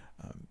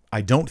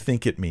 I don't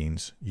think it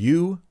means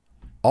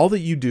all that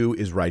you do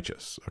is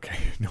righteous. Okay.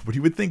 Nobody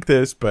would think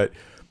this, but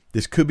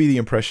this could be the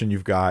impression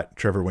you've got,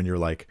 Trevor, when you're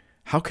like,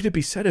 how could it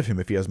be said of him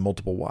if he has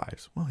multiple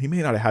wives? Well, he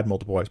may not have had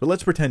multiple wives, but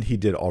let's pretend he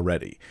did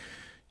already.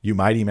 You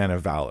mighty man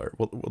of valor.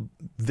 Well,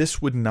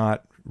 this would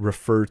not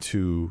refer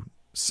to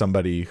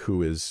somebody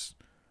who is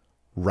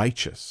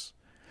righteous.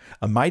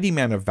 A mighty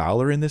man of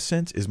valor in this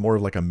sense is more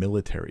of like a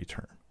military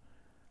term.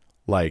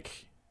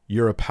 Like,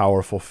 you're a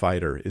powerful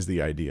fighter is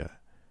the idea.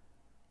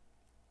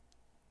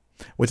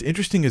 What's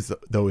interesting is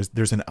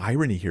there's an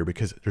irony here,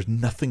 because there's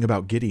nothing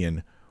about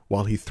Gideon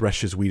while he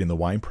threshes wheat in the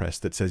winepress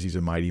that says he's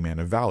a mighty man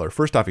of valor.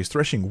 First off, he's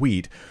threshing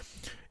wheat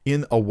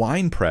in a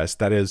wine press.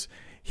 That is,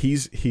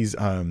 he's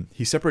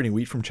separating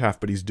wheat from chaff,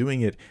 but he's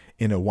doing it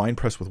in a wine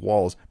press with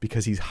walls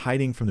because he's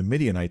hiding from the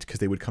Midianites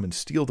because they would come and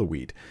steal the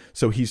wheat.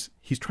 So he's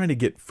trying to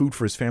get food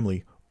for his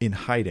family in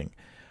hiding.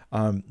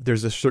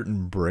 There's a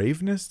certain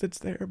braveness that's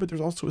there, but there's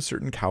also a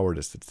certain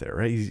cowardice that's there,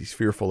 right? He's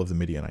fearful of the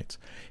Midianites.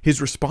 His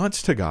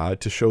response to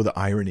God, to show the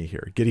irony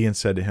here, Gideon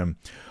said to him,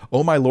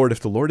 "Oh, my Lord, if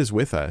the Lord is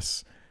with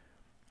us,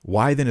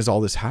 why then has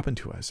all this happened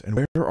to us? And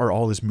where are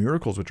all his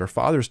miracles which our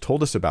fathers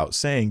told us about,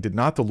 saying, did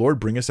not the Lord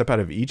bring us up out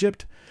of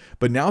Egypt?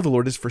 But now the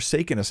Lord has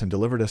forsaken us and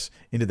delivered us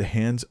into the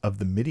hands of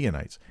the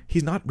Midianites."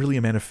 He's not really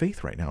a man of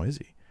faith right now, is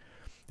he?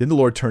 Then the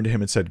Lord turned to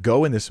him and said,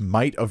 "Go in this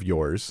might of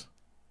yours,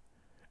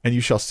 and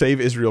you shall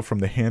save Israel from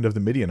the hand of the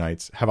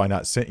Midianites. Have I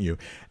not sent you?"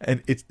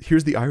 And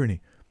here's the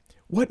irony.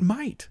 What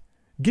might?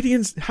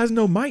 Gideon has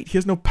no might. He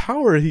has no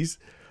power. He's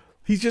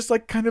just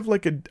like kind of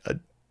like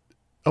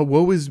a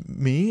woe is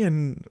me,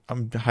 and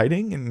I'm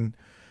hiding,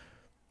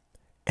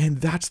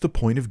 and that's the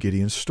point of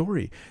Gideon's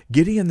story.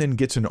 Gideon then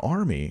gets an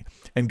army,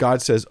 and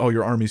God says, "Oh,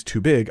 your army's too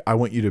big. I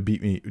want you to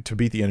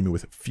beat the enemy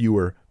with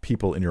fewer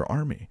people in your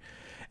army."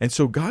 And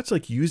so God's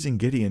like using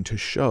Gideon to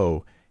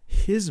show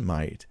his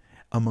might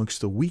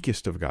amongst the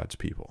weakest of God's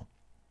people.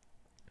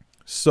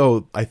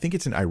 So I think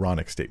it's an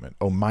ironic statement.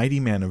 "Oh, mighty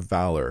man of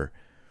valor"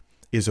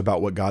 is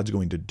about what God's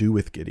going to do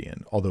with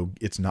Gideon, although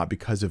it's not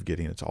because of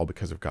Gideon, it's all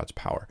because of God's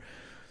power.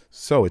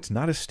 So it's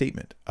not a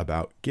statement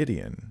about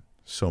Gideon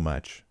so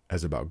much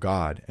as about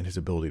God and his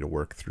ability to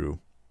work through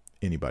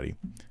anybody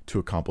to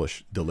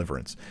accomplish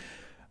deliverance.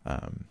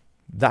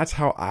 That's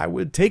how I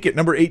would take it.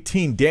 Number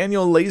 18,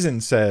 Daniel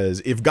Lazen says,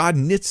 "If God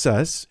knits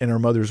us in our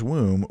mother's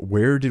womb,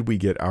 where did we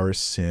get our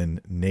sin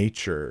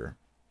nature?"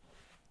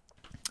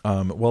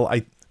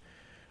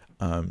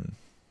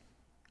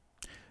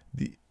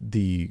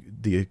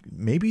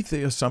 Maybe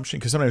the assumption,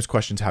 because sometimes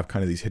questions have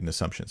kind of these hidden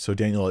assumptions. So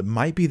Daniel, it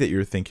might be that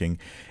you're thinking,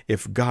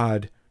 if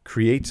God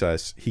creates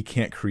us, he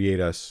can't create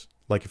us.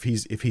 Like if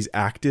he's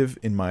active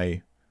in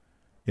my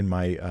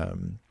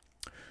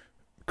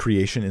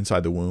creation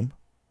inside the womb,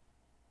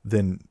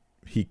 then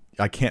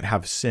I can't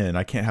have sin.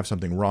 I can't have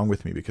something wrong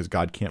with me because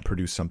God can't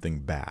produce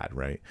something bad,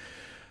 right?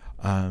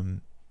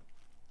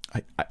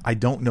 I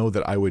don't know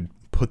that I would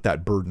put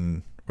that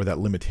burden or that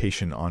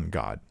limitation on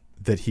God,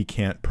 that he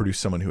can't produce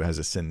someone who has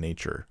a sin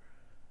nature,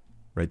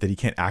 right? That he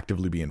can't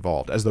actively be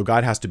involved, as though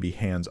God has to be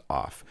hands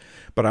off.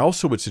 But I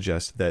also would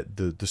suggest that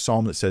the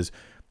psalm that says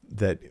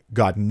that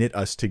God knit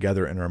us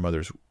together in our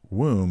mother's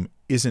womb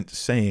isn't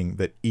saying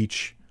that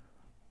each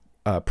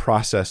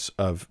process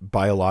of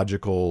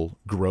biological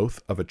growth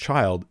of a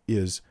child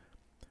is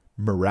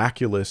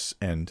miraculous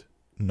and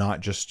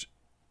not just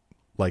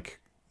like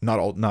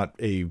not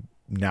a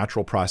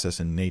natural process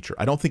in nature.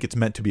 I don't think it's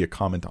meant to be a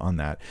comment on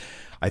that.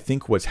 I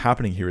think what's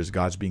happening here is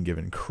God's being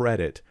given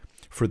credit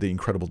for the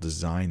incredible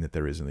design that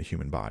there is in the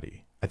human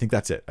body. I think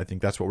that's it. I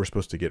think that's what we're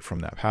supposed to get from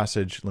that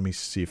passage. Let me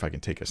see if I can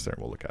take us there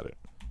and we'll look at it.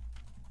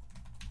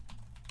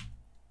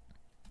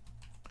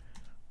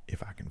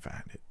 If I can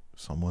find it.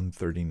 Psalm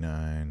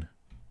 139.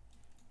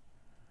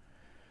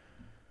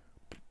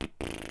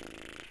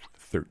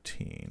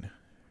 13.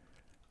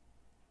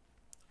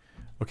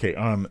 Okay,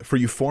 for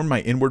you formed my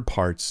inward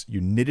parts,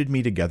 you knitted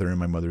me together in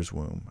my mother's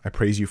womb. I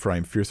praise you, for I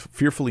am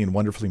fearfully and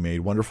wonderfully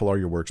made. Wonderful are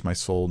your works, my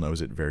soul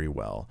knows it very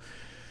well.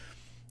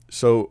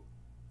 So,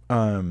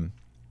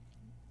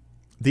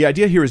 the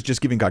idea here is just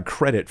giving God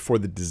credit for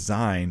the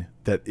design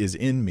that is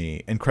in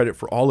me and credit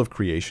for all of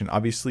creation.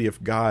 Obviously,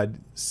 if God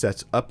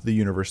sets up the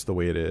universe the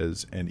way it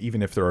is, and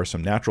even if there are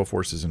some natural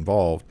forces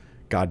involved,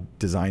 God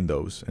designed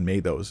those and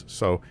made those.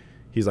 So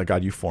he's like,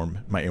 God, you formed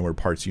my inward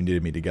parts, you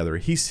knitted me together.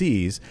 He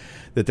sees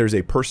that there's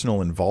a personal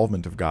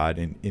involvement of God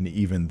in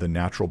even the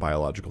natural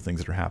biological things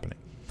that are happening.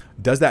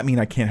 Does that mean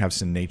I can't have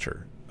sin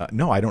nature?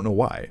 No, I don't know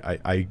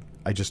why.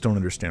 I just don't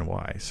understand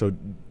why. So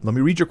let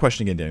me read your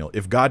question again, Daniel.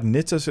 If God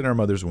knits us in our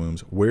mother's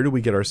wombs, where do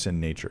we get our sin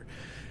nature?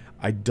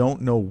 I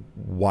don't know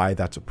why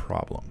that's a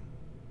problem.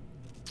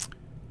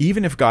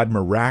 Even if God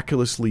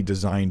miraculously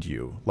designed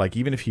you, like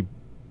even if he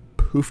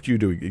poofed you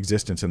to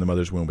existence in the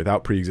mother's womb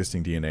without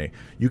pre-existing DNA,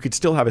 you could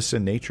still have a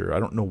sin nature. I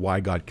don't know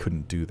why God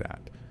couldn't do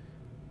that.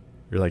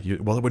 You're like,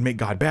 well, it would make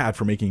God bad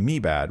for making me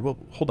bad. Well,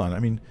 hold on. I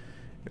mean,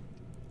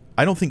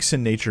 I don't think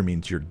sin nature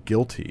means you're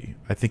guilty.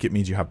 I think it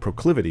means you have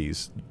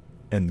proclivities,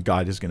 and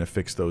God is going to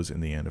fix those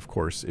in the end, of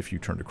course, if you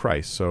turn to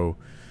Christ. So,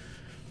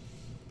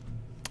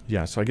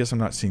 yeah, so I guess I'm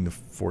not seeing the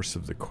force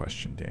of the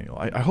question, Daniel.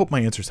 I hope my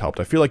answers helped.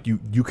 I feel like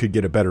you could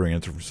get a better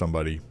answer from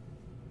somebody.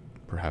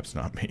 Perhaps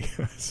not me.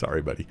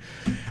 Sorry, buddy.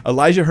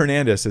 Elijah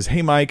Hernandez says,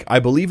 hey, Mike, I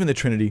believe in the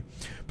Trinity,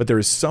 but there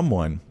is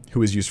someone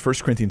who has used 1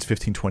 Corinthians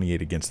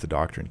 15:28 against the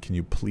doctrine. Can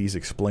you please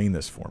explain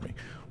this for me?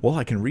 Well,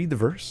 I can read the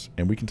verse,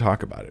 and we can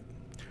talk about it.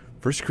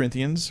 1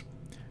 Corinthians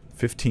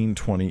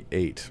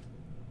 15:28.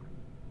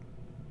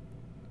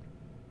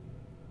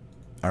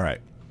 All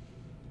right.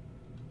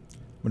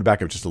 I'm going to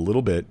back up just a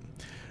little bit.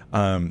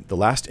 The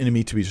last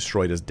enemy to be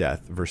destroyed is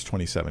death, verse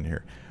 27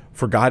 here.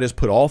 For God has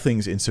put all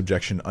things in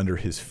subjection under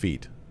his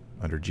feet,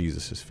 under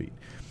Jesus' feet.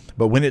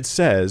 But when it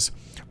says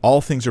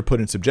all things are put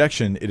in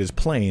subjection, it is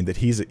plain that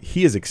he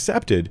is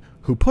accepted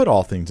who put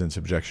all things in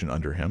subjection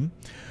under him.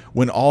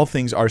 When all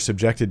things are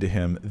subjected to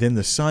him, then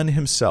the Son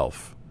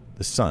himself,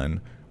 the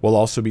Son, will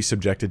also be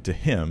subjected to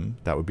him,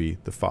 that would be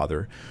the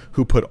Father,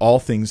 who put all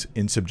things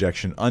in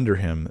subjection under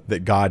him,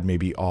 that God may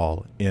be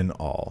all in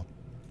all.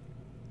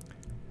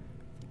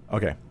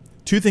 Okay,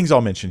 two things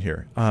I'll mention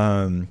here.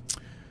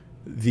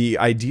 The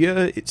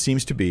idea, it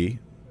seems to be,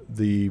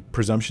 the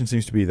presumption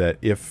seems to be that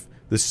if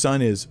the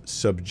Son is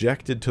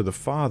subjected to the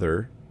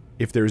Father,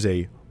 if there's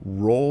a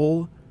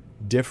role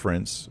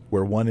difference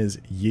where one is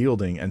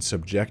yielding and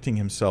subjecting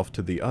himself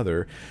to the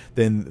other,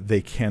 then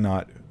they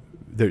cannot,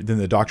 then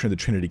the doctrine of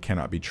the Trinity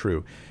cannot be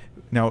true.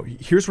 Now,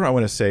 here's what I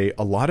want to say.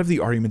 A lot of the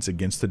arguments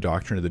against the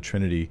doctrine of the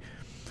Trinity,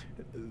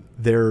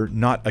 they're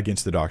not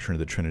against the doctrine of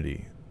the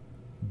Trinity.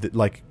 The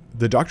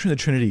doctrine of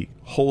the Trinity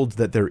holds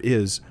that there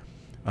is,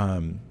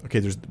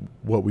 there's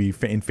what we,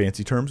 in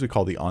fancy terms, we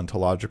call the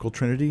ontological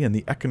Trinity and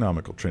the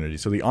economical Trinity.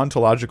 So the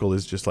ontological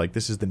is just like,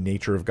 this is the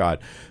nature of God.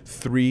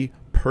 3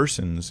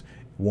 persons,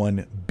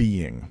 1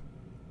 being.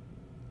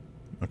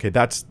 Okay,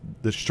 that's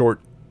the short,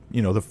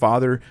 the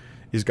Father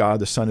is God,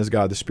 the Son is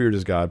God, the Spirit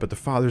is God, but the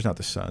Father is not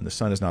the Son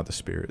is not the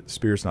Spirit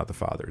is not the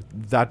Father.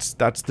 That's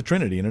the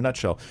Trinity in a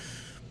nutshell.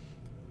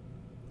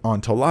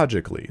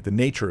 Ontologically, the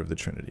nature of the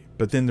Trinity.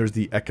 But then there's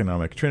the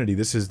economic Trinity.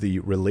 This is the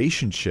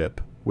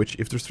relationship, which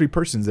if there's 3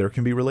 persons, there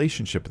can be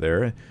relationship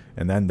there,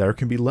 and then there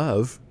can be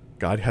love.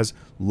 God has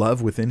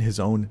love within his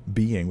own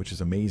being, which is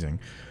amazing,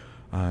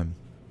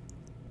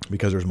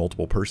 because there's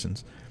multiple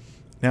persons.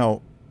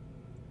 Now,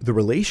 the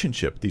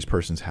relationship these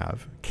persons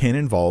have can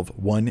involve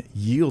one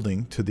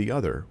yielding to the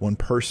other, one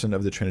person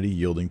of the Trinity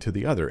yielding to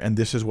the other. And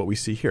this is what we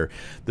see here.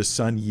 The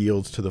Son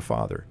yields to the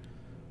Father,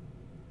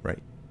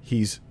 right?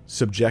 He's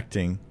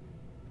subjecting,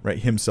 right,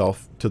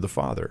 himself to the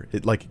Father.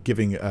 It like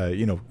giving,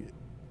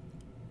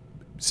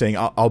 saying,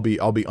 I'll be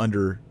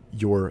under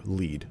your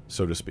lead,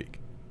 so to speak.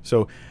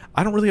 So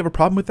I don't really have a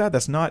problem with that.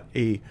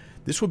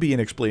 This would be an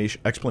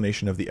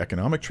explanation of the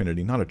economic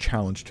Trinity, not a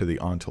challenge to the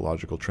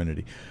ontological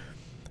Trinity.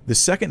 The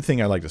second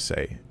thing I like to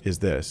say is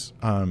this.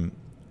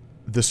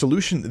 The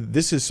solution,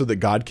 this is so that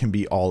God can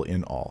be all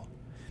in all.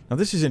 Now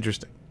this is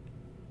interesting.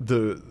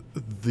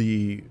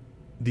 The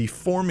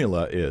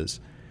formula is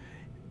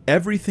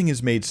everything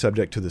is made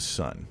subject to the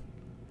Son,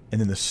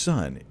 and then the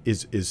Son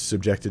is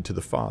subjected to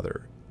the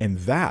Father. And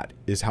that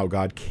is how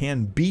God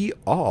can be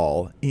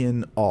all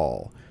in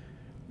all.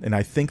 And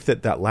I think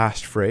that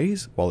last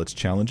phrase, while it's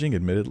challenging,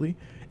 admittedly,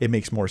 it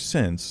makes more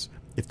sense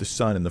if the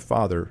Son and the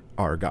Father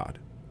are God.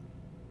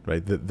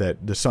 Right?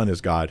 That the Son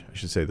is God. I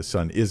should say the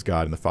Son is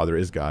God and the Father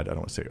is God. I don't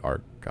want to say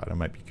are God. I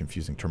might be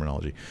confusing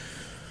terminology.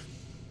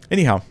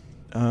 Anyhow,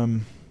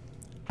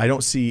 I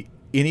don't see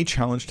any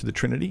challenge to the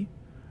Trinity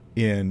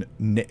in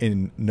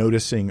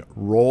noticing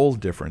role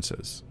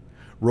differences.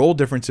 Role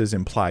differences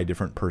imply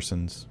different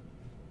persons,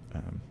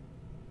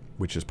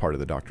 which is part of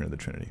the doctrine of the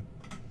Trinity.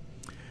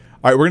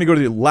 All right, we're going to go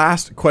to the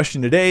last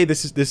question today.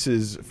 This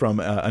is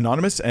from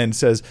Anonymous and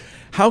says,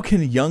 how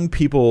can young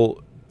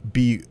people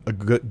be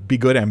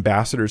good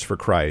ambassadors for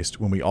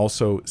Christ when we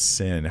also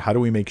sin? How do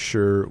we make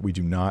sure we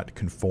do not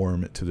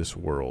conform to this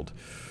world?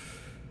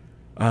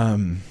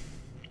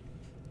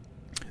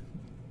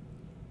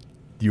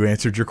 You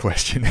answered your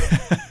question.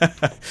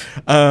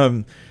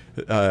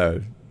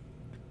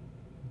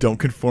 Don't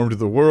conform to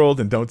the world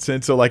and don't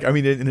sin. So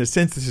in a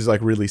sense, this is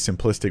like really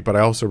simplistic, but I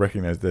also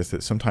recognize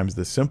that sometimes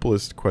the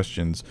simplest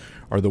questions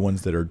are the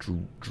ones that are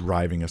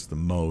driving us the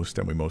most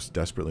and we most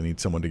desperately need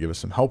someone to give us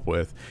some help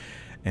with.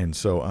 And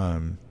so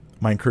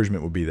my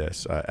encouragement would be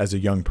this. As a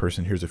young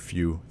person, here's a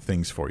few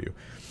things for you.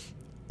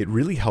 It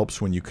really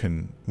helps when you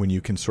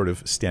can sort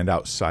of stand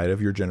outside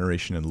of your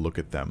generation and look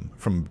at them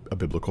from a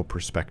biblical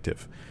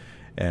perspective.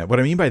 What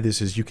I mean by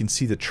this is you can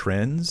see the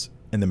trends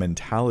and the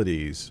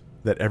mentalities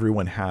that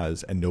everyone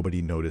has and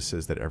nobody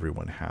notices that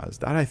everyone has.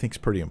 That I think is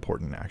pretty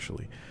important,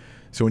 actually.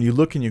 So when you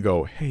look and you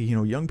go, hey,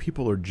 young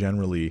people are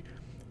generally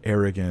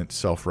arrogant,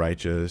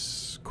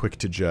 self-righteous, quick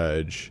to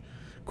judge,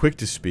 quick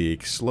to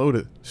speak, slow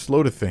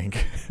to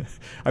think.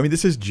 I mean,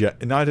 this is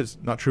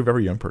not true of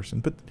every young person,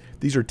 but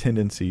these are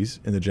tendencies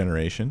in the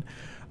generation.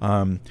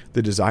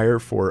 The desire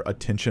for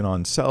attention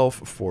on self,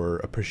 for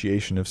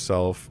appreciation of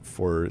self,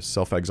 for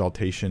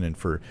self-exaltation, and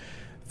for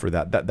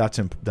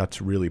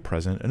that's really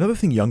present. Another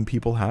thing young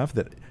people have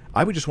that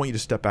I would just want you to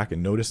step back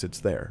and notice it's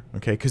there,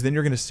 okay? Because then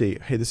you're going to say,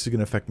 hey, this is going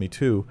to affect me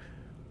too.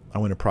 I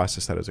want to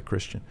process that as a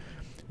Christian.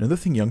 Another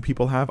thing young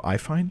people have, I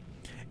find,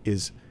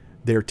 is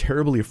they're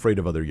terribly afraid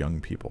of other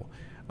young people.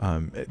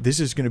 This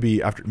is going to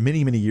be after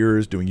many, many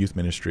years doing youth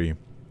ministry.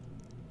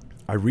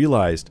 I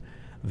realized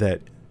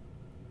that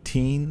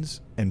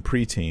teens and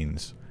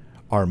preteens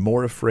are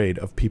more afraid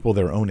of people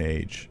their own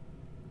age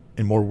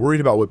and more worried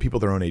about what people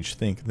their own age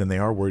think than they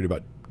are worried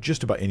about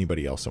just about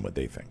anybody else and what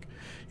they think.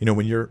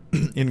 When you're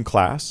in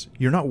class,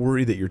 you're not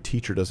worried that your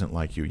teacher doesn't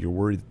like you. You're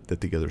worried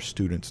that the other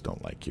students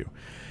don't like you.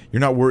 You're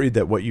not worried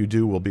that what you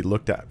do will be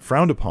looked at,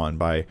 frowned upon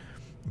by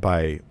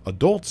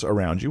adults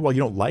around you. Well, you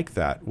don't like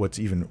that. What's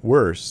even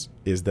worse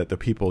is that the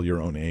people your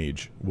own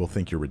age will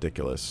think you're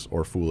ridiculous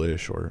or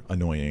foolish or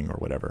annoying or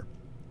whatever.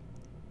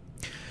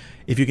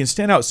 If you can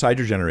stand outside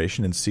your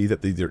generation and see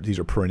that these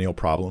are perennial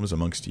problems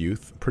amongst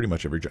youth, pretty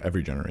much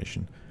every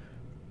generation,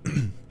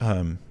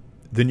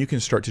 then you can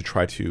start to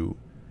try to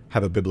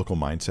have a biblical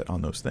mindset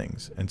on those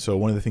things. And so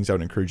one of the things I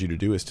would encourage you to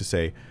do is to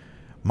say,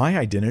 my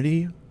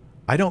identity,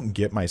 I don't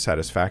get my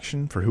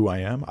satisfaction for who I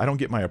am. I don't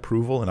get my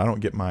approval, and I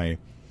don't get my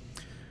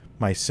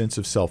sense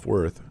of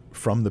self-worth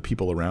from the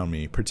people around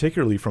me,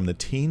 particularly from the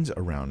teens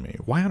around me.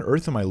 Why on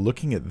earth am I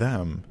looking at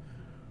them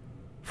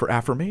for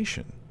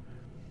affirmation?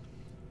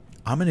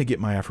 I'm going to get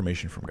my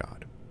affirmation from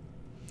God.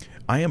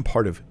 I am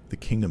part of the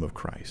kingdom of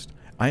Christ.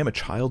 I am a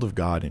child of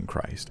God in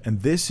Christ.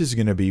 And this is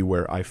going to be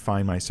where I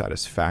find my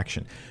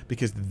satisfaction,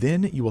 because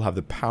then you will have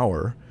the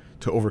power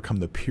to overcome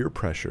the peer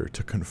pressure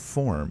to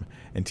conform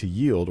and to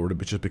yield or to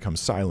just become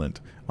silent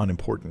on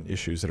important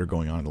issues that are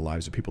going on in the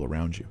lives of people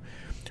around you.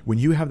 When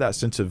you have that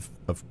sense of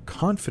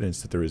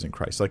confidence that there is in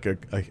Christ, like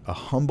a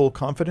humble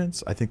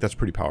confidence, I think that's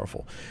pretty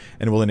powerful.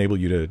 And it will enable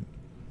you to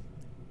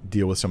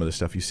deal with some of the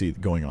stuff you see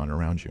going on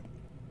around you.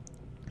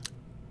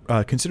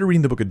 Consider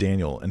reading the book of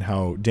Daniel and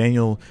how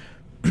Daniel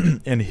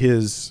and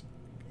his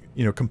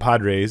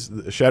compadres,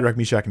 Shadrach,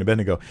 Meshach, and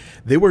Abednego,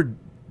 they were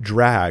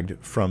dragged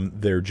from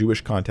their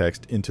Jewish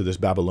context into this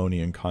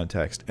Babylonian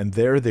context. And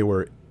there they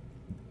were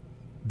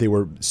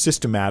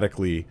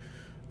systematically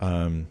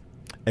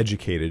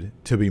educated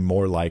to be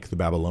more like the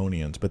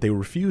Babylonians, but they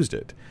refused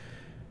it.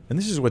 And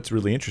this is what's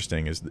really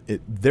interesting, is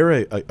they're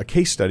a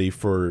case study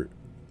for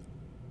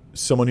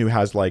someone who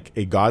has like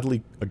a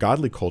godly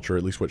culture,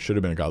 at least what should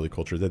have been a godly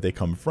culture that they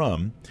come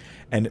from,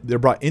 and they're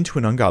brought into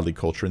an ungodly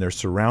culture, and they're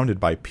surrounded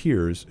by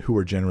peers who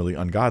are generally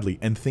ungodly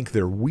and think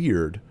they're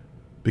weird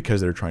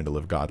because they're trying to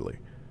live godly.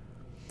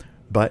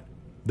 But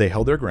they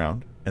held their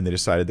ground, and they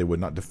decided they would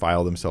not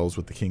defile themselves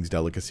with the king's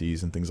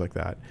delicacies and things like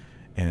that.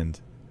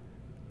 And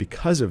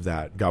because of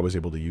that, God was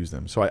able to use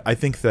them. So I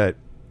think that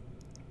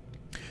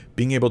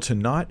being able to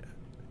not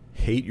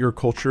hate your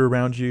culture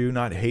around you,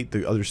 not hate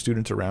the other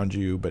students around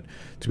you, but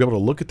to be able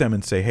to look at them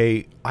and say,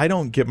 hey, I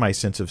don't get my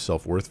sense of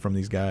self-worth from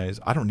these guys.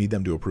 I don't need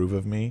them to approve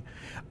of me.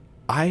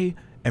 I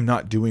am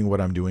not doing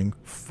what I'm doing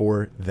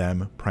for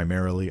them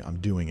primarily. I'm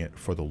doing it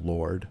for the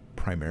Lord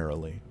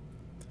primarily.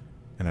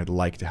 And I'd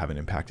like to have an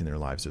impact in their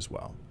lives as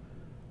well.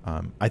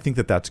 I think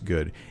that that's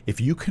good.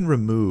 If you can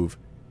remove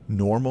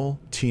normal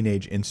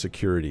teenage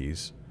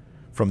insecurities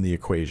from the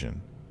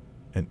equation,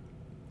 and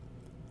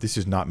this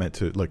is not meant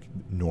to look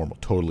normal,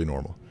 totally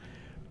normal.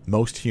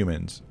 Most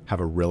humans have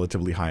a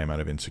relatively high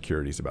amount of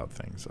insecurities about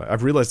things.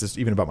 I've realized this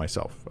even about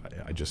myself.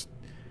 I just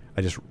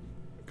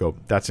go,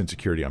 that's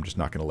insecurity. I'm just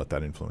not going to let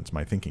that influence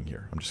my thinking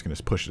here. I'm just going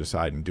to push it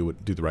aside and do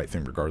the right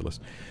thing regardless.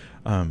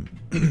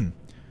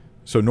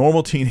 So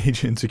normal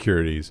teenage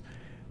insecurities,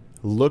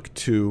 look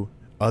to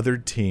other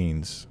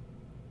teens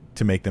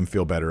to make them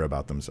feel better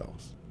about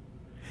themselves.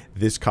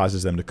 This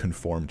causes them to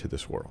conform to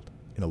this world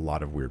in a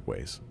lot of weird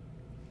ways.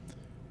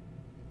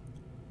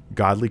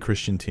 Godly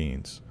Christian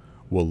teens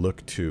will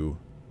look to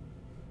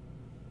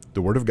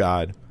the Word of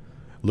God,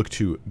 look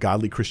to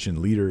godly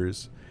Christian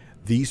leaders,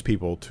 these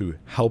people to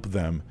help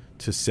them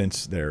to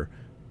sense their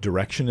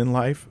direction in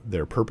life,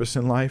 their purpose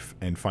in life,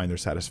 and find their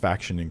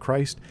satisfaction in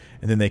Christ.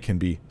 And then they can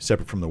be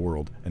separate from the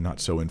world and not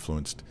so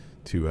influenced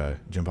to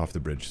jump off the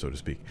bridge, so to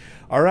speak.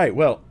 All right,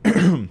 well,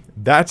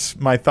 that's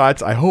my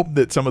thoughts. I hope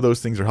that some of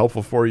those things are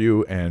helpful for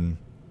you. And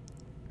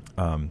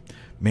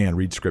man,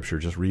 read Scripture.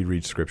 Just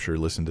read Scripture,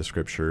 listen to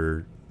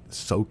Scripture,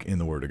 soak in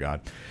the Word of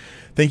God.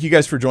 Thank you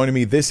guys for joining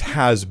me. This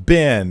has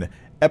been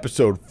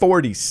episode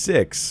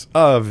 46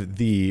 of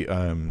the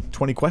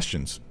 20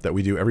 questions that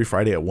we do every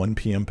Friday at 1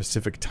 p.m.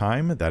 Pacific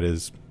time. That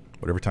is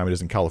whatever time it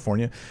is in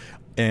California.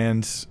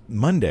 And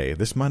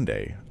this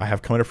Monday, I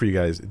have coming up for you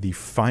guys the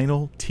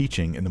final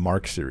teaching in the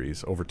Mark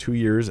series, over 2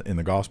 years in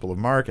the Gospel of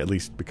Mark, at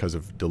least because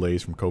of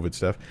delays from COVID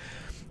stuff.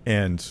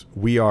 And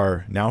we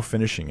are now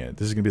finishing it.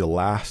 This is going to be the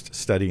last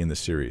study in the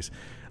series.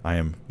 I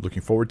am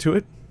looking forward to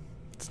it.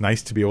 It's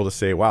nice to be able to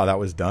say, wow, that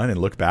was done, and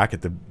look back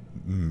at the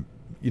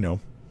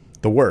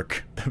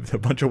work, the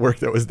bunch of work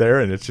that was there,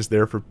 and it's just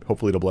there for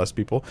hopefully to bless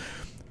people.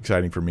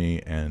 Exciting for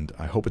me, and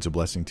I hope it's a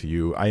blessing to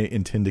you. I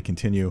intend to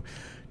continue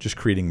just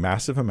creating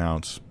massive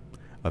amounts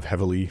of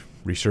heavily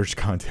researched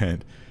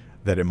content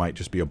that it might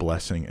just be a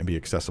blessing and be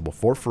accessible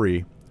for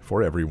free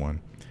for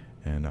everyone.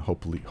 And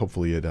hopefully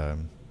it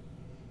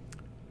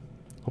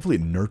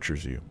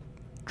nurtures you,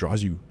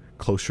 draws you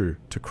closer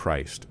to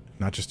Christ,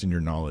 not just in your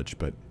knowledge,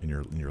 but in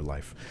your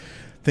life.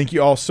 Thank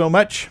you all so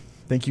much.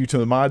 Thank you to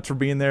the mods for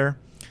being there.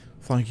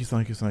 Thank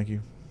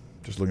you.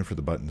 Just looking for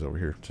the buttons over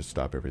here to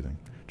stop everything.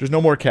 There's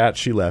no more cat.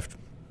 She left.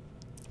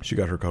 She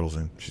got her cuddles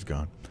in. She's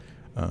gone.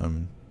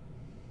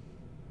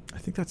 I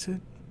think that's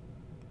it.